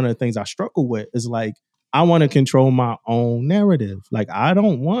was like one of the things I struggle with, is like, I want to control my own narrative. Like, I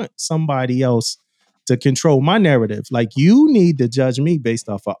don't want somebody else to control my narrative. Like, you need to judge me based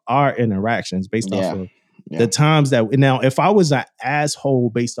off of our interactions, based off of the times that, now, if I was an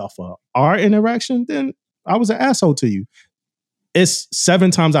asshole based off of our interaction, then I was an asshole to you. It's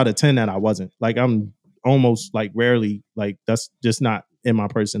 7 times out of 10 that I wasn't. Like, I'm almost like rarely, like, that's just not in my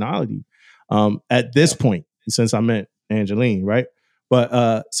personality at this point, since I met Angeline, right?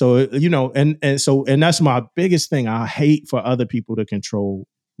 But so and that's my biggest thing. I hate for other people to control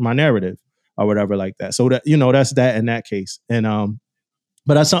my narrative or whatever like that. So that, that's that in that case. And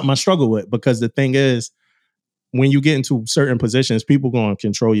but that's something I struggle with, because the thing is, when you get into certain positions, people going to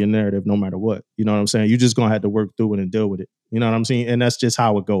control your narrative no matter what. You know what I'm saying? You're just going to have to work through it and deal with it. You know what I'm saying? And that's just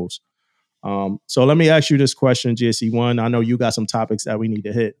how it goes. So let me ask you this question, GSE1. I know you got some topics that we need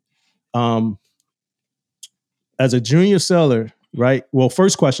to hit. As a junior seller, right? Well,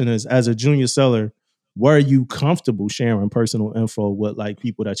 first question is, as a junior seller, were you comfortable sharing personal info with like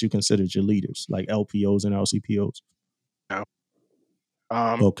people that you considered your leaders, like LPOs and LCPOs? No.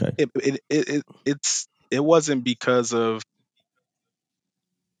 Okay. It wasn't because of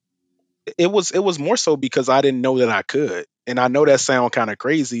it was more so because I didn't know that I could. And I know that sound kind of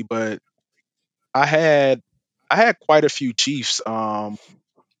crazy, but I had I had quite a few chiefs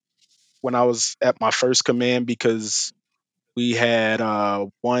when I was at my first command, because we had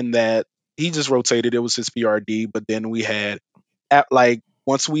one that he just rotated. It was his PRD, but then we had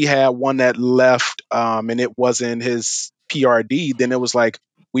once we had one that left, and it wasn't his PRD, then it was like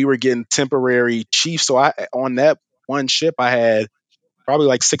we were getting temporary chiefs. So I on that one ship I had probably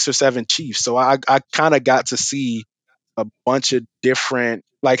like 6 or 7 chiefs. So I kind of got to see a bunch of different,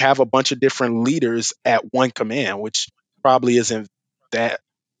 like have a bunch of different leaders at one command, which probably isn't that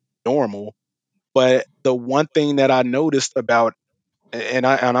normal. But the one thing that I noticed about, and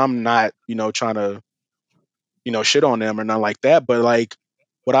I'm not, trying to, shit on them or nothing like that, but like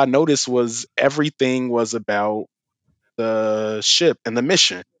what I noticed was everything was about the ship and the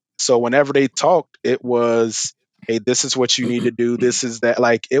mission. So whenever they talked, it was, hey, this is what you need to do. This is that.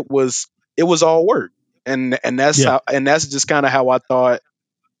 Like it was all work. And that's Yeah. how, and that's just kind of how I thought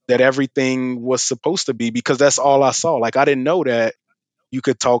that everything was supposed to be, because that's all I saw. Like I didn't know that you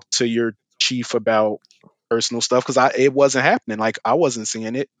could talk to your chief about personal stuff, because I it wasn't happening. Like I wasn't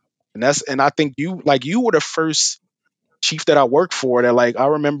seeing it. And I think you were the first chief that I worked for that, like, I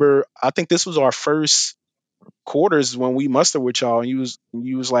remember, I think this was our first quarters when we mustered with y'all, and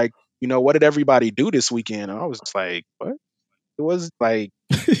you was like, what did everybody do this weekend? And I was just like, what? It was like,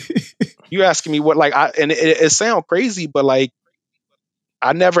 you asking me what, like, and it sound crazy, but like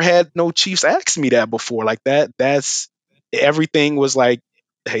I never had no chiefs ask me that before. Like that's everything was like,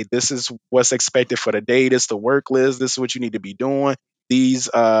 hey, this is what's expected for the day. This is the work list. This is what you need to be doing. These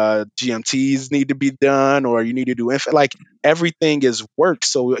GMTs need to be done, or you need to do like everything is work.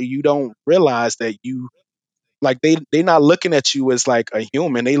 So you don't realize that you, like, they not looking at you as like a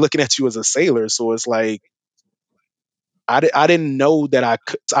human. They looking at you as a sailor. So it's like I didn't know that I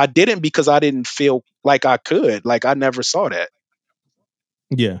could. I didn't, because I didn't feel like I could. Like I never saw that.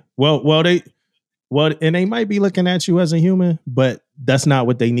 Yeah. And they might be looking at you as a human, but that's not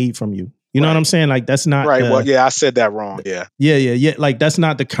what they need from you. You know what Right. I'm saying? Like that's not Right. Well, yeah, I said that wrong. Yeah. yeah. Like that's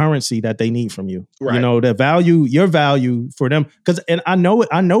not the currency that they need from you. You Right. know, your value for them. And I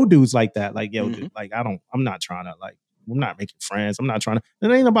know dudes like that. Like, yo, Mhm. dude, like I'm not trying to like, I'm not making friends. I'm not trying to,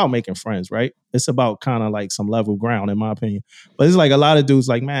 it ain't about making friends, right? It's about kind of like some level ground, in my opinion. But it's like a lot of dudes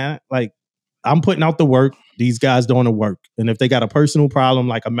like, man, like I'm putting out the work. These guys doing the work. And if they got a personal problem,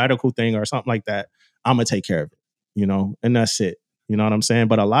 like a medical thing or something like that, I'm gonna take care of it, and that's it. You know what I'm saying?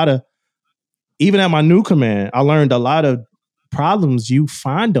 But even at my new command, I learned a lot of problems you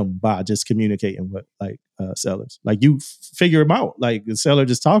find them by just communicating with like sellers. Like you figure them out. Like the seller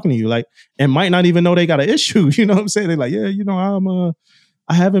just talking to you, like, and might not even know they got an issue. You know what I'm saying? They're like, yeah,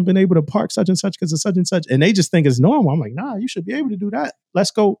 I haven't been able to park such and such because of such and such, and they just think it's normal. I'm like, nah, you should be able to do that.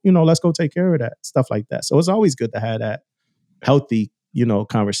 Let's go, let's go take care of that stuff like that. So it's always good to have that healthy,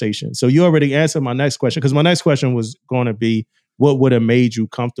 conversation. So you already answered my next question, because my next question was going to be, what would have made you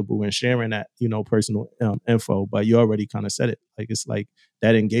comfortable in sharing that, personal info? But you already kind of said it. Like it's like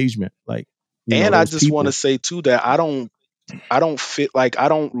that engagement, like And I those just want to people. say too that I don't fit, like, I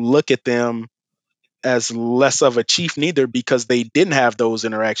don't look at them as less of a chief neither, because they didn't have those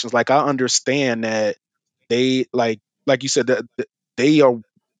interactions. Like I understand that they, like you said, that they are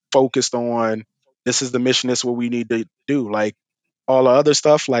focused on, this is the mission, this is what we need to do. Like all the other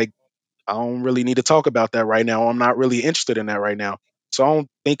stuff, like I don't really need to talk about that right now. I'm not really interested in that right now. So I don't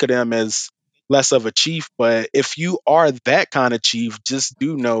think of them as less of a chief. But if you are that kind of chief, just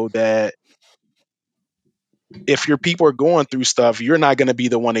do know that if your people are going through stuff, you're not going to be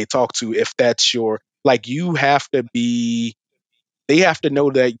the one they talk to. If that's your, like, you have to be, they have to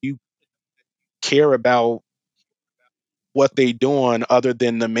know that you care about what they doing other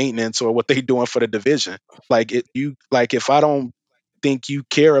than the maintenance or what they doing for the division. Like like if I don't think you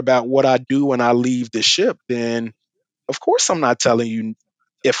care about what I do when I leave the ship, then of course I'm not telling you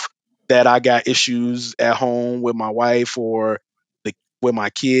if that I got issues at home with my wife, or with my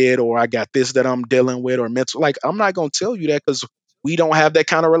kid, or I got this that I'm dealing with, or mental. Like I'm not gonna tell you that, because we don't have that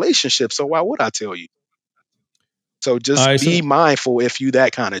kind of relationship. So why would I tell you? So All just right, be so mindful if you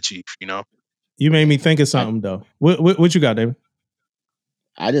that kind of chief. you made me think of I, something though. What you got, David?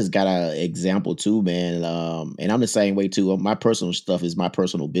 I just got an example too, man. And I'm the same way too. My personal stuff is my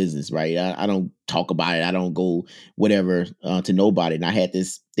personal business, right? I don't talk about it. I don't go whatever to nobody. And I had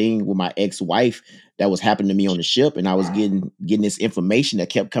this thing with my ex-wife that was happening to me on the ship, and I was getting this information that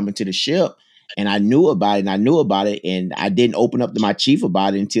kept coming to the ship, and I knew about it, and I knew about it, and I didn't open up to my chief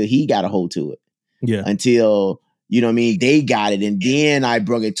about it until he got a hold to it. Yeah. Until they got it, and then I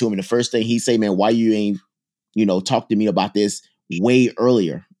brought it to him. And the first thing he say, man, why you ain't talk to me about this way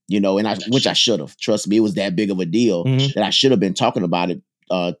earlier? and which I should have. Trust me, it was that big of a deal that I should have been talking about it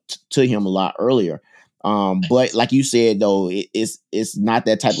to him a lot earlier. But like you said, though, it's not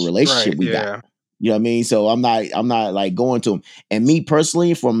that type of relationship Right. we got. Yeah. You know what I mean? So I'm not like going to him. And me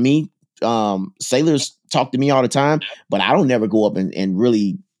personally, for me, sailors talk to me all the time, but I don't never go up and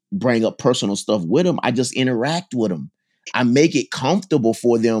really bring up personal stuff with them. I just interact with them. I make it comfortable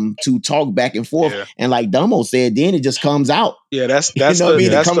for them to talk back and forth. Yeah. And like Dumbo said, then it just comes out. Yeah. That's You know what I mean?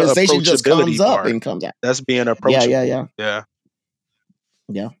 The that's the conversation just comes approachability up part. and comes out. That's being Yeah, approachable. yeah. Yeah.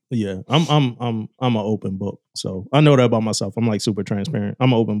 Yeah, I'm an open book. So I know that about myself. I'm like super transparent.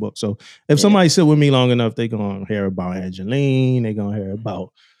 I'm an open book. So if somebody sit with me long enough, they gonna hear about Angeline. They gonna hear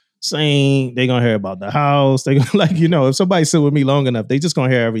about Saint. They gonna hear about the house. They gonna if somebody sit with me long enough, they just gonna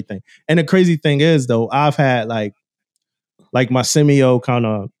hear everything. And the crazy thing is though, I've had like my semio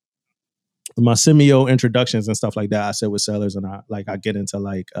introductions and stuff like that. I sit with sellers and I get into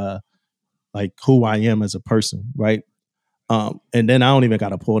like who I am as a person, right? And then I don't even got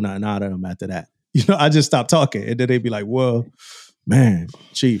to pull nothing out of them after that. I just stop talking. And then they be like, well, man,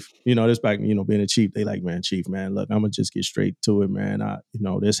 Chief, this back, being a chief, they like, man, Chief, man, look, I'm going to just get straight to it, man.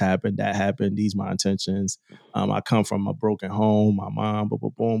 This happened, that happened. These my intentions. I come from a broken home. My mom, boom,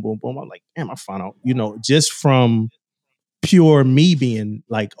 boom, boom, boom, boom. I'm like, damn, I found out, just from pure me being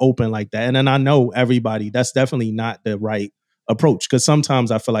like open like that. And then I know everybody, that's definitely not the right approach. Cause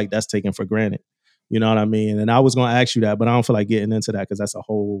sometimes I feel like that's taken for granted. You know what I mean? And I was going to ask you that, but I don't feel like getting into that because that's a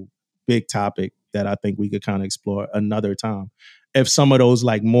whole big topic that I think we could kind of explore another time. If some of those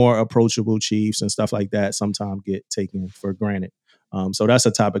like more approachable chiefs and stuff like that sometimes get taken for granted. So that's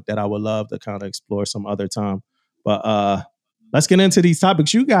a topic that I would love to kind of explore some other time. But let's get into these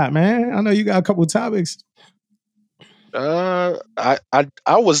topics you got, man. I know you got a couple of topics. I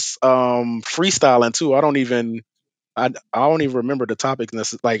was freestyling too. I don't even remember the topic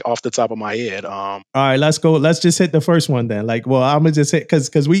like off the top of my head. All right, let's go. Let's just hit the first one then. Like, well, I'm gonna just hit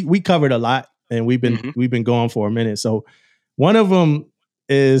because we covered a lot and we've been going for a minute. So one of them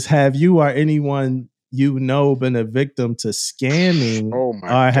is: have you or anyone been a victim to scamming? Oh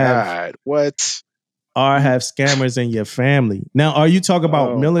my God! What? Or have scammers in your family? Now, are you talking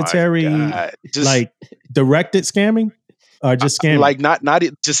about military, like directed scamming, or just scamming? Like not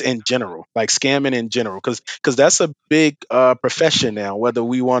just in general, like scamming in general, because that's a big profession now, whether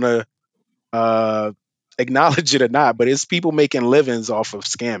we want to acknowledge it or not. But it's people making livings off of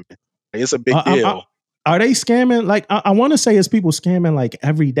scamming. Like, it's a big deal. Are they scamming? Like, I want to say it's people scamming like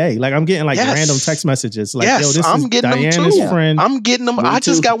every day. Like, I'm getting like random text messages. Like, yo, this I'm is getting Diana's them too. friend. I'm getting them. I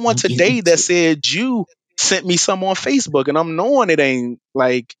just got one today that said you sent me some on Facebook, and I'm knowing it ain't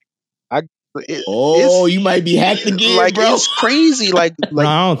like you might be hacked again, like, bro. it's crazy. Like No,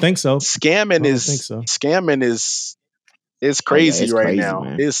 I don't think so. Scamming is crazy it's right crazy, now.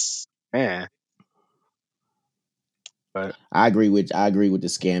 man. It's man. But I agree with the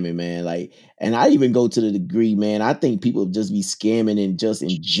scamming, man. Like, and I even go to the degree, man. I think people just be scamming and just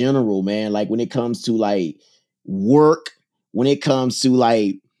in general, man. Like when it comes to like work, when it comes to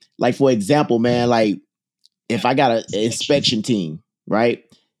like for example, man, like if I got an inspection team, right?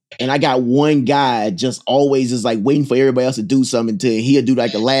 And I got one guy just always is like waiting for everybody else to do something until he'll do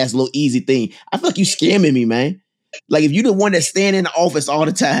like the last little easy thing. I feel like you scamming me, man. Like if you the one that's staying in the office all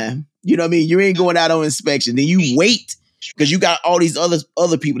the time, you know what I mean? You ain't going out on inspection. Then you wait because you got all these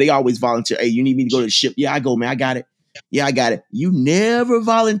other people. They always volunteer. Hey, you need me to go to the ship? Yeah, I go, man. I got it. Yeah, I got it. You never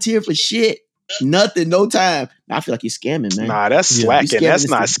volunteer for shit. Nothing, no time. I feel like you're scamming, man. Nah, that's slacking. That's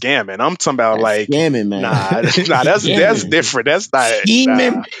not scamming. I'm talking about like scamming, man. Nah, that's different. That's not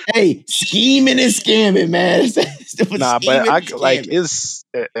scheming. Nah. Hey, scheming and scamming, man. Nah, but I like it's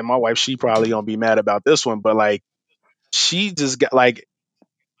and my wife, she probably gonna be mad about this one, but like she just got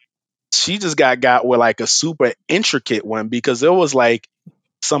with like a super intricate one because it was like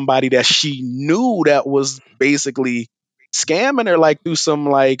somebody that she knew that was basically scamming her like through some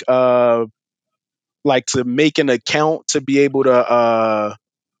like to make an account to be able to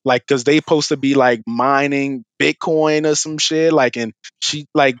like because they supposed to be like mining Bitcoin or some shit like, and she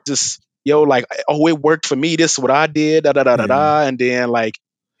like just like, oh, it worked for me, this is what I did, da da da da da, and then like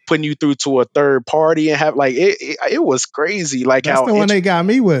putting you through to a third party and have like it was crazy. Like that's the one they got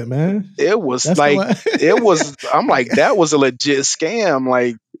me with, man. It was that's like it was. I'm like, that was a legit scam.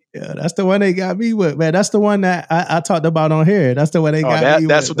 Like, yeah, that's the one they got me with, man. That's the one that I talked about on here. That's the one they got me with.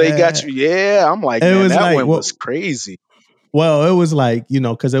 That's what they got you. Yeah, I'm like, man, that one was crazy. Well, it was like,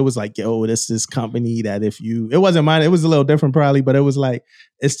 because it was like, yo, this company that if you, it wasn't mine, it was a little different probably, but it was like,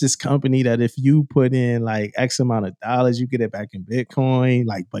 it's this company that if you put in like X amount of dollars, you get it back in Bitcoin,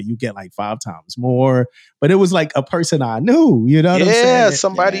 like, but you get like 5 times more. But it was like a person I knew, you know what I'm Yeah, saying?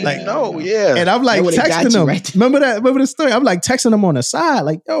 somebody Like, you know. Yeah. And I'm like That would've got texting you him. right. Remember the story? I'm like texting him on the side,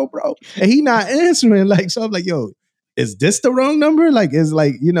 like, yo, bro. And he not answering. Like, so I'm like, yo, is this the wrong number? Like, is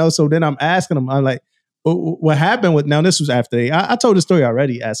like, so then I'm asking him, I'm like, what happened with, now this was after I told the story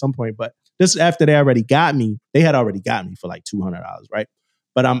already at some point, but this is after they already got me. They had already got me for like $200, right?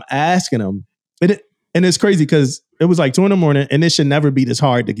 But I'm asking them, and it's crazy because it was like 2 a.m. and it should never be this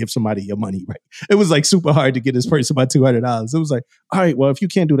hard to give somebody your money, right? It was like super hard to get this person by $200. It was like, all right, well, if you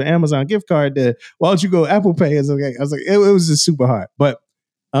can't do the Amazon gift card, then why don't you go Apple Pay? I was like, it was just super hard. But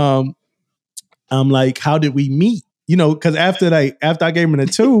I'm like, how did we meet? Because after I gave them the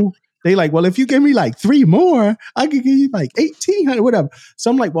 2, they like, well, if you give me like 3 more, I could give you like 1,800, whatever.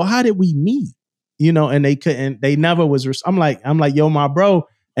 So I'm like, well, how did we meet? And they couldn't, they never was, I'm like, yo, my bro.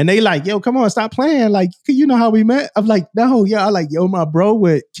 And they like, yo, come on, stop playing. Like, you know how we met? I'm like, no, yeah. I'm like, yo, my bro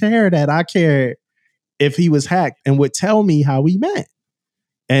would care that I cared if he was hacked and would tell me how we met.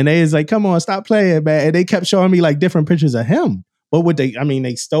 And they was like, come on, stop playing, man. And they kept showing me like different pictures of him. But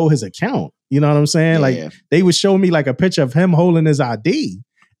they stole his account. You know what I'm saying? Yeah. Like they would show me like a picture of him holding his ID.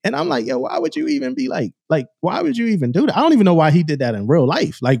 And I'm like, yo, why would you even be like, why would you even do that? I don't even know why he did that in real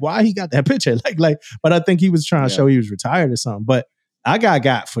life. Like why he got that picture. But I think he was trying to show he was retired or something. But I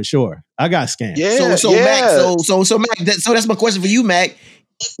got for sure. I got scammed. Yeah. So Mac, so Mac, so that's my question for you, Mac.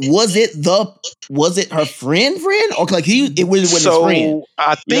 Was it her friend, or like it really wasn't his friend?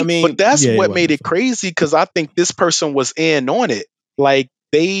 I You know think, what I mean? but that's Yeah, it what wasn't made his it crazy because I think this person was in on it. Like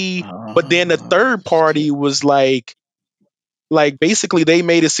but then the third party Shit. was like basically they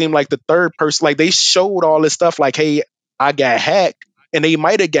made it seem like the third person, like they showed all this stuff, like, hey, I got hacked, and they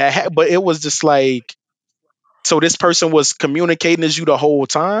might have got hacked, but it was just like, so this person was communicating as you the whole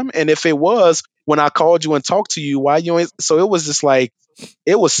time, and if it was when I called you and talked to you, why you ain't? So it was just like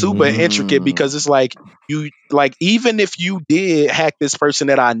it was super intricate because it's like you like even if you did hack this person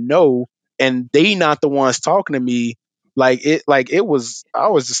that I know and they not the ones talking to me, it was I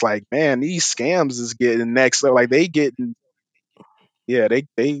was just like, man, these scams is getting next level. Like they getting yeah,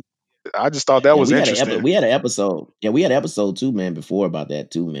 they I just thought that Yeah, was interesting. we had an episode. Yeah, we had an episode too, man, before about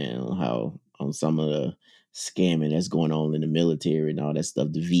that too, man. On how on some of the scamming that's going on in the military and all that stuff,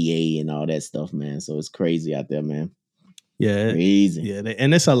 the VA and all that stuff, man. So it's crazy out there, man. Yeah, Crazy. yeah,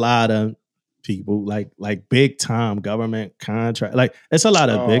 and it's a lot of people like big time government contract. Like it's a lot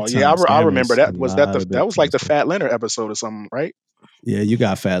of big Oh yeah, time I remember scammers. A that. Was lot of that big was time like the scammers. Fat Leonard episode or something, right? Yeah, you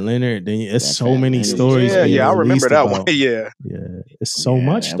got Fat Leonard. Then it's That so Fat many Leonard was stories Yeah, being yeah, I crazy. remember released that one. about. Yeah. Yeah, it's so Yeah,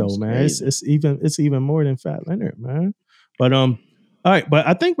 much that though, was man. crazy. It's even more than Fat Leonard, man. But all right, but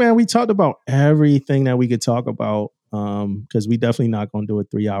I think, man, we talked about everything that we could talk about. Because we definitely not gonna do a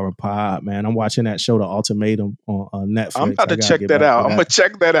 3-hour pod, man. I'm watching that show, The Ultimatum, on I'm Netflix. about I to gotta check get that back to out. I'm gonna that.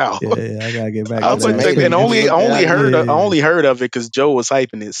 check that out. Yeah, I gotta get back to I'm gonna that. check, Ultimatum. and You have to look that only up. heard Yeah, I only heard of it because Joe was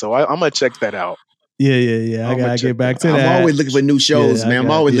hyping it, so I'm gonna check that out. yeah. I I'm gonna gotta check get that back out. to I'm that. always looking for new shows, Yeah, man.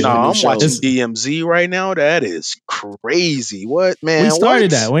 I'm always looking for No, new I'm watching shows. DMZ right now. That is crazy. What We man? What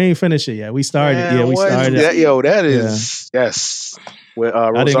started that. We ain't finished it yet. We started. Yeah, man? we What started that? it. DMZ. Yo, that Yeah, is yes. With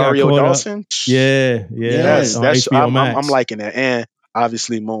I didn't got Rosario caught up. Dawson. Yeah, Yeah. on HBO I'm Max. liking it, and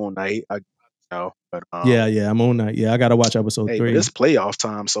obviously Moon Knight. I know, but Yeah, Moon Knight. Yeah, I gotta watch episode hey, but it's 3. playoff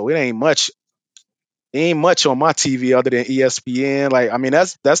time, so it ain't much. Ain't much on my TV other than ESPN. Like, I mean,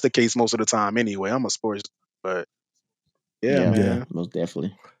 that's the case most of the time anyway. I'm a sports, but yeah, Yeah, Yeah. man. most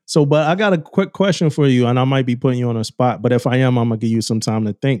definitely. So, but I got a quick question for you, and I might be putting you on a spot. But if I am, I'm gonna give you some time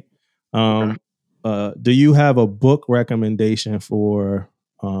to think. Okay. Do you have a book recommendation for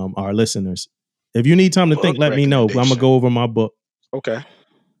our listeners? If you need time to think, Book let me know. I'm gonna recommendation. go over my book. Okay.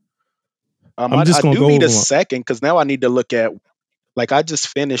 I'm just I gonna do go need a over my. second because now I need to look at like I just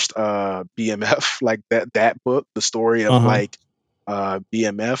finished BMF like that book, the story of Uh-huh. like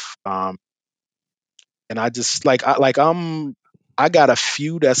BMF. And I just I got a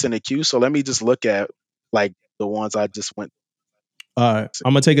few that's in the queue, so let me just look at like the ones I just went All right, to.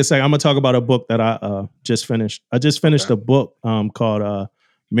 I'm gonna take a second. I'm gonna talk about a book that I just finished. I just finished Okay. a book called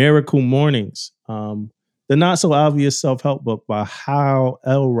Miracle Mornings. The not so obvious self help book by Hal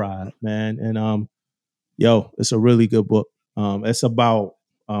Elrod, man, and yo, it's a really good book. It's about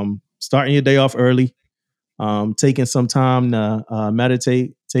starting your day off early, taking some time to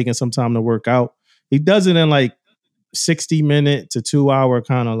meditate, taking some time to work out. He does it in like 60-minute to 2-hour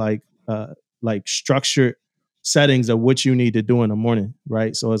kind of like structured settings of what you need to do in the morning,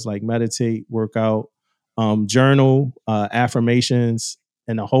 right? So it's like meditate, work out, journal, affirmations,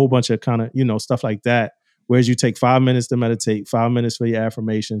 and a whole bunch of kind of, stuff like that. Whereas you take 5 minutes to meditate, 5 minutes for your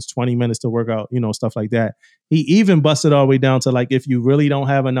affirmations, 20 minutes to work out, stuff like that. He even busted all the way down to like, if you really don't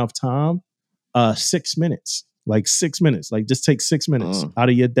have enough time, 6 minutes, like 6 minutes, like just take 6 minutes out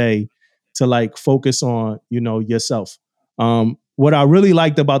of your day to like focus on, yourself. What I really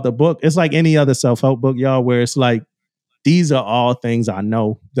liked about the book, it's like any other self-help book, y'all, where it's like, these are all things I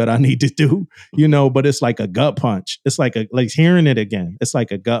know that I need to do, but it's like a gut punch. It's like hearing it again. It's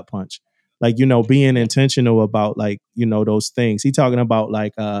like a gut punch. Like, being intentional about like, those things. He talking about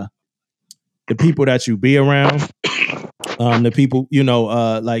like the people that you be around. The people,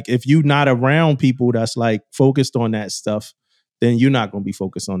 like if you not around people that's like focused on that stuff, then you're not going to be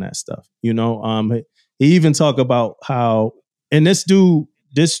focused on that stuff. He even talk about how, and this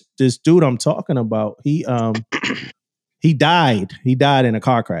dude I'm talking about, he died. He died in a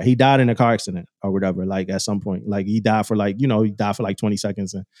car crash. He died in a car accident or whatever. Like at some point, like he died for like, he died for like 20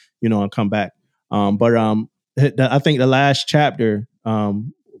 seconds and, and come back. I think the last chapter,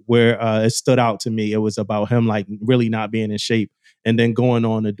 where it stood out to me, it was about him like really not being in shape and then going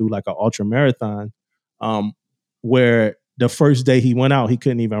on to do like an ultra marathon, where the first day he went out, he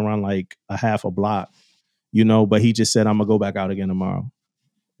couldn't even run like a half a block, but he just said, I'm gonna go back out again tomorrow.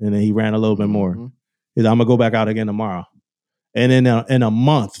 And then he ran a little bit more. He said, I'm gonna go back out again tomorrow. And in a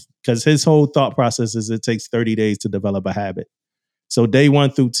month, because his whole thought process is it takes 30 days to develop a habit. So day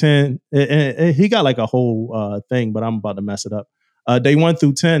 1 through 10, he got like a whole thing, but I'm about to mess it up. Day 1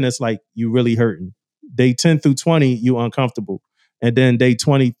 through 10, it's like you really hurting. Day 10 through 20, you uncomfortable. And then day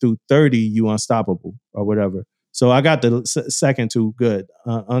 20 through 30, you unstoppable or whatever. So I got the second two good,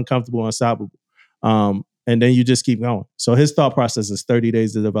 uncomfortable, unstoppable. And then you just keep going. So his thought process is 30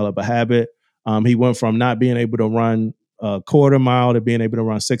 days to develop a habit. He went from not being able to run a quarter mile to being able to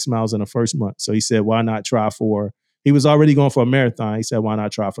run 6 miles in the first month. So he said, why not try he was already going for a marathon. He said, why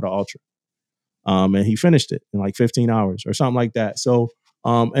not try for the ultra? And he finished it in like 15 hours or something like that. So,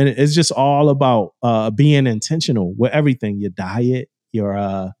 and it's just all about being intentional with everything, your diet,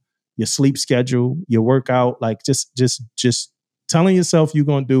 your sleep schedule, your workout, like just telling yourself you're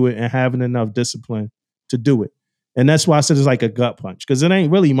going to do it and having enough discipline to do it. And that's why I said it's like a gut punch, because it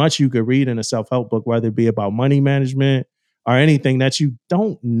ain't really much you could read in a self-help book, whether it be about money management or anything that you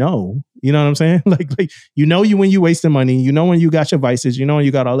don't know. You know what I'm saying? Like you when you wasting money, when you got your vices, when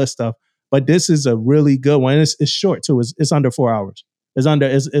you got all this stuff. But this is a really good one. It's short too. It's under 4 hours. It's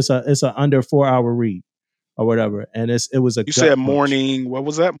a under 4 hour read or whatever. And it was a. You said morning. What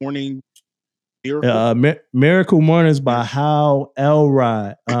was that? Morning Miracle. Miracle Mornings by Hal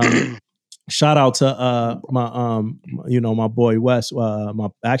Elrod. Shout out to my boy Wes,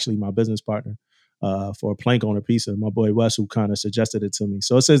 my business partner for Plank Owner Pizza, my boy Wes, who kind of suggested it to me.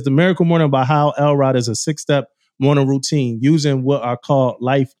 So it says the Miracle Morning by Hal Elrod is a 6-step morning routine using what are called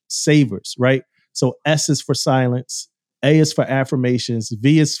life savers, right? So S is for silence, A is for affirmations,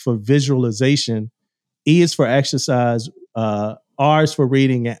 V is for visualization, E is for exercise, R is for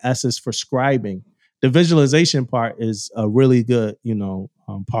reading, and S is for scribing. The visualization part is a really good,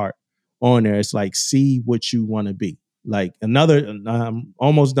 part on there. It's like, see what you want to be. Like another,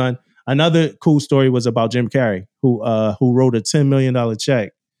 almost done. Another cool story was about Jim Carrey, who wrote a $10 million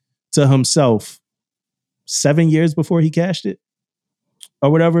check to himself 7 years before he cashed it or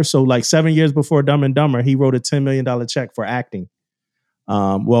whatever. So like 7 years before Dumb and Dumber, he wrote a $10 million check for acting.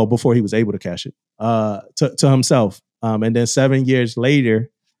 Before he was able to cash it to himself. And then 7 years later,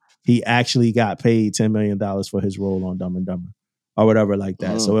 he actually got paid $10 million for his role on Dumb and Dumber or whatever like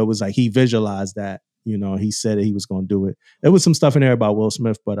that. So it was like he visualized that, he said that he was going to do it. There was some stuff in there about Will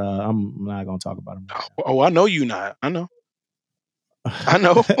Smith, but I'm not going to talk about him. Right now. Oh, I know you not. I know.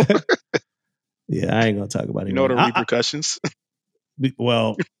 Yeah, I ain't going to talk about him. You know the repercussions.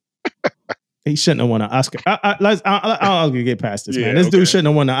 Well, he shouldn't have won an Oscar. I'll get past this, man. This okay. dude shouldn't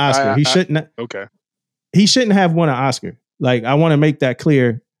have won an Oscar. He shouldn't. Okay. He shouldn't have won an Oscar. Like, I want to make that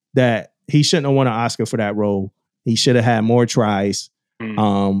clear that he shouldn't have won an Oscar for that role. He should have had more tries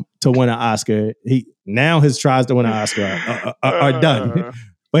to win an Oscar. His tries to win an Oscar are done.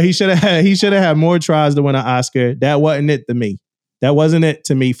 But he should have had more tries to win an Oscar. That wasn't it to me. That wasn't it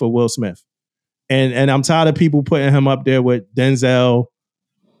to me for Will Smith. And I'm tired of people putting him up there with Denzel.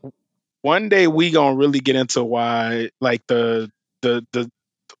 One day we gonna really get into why, like the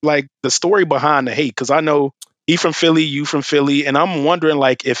story behind the hate, because I know he from Philly, you from Philly, and I'm wondering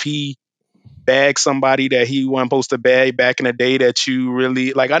like if he bagged somebody that he wasn't supposed to bag back in the day that you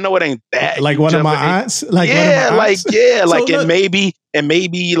really like. I know it ain't that like one of my aunts, and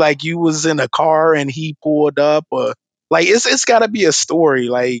maybe like you was in a car and he pulled up, or Like it's got to be a story.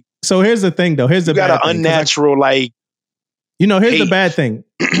 Like So here's the thing, though. Here's the you got bad an thing. unnatural like. Here's the hate. bad thing.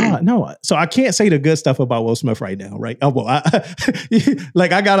 No. So I can't say the good stuff about Will Smith right now, right? Oh, well,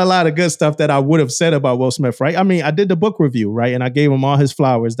 I got a lot of good stuff that I would have said about Will Smith, right? I mean, I did the book review, right? And I gave him all his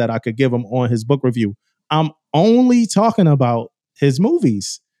flowers that I could give him on his book review. I'm only talking about his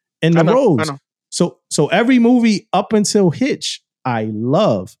movies and the roles. I know. So every movie up until Hitch, I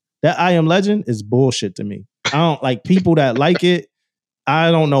love. That I Am Legend is bullshit to me. I don't like people that like it.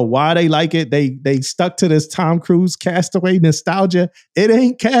 I don't know why they like it. They stuck to this Tom Cruise Castaway nostalgia. It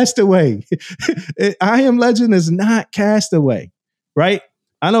ain't Castaway. I Am Legend is not Castaway, right?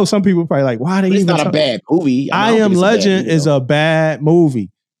 I know some people probably like, why they But it's even not a bad movie. I Am Legend is a bad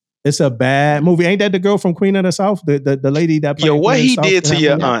movie. It's a bad movie. Ain't that the girl from Queen of the South? The lady that played What Queen he of the South did to in that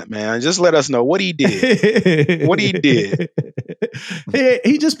your movie? aunt, man. Just let us know what he did. What he did.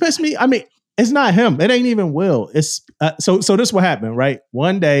 He just pissed me. I mean, it's not him. It ain't even Will. It's so this what happened, right?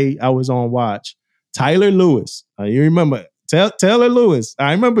 One day I was on watch. Tyler Lewis. You remember Taylor Lewis.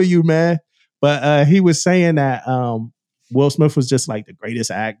 I remember you, man. But he was saying that Will Smith was just like the greatest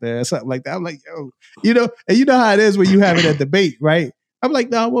actor or something like that. I'm like, yo, and you know how it is when you having a debate, right? I'm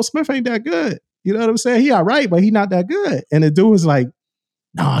like, no, Will Smith ain't that good. You know what I'm saying? He all right, but he not that good. And the dude was like,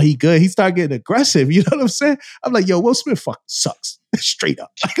 no, he good. He started getting aggressive. You know what I'm saying? I'm like, yo, Will Smith fucking sucks. Straight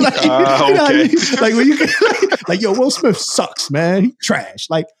up. Okay. Like when you like, yo, Will Smith sucks, man. He trash.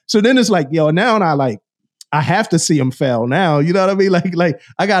 Like, so then it's like, yo, now I have to see him fail now. You know what I mean? Like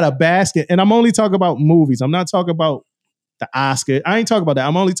I got a basket, and I'm only talking about movies. I'm not talking about the Oscar. I ain't talking about that.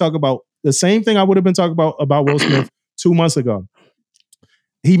 I'm only talking about the same thing I would have been talking about Will Smith 2 months ago.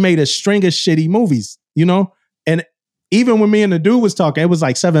 He made a string of shitty movies, and even when me and the dude was talking, it was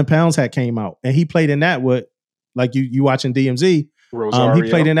like 7 Pounds had came out, and he played in that with, like you watching DMZ. Rosario. He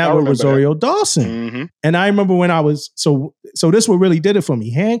played in that with Rosario Dawson. Mm-hmm. And I remember when I was so this what really did it for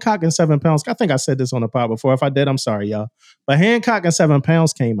me. Hancock and 7 Pounds. I think I said this on the pod before. If I did, I'm sorry, y'all. But Hancock and 7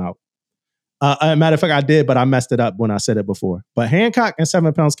 Pounds came out. Matter of fact, I did, but I messed it up when I said it before. But Hancock and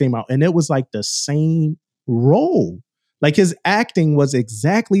 7 Pounds came out, and it was like the same role. Like his acting was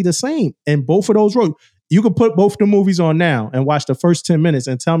exactly the same in both of those roles. You could put both the movies on now and watch the first 10 minutes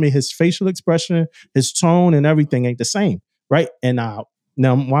and tell me his facial expression, his tone, and everything ain't the same, right? And now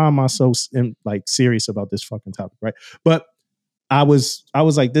why am I so serious about this fucking topic, right? But I was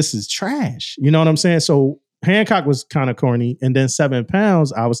like, this is trash. You know what I'm saying? So Hancock was kind of corny, and then 7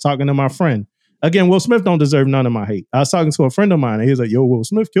 Pounds, I was talking to my friend. Again, Will Smith don't deserve none of my hate. I was talking to a friend of mine, and he was like, yo, Will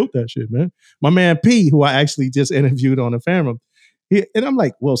Smith killed that shit, man. My man P, who I actually just interviewed on the Family. And I'm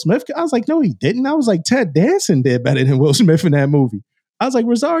like, Will Smith? I was like, no, he didn't. I was like, Ted Danson did better than Will Smith in that movie. I was like,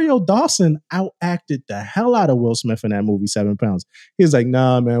 Rosario Dawson outacted the hell out of Will Smith in that movie, 7 Pounds. He was like,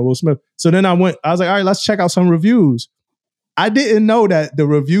 nah, man, Will Smith. So then I was like, all right, let's check out some reviews. I didn't know that the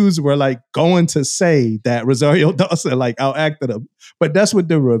reviews were like going to say that Rosario Dawson like outacted him. But that's what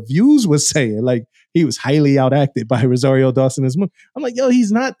the reviews was saying. Like he was highly outacted by Rosario Dawson in this movie. I'm like, yo,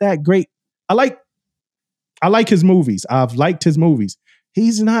 he's not that great. I like his movies. I've liked his movies.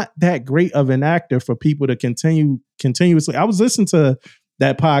 He's not that great of an actor for people to continuously. I was listening to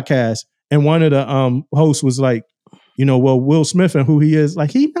that podcast, and one of the hosts was like, well, Will Smith and who he is, like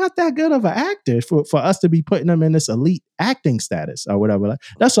he's not that good of an actor for us to be putting him in this elite acting status or whatever. Like,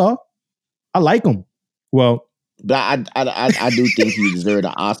 that's all. I like him. Well, but I do think he deserved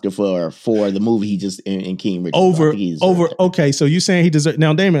an Oscar for the movie he just in King Richard. Over. Okay, so you saying he deserved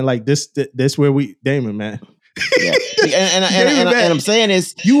now, Damon? Like this where Damon, man. Yeah, and I'm saying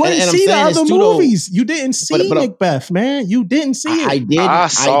this. You didn't see the other movies. You didn't see Macbeth, man. You didn't see it. I did. I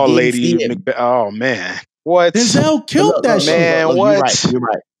saw Lady Macbeth. Oh man, what? Denzel killed that shit. Man, what?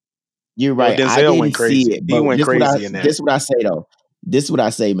 You're right. Denzel I didn't went crazy. see it. He went crazy in that. This is what I say though. This is what I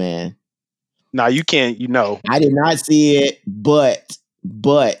say, man. Nah, you can't. I did not see it, but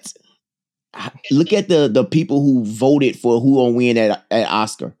look at the people who voted for who gonna win at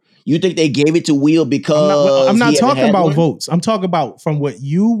Oscar. You think they gave it to Will because I'm not talking about votes. I'm talking about from what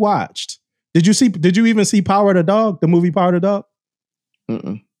you watched. Did you even see Power of the Dog, the movie Power of the Dog?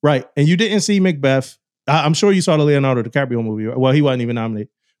 Mm-mm. Right. And you didn't see Macbeth. I'm sure you saw the Leonardo DiCaprio movie. Well, he wasn't even nominated.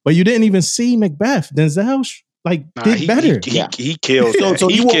 But you didn't even see Macbeth. Denzel did better. He killed that. So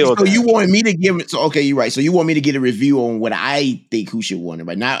you wanted me to give it. So okay, you're right. So you want me to get a review on what I think who should win it,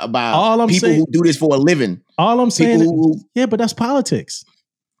 right? Not about people who do this for a living. All I'm saying, yeah, but that's politics.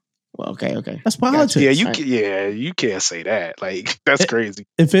 Well, okay. That's politics. Yeah, you can't say that. Like that's crazy.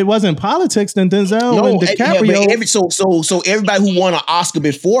 If it wasn't politics, then Denzel and DiCaprio. So everybody who won an Oscar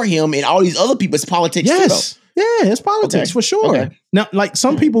before him and all these other people, it's politics. Yes. Too, Yeah, it's politics Okay. for sure. Okay. Now, like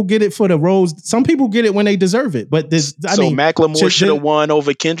some people get it for the roles, some people get it when they deserve it. But this, I So mean, Macklemore should have won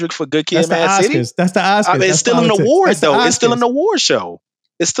over Kendrick for Good Kid, that's the Mad City. Oscars. That's the Oscars. It's That's still an politics. award That's the though. It's still Oscars. an award show.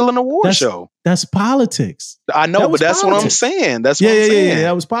 It's still an award show. That's politics. I know, but that's what I'm politics. saying. That's what I'm saying. Yeah.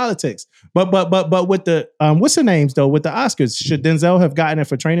 That was politics. But with the what's the names though? With the Oscars, should Denzel have gotten it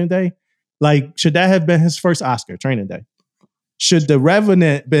for Training Day? Like, should that have been his first Oscar? Training Day. Should The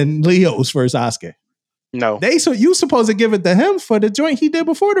Revenant been Leo's first Oscar? No. You supposed to give it to him for the joint he did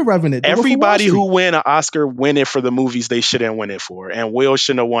before The Revenant. Everybody who win an Oscar win it for the movies they shouldn't win it for, and Will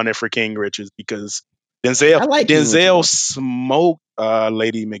shouldn't have won it for King Richards because Denzel smoked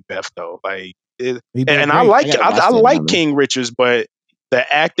Lady Macbeth though. Like, I like King Richards, but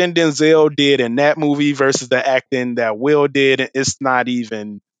the acting Denzel did in that movie versus the acting that Will did, it's not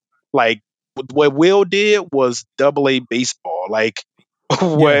even like what Will did was AA baseball. Like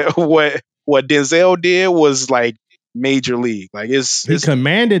what Denzel did was like major league. Like he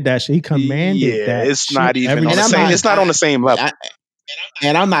commanded that shit. He commanded that. It's not even on the same. It's not on the same level.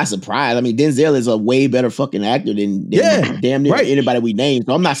 And I'm not surprised. I mean, Denzel is a way better fucking actor than damn near anybody we named.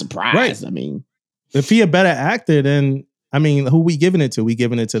 So I'm not surprised. Right. I mean, if he a better actor, then I mean, who we giving it to? We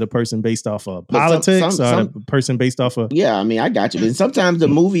giving it to the person based off of politics or the person based off of? Yeah, I mean, I got you. And sometimes the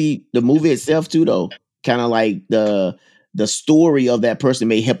movie itself too, though, kind of like the story of that person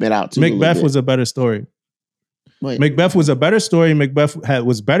may help it out too. Macbeth was a better story. Wait. Macbeth was a better story. Macbeth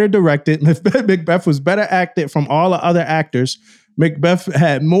was better directed. Macbeth was better acted from all the other actors. Macbeth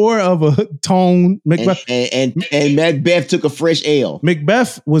had more of a tone. Macbeth and Macbeth took a fresh L.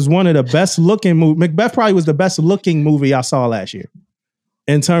 Macbeth was one of the best looking movies. Macbeth probably was the best looking movie I saw last year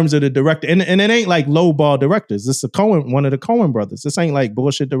in terms of the director. And it ain't like low ball directors. This is one of the Coen brothers. This ain't like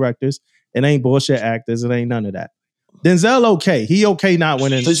bullshit directors. It ain't bullshit actors. It ain't none of that. Denzel okay. He okay not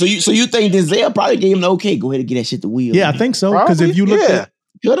winning. So you think Denzel probably gave him the okay? Go ahead and get that shit to Will. Yeah, I think so. Because if you look at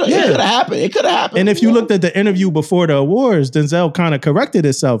it could have happened. It could have happened. And if you looked at the interview before the awards, Denzel kind of corrected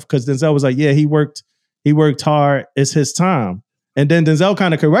himself because Denzel was like, "Yeah, he worked hard. It's his time." And then Denzel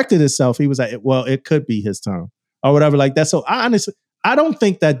kind of corrected himself. He was like, "Well, it could be his time or whatever like that." So I don't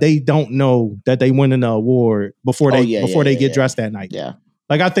think that they don't know that they win an award before they get dressed that night. Yeah,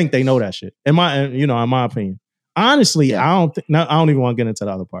 like I think they know that shit. In my opinion. Honestly, I don't even want to get into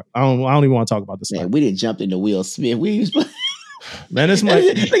the other part. I don't even want to talk about this. Man, we didn't jump into Will Smith. Man, this might. I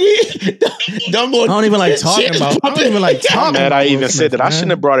don't even like talking about. I don't even like talking. Mad I even said that. I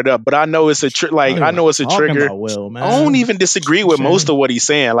shouldn't have brought it up, but I know it's a I know it's a trigger. Will, man. I don't even disagree with most of what he's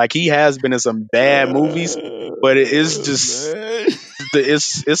saying. Like he has been in some bad movies, but it is just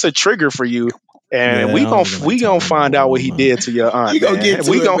it's a trigger for you. And we gonna find out what he did to your aunt. We gonna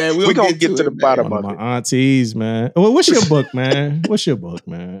get to the bottom of it. My aunties, man. Well, what's your book, man? What's your book,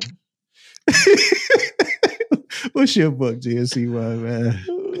 man? What's your book, GSE1, man?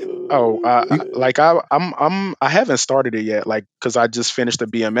 Oh, I haven't started it yet, like because I just finished the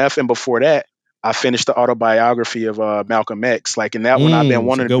BMF, and before that, I finished the autobiography of Malcolm X. Like, in that one, I've been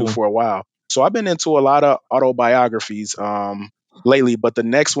wanting to do for a while. So I've been into a lot of autobiographies lately, but the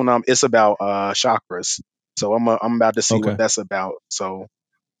next one it's about chakras. So I'm about to see what that's about. So,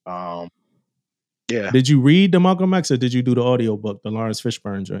 yeah. Did you read the Malcolm X or did you do the audio book, the Lawrence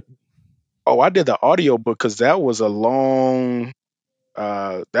Fishburne joint? Oh, I did the audio book because that was a long.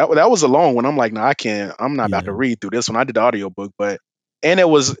 That was a long one. I'm like, no, I can't. I'm not about to read through this one. I did the audio book, and it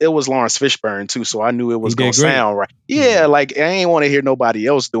was Lawrence Fishburne too, so I knew it was gonna sound right. Yeah, like I ain't want to hear nobody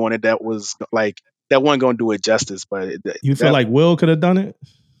else doing it. That was like that wasn't gonna do it justice. But you feel like Will could have done it?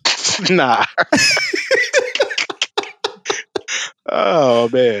 Nah. Oh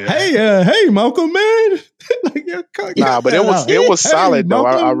man. Hey, Malcolm, man. But it was solid though.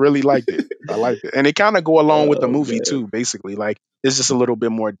 I really liked it. I liked it, and it kind of go along with the movie too. Basically, like it's just a little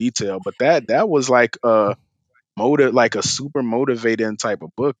bit more detail. But that was like a super motivating type of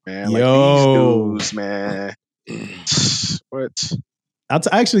book, man. Like these dudes, man. What? I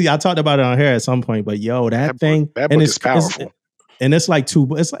talked about it on here at some point, but that book is powerful. And it's like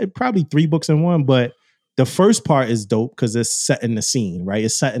it's like probably 3 books in one, but the first part is dope because it's setting the scene, right?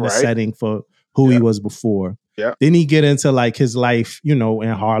 It's setting the setting for who he was before. Yeah. Then he get into like his life, in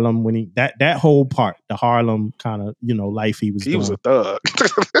Harlem when that whole part, the Harlem kind of, life he was doing. He was a thug.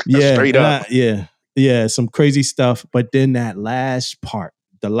 Yeah. Straight up. Yeah. Some crazy stuff. But then that last part,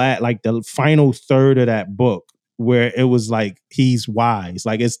 the final third of that book where it was like, he's wise.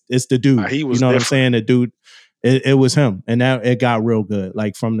 Like it's the dude. He was what I'm different. saying? The dude, it was him. And now it got real good.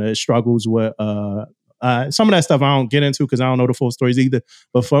 Like from the struggles with, some of that stuff I don't get into because I don't know the full stories either.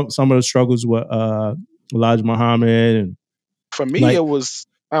 But some of the struggles with Elijah Muhammad and for me it was.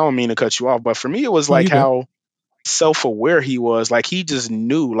 I don't mean to cut you off, but for me it was like how self-aware he was. Like he just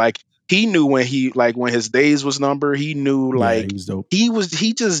knew. Like he knew when his days was numbered. He knew Yeah, he was dope.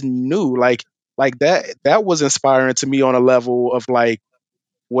 he just knew like that was inspiring to me on a level of like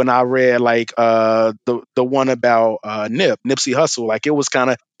when I read like the one about Nipsey Hussle. Like it kind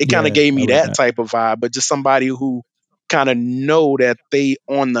of Yeah, gave I me read that that. type of vibe, but just somebody who kind of know that they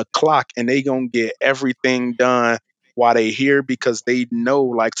on the clock and they gonna get everything done while they here because they know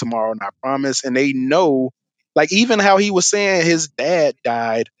like tomorrow not promised, and they know like even how he was saying his dad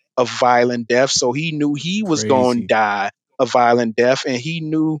died of violent death, so he knew he was gonna Crazy. die a violent death, and he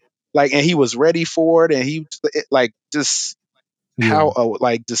knew like and he was ready for it, and he like just Yeah. how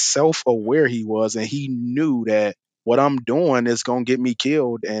like just self-aware he was, and he knew that what I'm doing is gonna get me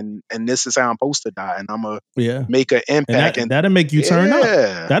killed, and this is how I'm supposed to die, and I'm gonna Yeah. make an And impact. And that'll make you turn up.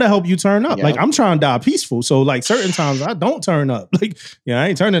 yeah, That'll help you turn up. Like Yeah. I'm trying to die peaceful. So like certain times I don't turn up. Like, I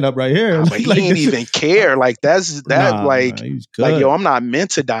ain't turning up right here. but he Like ain't this even care. Like that's that nah, he was like yo, good. I'm not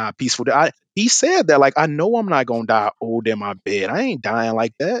meant to die peaceful. He said that like I know I'm not gonna die old in my bed. I ain't dying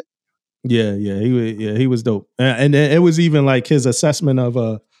like that. Yeah, he was dope. And then it was even like his assessment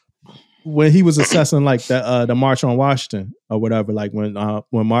of when he was assessing like the March on Washington or whatever, like when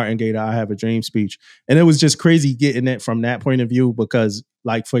Martin gave the I Have a Dream speech. And it was just crazy getting it from that point of view because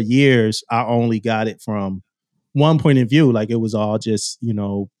like for years I only got it from one point of view. Like it was all just,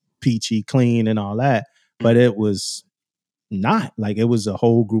 peachy clean and all that. But it was not like it was a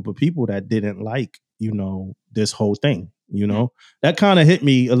whole group of people that didn't like, this whole thing, that kind of hit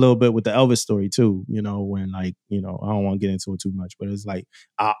me a little bit with the Elvis story too, when like, I don't want to get into it too much, but it's like,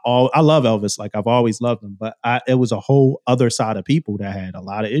 I love Elvis. Like I've always loved him, but it was a whole other side of people that had a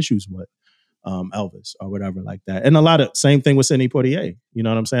lot of issues with Elvis or whatever like that. And a lot of same thing with Sidney Poitier. You know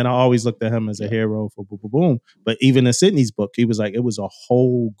what I'm saying? I always looked at him as a hero for boom, boom, boom. But even in Sidney's book, he was like, it was a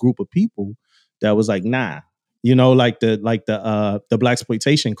whole group of people that was like, nah, like the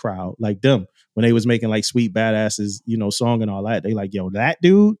blaxploitation crowd, like them when they was making like Sweet Badasses, song and all that. They like, yo, that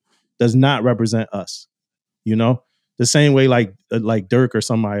dude does not represent us. The same way like Dirk or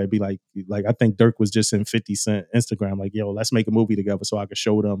somebody would be like I think Dirk was just in 50 Cent Instagram, like, yo, let's make a movie together so I could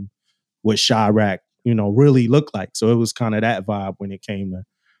show them what Chirac, really looked like. So it was kind of that vibe when it came to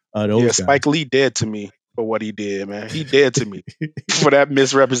Yeah, those guys. Spike Lee dead to me for what he did, man. He dead to me for that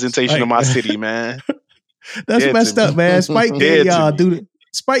misrepresentation of my city, man. That's Dead messed to up, me. man. Spike gave Dead to y'all me.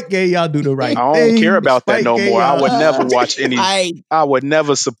 do the right I don't care thing. about that Spike no gave more. I y'all. would never watch any. I would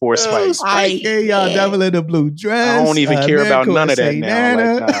never support Spike. Spike gave y'all Devil in the Blue I Dress. don't even care about Miracle none in of that Saint now. Like,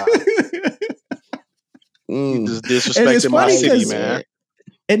 Nana. nah, you just And it's disrespected my funny city, because man.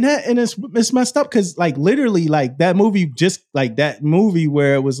 and it's messed up because like literally like that movie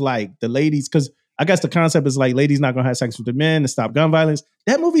where it was like the ladies, because I guess the concept is like ladies not gonna have sex with the men to stop gun violence.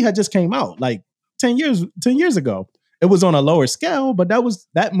 That movie had just came out like 10 years ago. It was on a lower scale, but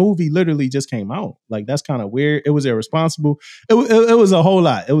that movie literally just came out. Like that's kind of weird. It was irresponsible. It was a whole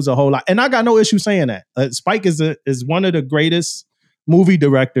lot. It was a whole lot, and I got no issue saying that. Spike is one of the greatest movie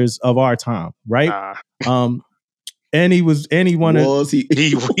directors of our time, right? Nah. And he wanted. Was he?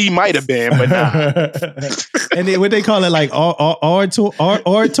 He might have been, but nah. And what they call it, like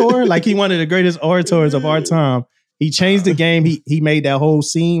orator, like he one of the greatest orators of our time. He changed the game. He made that whole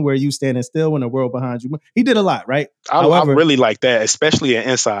scene where you standing still when the world behind you. He did a lot, right? I really like that, especially in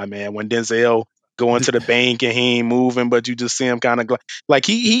Inside Man when Denzel go into the bank and he ain't moving, but you just see him kind of like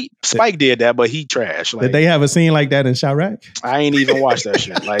he Spike did that, but he trash. Like did they have a scene like that in Chirac? I ain't even watched that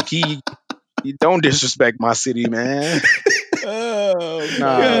shit. Like he don't disrespect my city, man. Oh,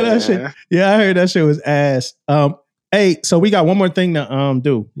 Nah, Yeah, that man. shit. Yeah, I heard that shit was ass. Hey, so we got one more thing to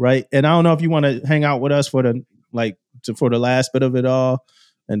do, right? And I don't know if you want to hang out with us for the for the last bit of it all,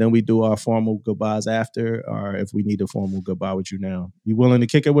 and then we do our formal goodbyes after, or if we need a formal goodbye with you now. You willing to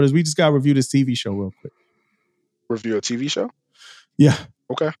kick it with us? We just got to review this TV show real quick. Review a TV show? Yeah.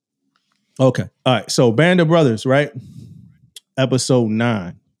 Okay. All right. So Band of Brothers, right? Episode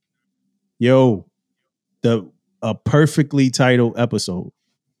 9. Yo, a perfectly titled episode.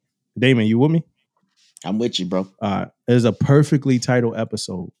 Damon, you with me? I'm with you, bro. It's a perfectly titled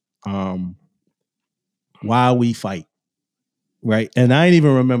episode. Why We Fight, right? And I didn't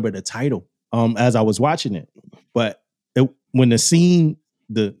even remember the title as I was watching it. But when the scene,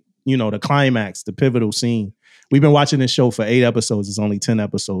 the climax, the pivotal scene, we've been watching this show for 8 episodes. It's only 10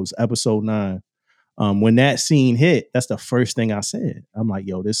 episodes. Episode 9. When that scene hit, that's the first thing I said. I'm like,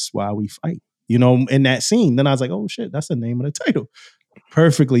 yo, this is why we fight. In that scene. Then I was like, oh shit, that's the name of the title.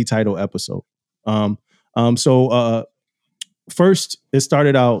 Perfectly titled episode. So first it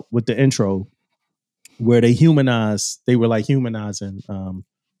started out with the intro where they were like humanizing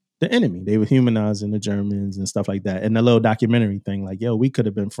the enemy. They were humanizing the Germans and stuff like that. And the little documentary thing, like, yo, we could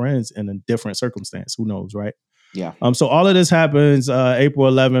have been friends in a different circumstance. Who knows, right? Yeah. So all of this happens April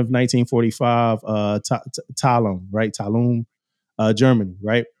 11th, 1945, Talum, right? Talum, Germany,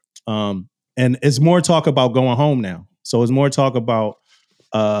 right? And it's more talk about going home now. So it's more talk about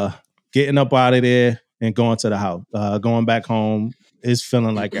getting up out of there and going to the house, going back home. Is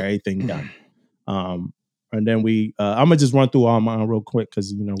feeling like everything done. And then I'm gonna just run through all mine real quick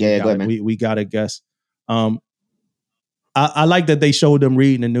because go ahead, man. we got to guess. I like that they showed them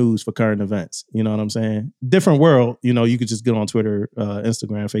reading the news for current events. You know what I'm saying? Different world. You know, you could just get on Twitter,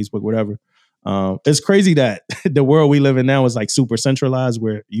 Instagram, Facebook, whatever. It's crazy that the world we live in now is like super centralized,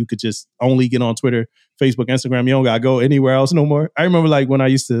 where you could just only get on Twitter, Facebook, Instagram. You don't gotta go anywhere else no more. I remember like when I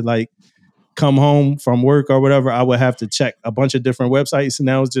used to like come home from work or whatever, I would have to check a bunch of different websites, and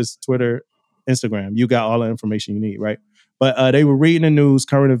now it's just Twitter, Instagram. You got all the information you need, right? But they were reading the news,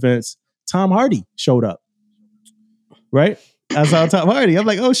 current events. Tom Hardy showed up. Right? I saw Tom Hardy. I'm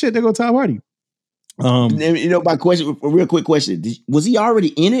like, oh shit, there go Tom Hardy. My question, a real quick question: was he already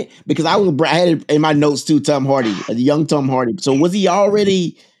in it? Because I had it in my notes too. Tom Hardy, the young Tom Hardy. So was he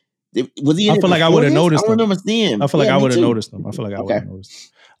already? Was he? I feel like I would have noticed. I don't remember seeing him. I feel like I would have noticed him. I feel like I would have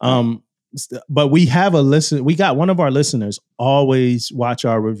noticed. But we have a listen. We got one of our listeners always watch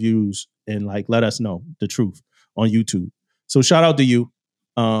our reviews and like let us know the truth on YouTube. So shout out to you.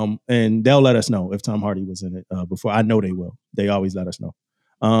 And they'll let us know if Tom Hardy was in it before. I know they will. They always let us know.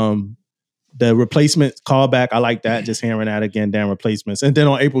 The replacement callback, I like that. Just hearing that again, damn replacements. And then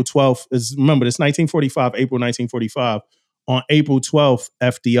on April 12th, remember, it's 1945, April 1945. On April 12th,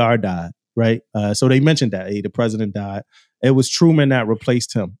 FDR died, right? So they mentioned that. Hey, the president died. It was Truman that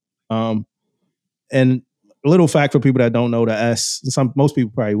replaced him. And a little fact for people that don't know, the S, most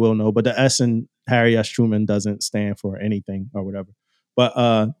people probably will know, but the S in Harry S. Truman doesn't stand for anything or whatever.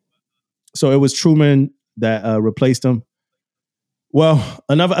 But so it was Truman that replaced him. Well,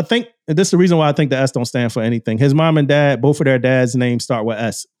 I think this is the reason why I think the S don't stand for anything. His mom and dad, both of their dads' names start with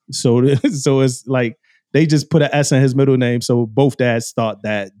S. So it's like they just put an S in his middle name. So both dads thought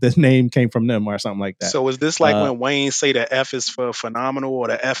that the name came from them or something like that. So is this like when Wayne say the F is for phenomenal or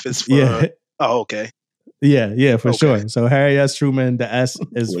the F is for? Yeah. Oh, okay. Yeah, for sure. So Harry S. Truman, the S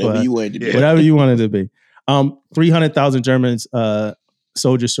is whatever for you wanted to be. Whatever you wanted to be. 300,000 Germans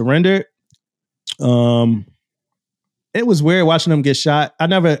soldiers surrendered. It was weird watching them get shot. I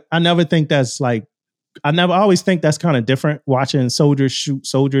never think that's like, I always think that's kind of different watching soldiers shoot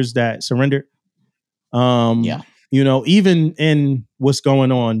soldiers that surrendered. You know, even in what's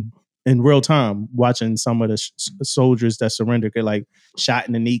going on in real time, watching some of the soldiers that surrendered get like shot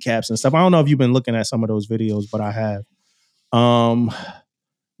in the kneecaps and stuff. I don't know if you've been looking at some of those videos, but I have.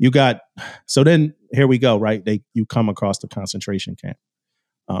 So then here we go, right? You come across the concentration camp.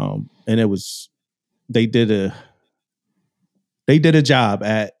 And it was, they did a job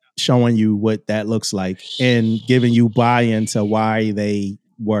at showing you what that looks like and giving you buy-in to why they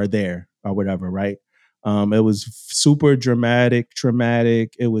were there or whatever, right? It was super dramatic,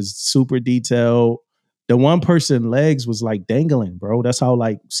 traumatic. It was super detailed. The one person legs was like dangling, bro. That's how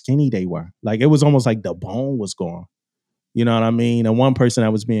like skinny they were. Like it was almost like the bone was gone. You know what I mean? And one person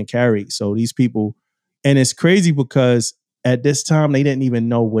that was being carried. So these people, and it's crazy because at this time they didn't even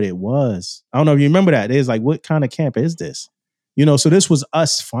know what it was. I don't know if you remember that. It's like, what kind of camp is this? You know, so this was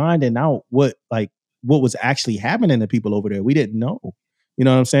us finding out what was actually happening to people over there. We didn't know. You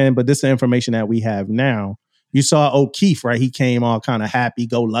know what I'm saying? But this is the information that we have now. You saw O'Keefe, right? He came all kind of happy,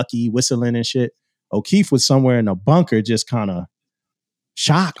 go lucky, whistling and shit. O'Keefe was somewhere in a bunker, just kind of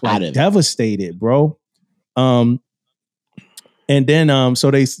shocked, like devastated, bro. And then,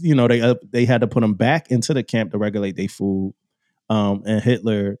 so they had to put them back into the camp to regulate their food. And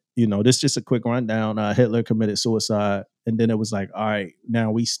Hitler, this is just a quick rundown. Hitler committed suicide, and then it was like, all right,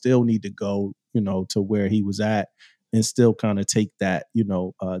 now we still need to go, to where he was at, and still kind of take that,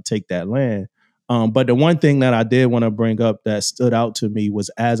 take that land. But the one thing that I did want to bring up that stood out to me was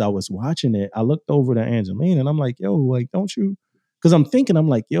as I was watching it, I looked over to Angeline, and I'm like, yo, like, don't you? Because I'm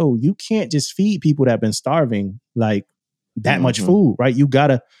like, yo, you can't just feed people that have been starving like that much food, right? You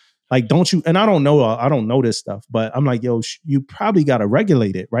gotta, like, don't you? And I don't know this stuff, but I'm like, yo, you probably gotta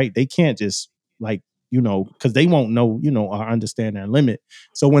regulate it, right? They can't just like, because they won't know, or understand their limit.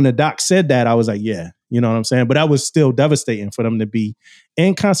 So when the doc said that, I was like, yeah, you know what I'm saying? But that was still devastating for them to be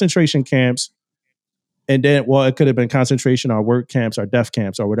in concentration camps. And then, well, it could have been concentration or work camps or death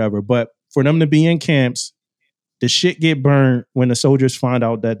camps or whatever. But for them to be in camps, the shit get burned when the soldiers find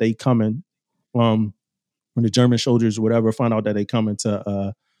out that they coming. When the German soldiers or whatever find out that they coming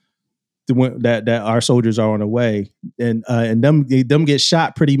to that our soldiers are on the way, and them get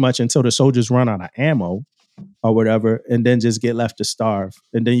shot pretty much until the soldiers run out of ammo or whatever, and then just get left to starve,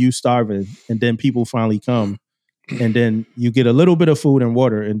 and then you starving, and then people finally come, and then you get a little bit of food and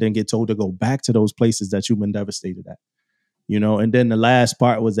water, and then get told to go back to those places that you've been devastated at, and then the last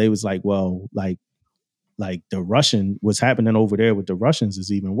part was they was like, well, like the Russian, what's happening over there with the Russians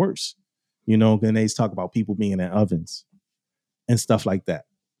is even worse, then they talk about people being in ovens and stuff like that,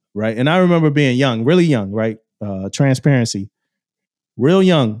 right? And I remember being young, really young, right? Transparency, real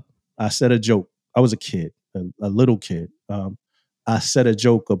young. I said a joke. I was a kid, a little kid. I said a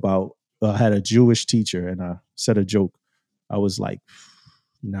joke about, I had a Jewish teacher, and I said a joke. I was like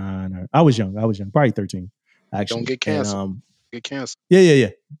 9, or I was young, probably 13, actually. Don't get canceled. Get canceled. Yeah.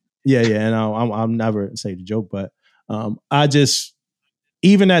 And I'll never say the joke, but I just,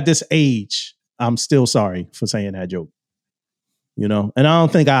 even at this age, I'm still sorry for saying that joke. And I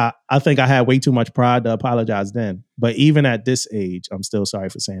don't think I think I had way too much pride to apologize then. But even at this age, I'm still sorry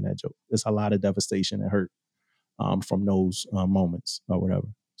for saying that joke. There's a lot of devastation and hurt from those moments or whatever.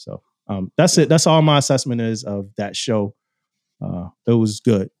 So that's it. That's all my assessment is of that show. It was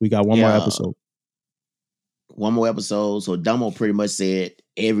good. We got one more episode. One more episode. So Dumbo pretty much said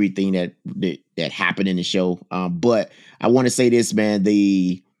everything that happened in the show. But I want to say this, man.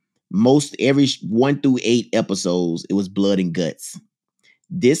 Every 1 through 8 episodes, it was blood and guts.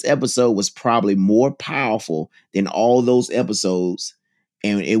 This episode was probably more powerful than all those episodes,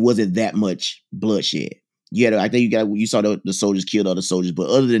 and it wasn't that much bloodshed. I think you saw the soldiers killed other soldiers, but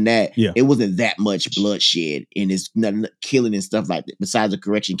other than that, it wasn't that much bloodshed, and it's nothing killing and stuff like that. Besides the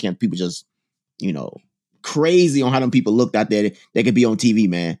correction camp, people just, crazy on how them people looked out there. They could be on TV,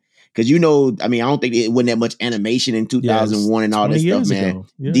 man. Because I don't think it wasn't that much animation in 2001 and all this stuff, man.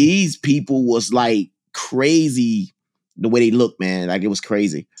 Yeah. These people was like crazy the way they looked, man. Like it was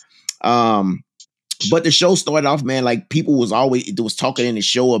crazy. But the show started off, man, like people was talking in the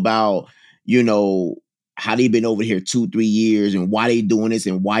show about, how they been over here 2-3 years and why they doing this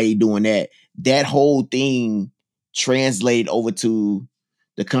and why they doing that. That whole thing translated over to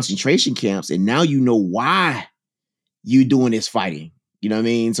the concentration camps, and now why you doing this fighting. You know what I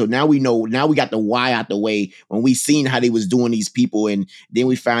mean? So now we got the why out the way when we seen how they was doing these people, and then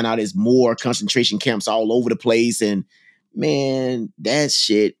we found out there's more concentration camps all over the place. And man, that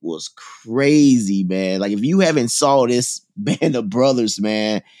shit was crazy, man. Like if you haven't saw this Band of Brothers,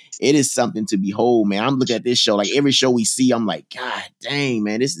 man, it is something to behold, man. I'm looking at this show, like every show we see, I'm like, God dang,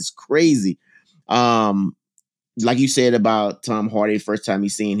 man, this is crazy. Like you said about Tom Hardy, the first time you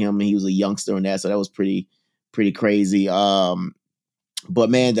seen him, and he was a youngster and that, so that was pretty crazy.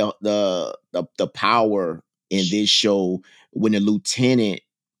 But man, the power in this show when the lieutenant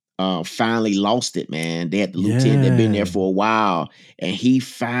finally lost it, man. They had the lieutenant that been there for a while, and he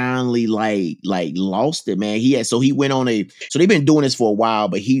finally like lost it, man. He went on so they've been doing this for a while,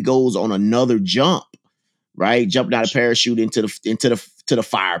 but he goes on another jump, right? Jumped out of parachute into the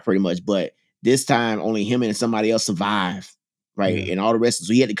fire pretty much, but this time only him and somebody else survived. Right. And all the rest.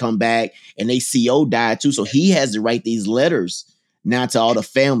 So he had to come back, and they CO died too. So he has to write these letters now to all the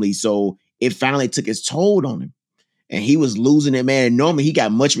family. So it finally took its toll on him, and he was losing it, man. And normally he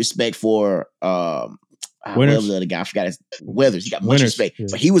got much respect for whatever the other guy, I forgot his Weathers. He got much respect,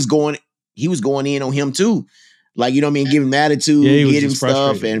 but he was going in on him too. Like, you know what I mean? Give him attitude, get him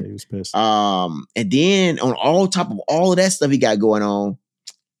stuff. And he was pissed. And then on top of all of that stuff he got going on,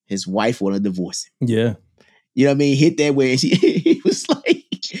 his wife wanted to divorce him. Yeah. You know what I mean? Hit that way. And he was like,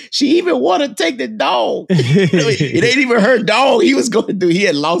 she even wanted to take the dog. It ain't even her dog he was going through. He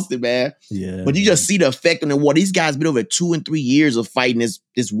had lost it, man. Yeah. But you just see the effect on the war. These guys been over 2 and 3 years of fighting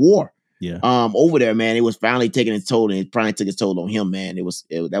this war. Yeah. Over there, man. It was finally taking its toll, and it probably took its toll on him, man.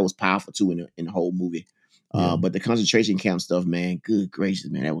 That was powerful too in the whole movie. But the concentration camp stuff, man, good gracious,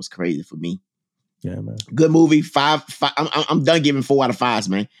 man. That was crazy for me. Yeah, man. Good movie. 5. I'm done giving 4 out of 5s,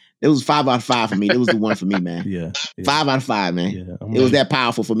 man. It was 5 out of 5 for me. It was the one for me, man. Yeah. 5 out of 5, man. Yeah, it was that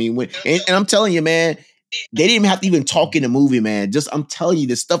powerful for me. And I'm telling you, man, they didn't even have to even talk in the movie, man. Just I'm telling you,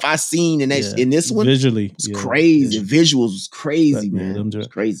 the stuff I seen in this one visually was crazy. Yeah. Visuals was crazy, man. It was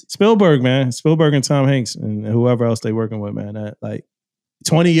crazy. Spielberg, man. Spielberg and Tom Hanks and whoever else they working with, man. That, like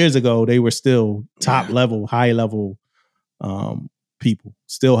 20 years ago, they were still top level, high level people.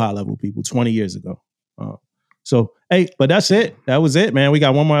 Still high level people 20 years ago. So, hey, but that's it. That was it, man. We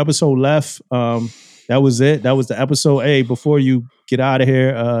got one more episode left. That was it. That was the episode. Hey, before you get out of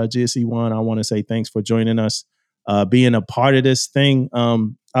here, GSE1, I want to say thanks for joining us, being a part of this thing.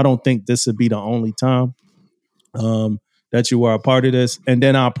 I don't think this would be the only time that you are a part of this. And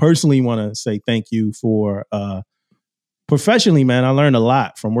then I personally want to say thank you for professionally, man, I learned a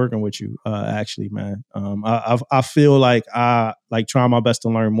lot from working with you. Actually, man, I feel like I like trying my best to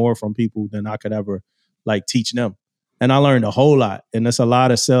learn more from people than I could ever like teach them, and I learned a whole lot. And there's a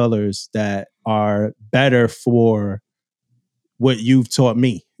lot of sellers that are better for what you've taught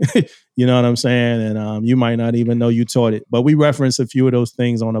me. You know what I'm saying? And you might not even know you taught it, but we reference a few of those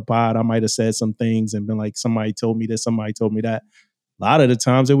things on the pod. I might have said some things and been like, somebody told me this, somebody told me that. A lot of the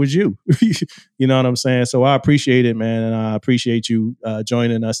times it was you. You know what I'm saying? So I appreciate it, man. And I appreciate you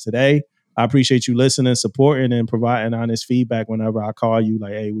joining us today. I appreciate you listening, supporting, and providing honest feedback whenever I call you,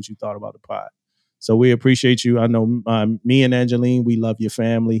 like, hey, what you thought about the pod? So we appreciate you. I know me and Angeline, we love your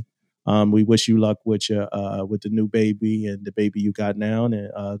family. We wish you luck with the new baby and the baby you got now,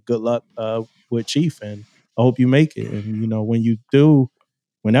 and good luck with Chief. And I hope you make it. And you know, when you do,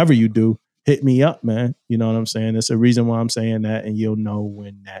 whenever you do, hit me up, man. You know what I'm saying? It's a reason why I'm saying that, and you'll know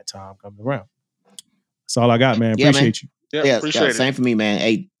when that time comes around. That's all I got, man. Yeah, man. Appreciate you. Yeah, appreciate it. Same for me, man.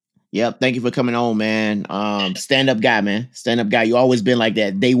 Hey, yep. Thank you for coming on, man. Stand up guy, man. Stand up guy. You always been like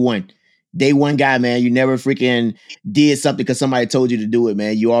that. Day one guy, man. You never freaking did something because somebody told you to do it,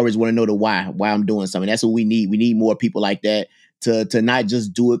 man. You always want to know the why I'm doing something. That's what we need. We need more people like that to not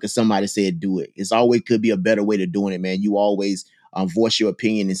just do it because somebody said do it. It's always could be a better way to doing it, man. You always voice your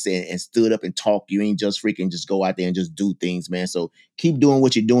opinion and stood up and talk. You ain't just freaking just go out there and just do things, man. So keep doing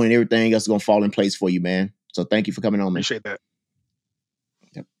what you're doing, and everything else is gonna fall in place for you, man. So thank you for coming on, man. Appreciate that.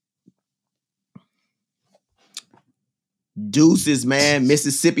 Yep. Deuces, man.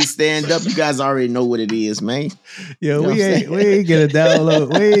 Mississippi stand up. You guys already know what it is, man. Yo, You know we ain't get a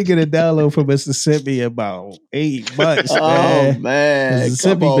download. We ain't get a download from Mississippi in about 8 months, man. Oh man,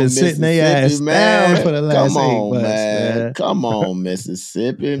 Mississippi come on, been sitting their ass Mississippi, man. down for the last Come 8 on, months, man. man. Come on,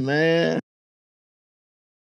 Mississippi, man.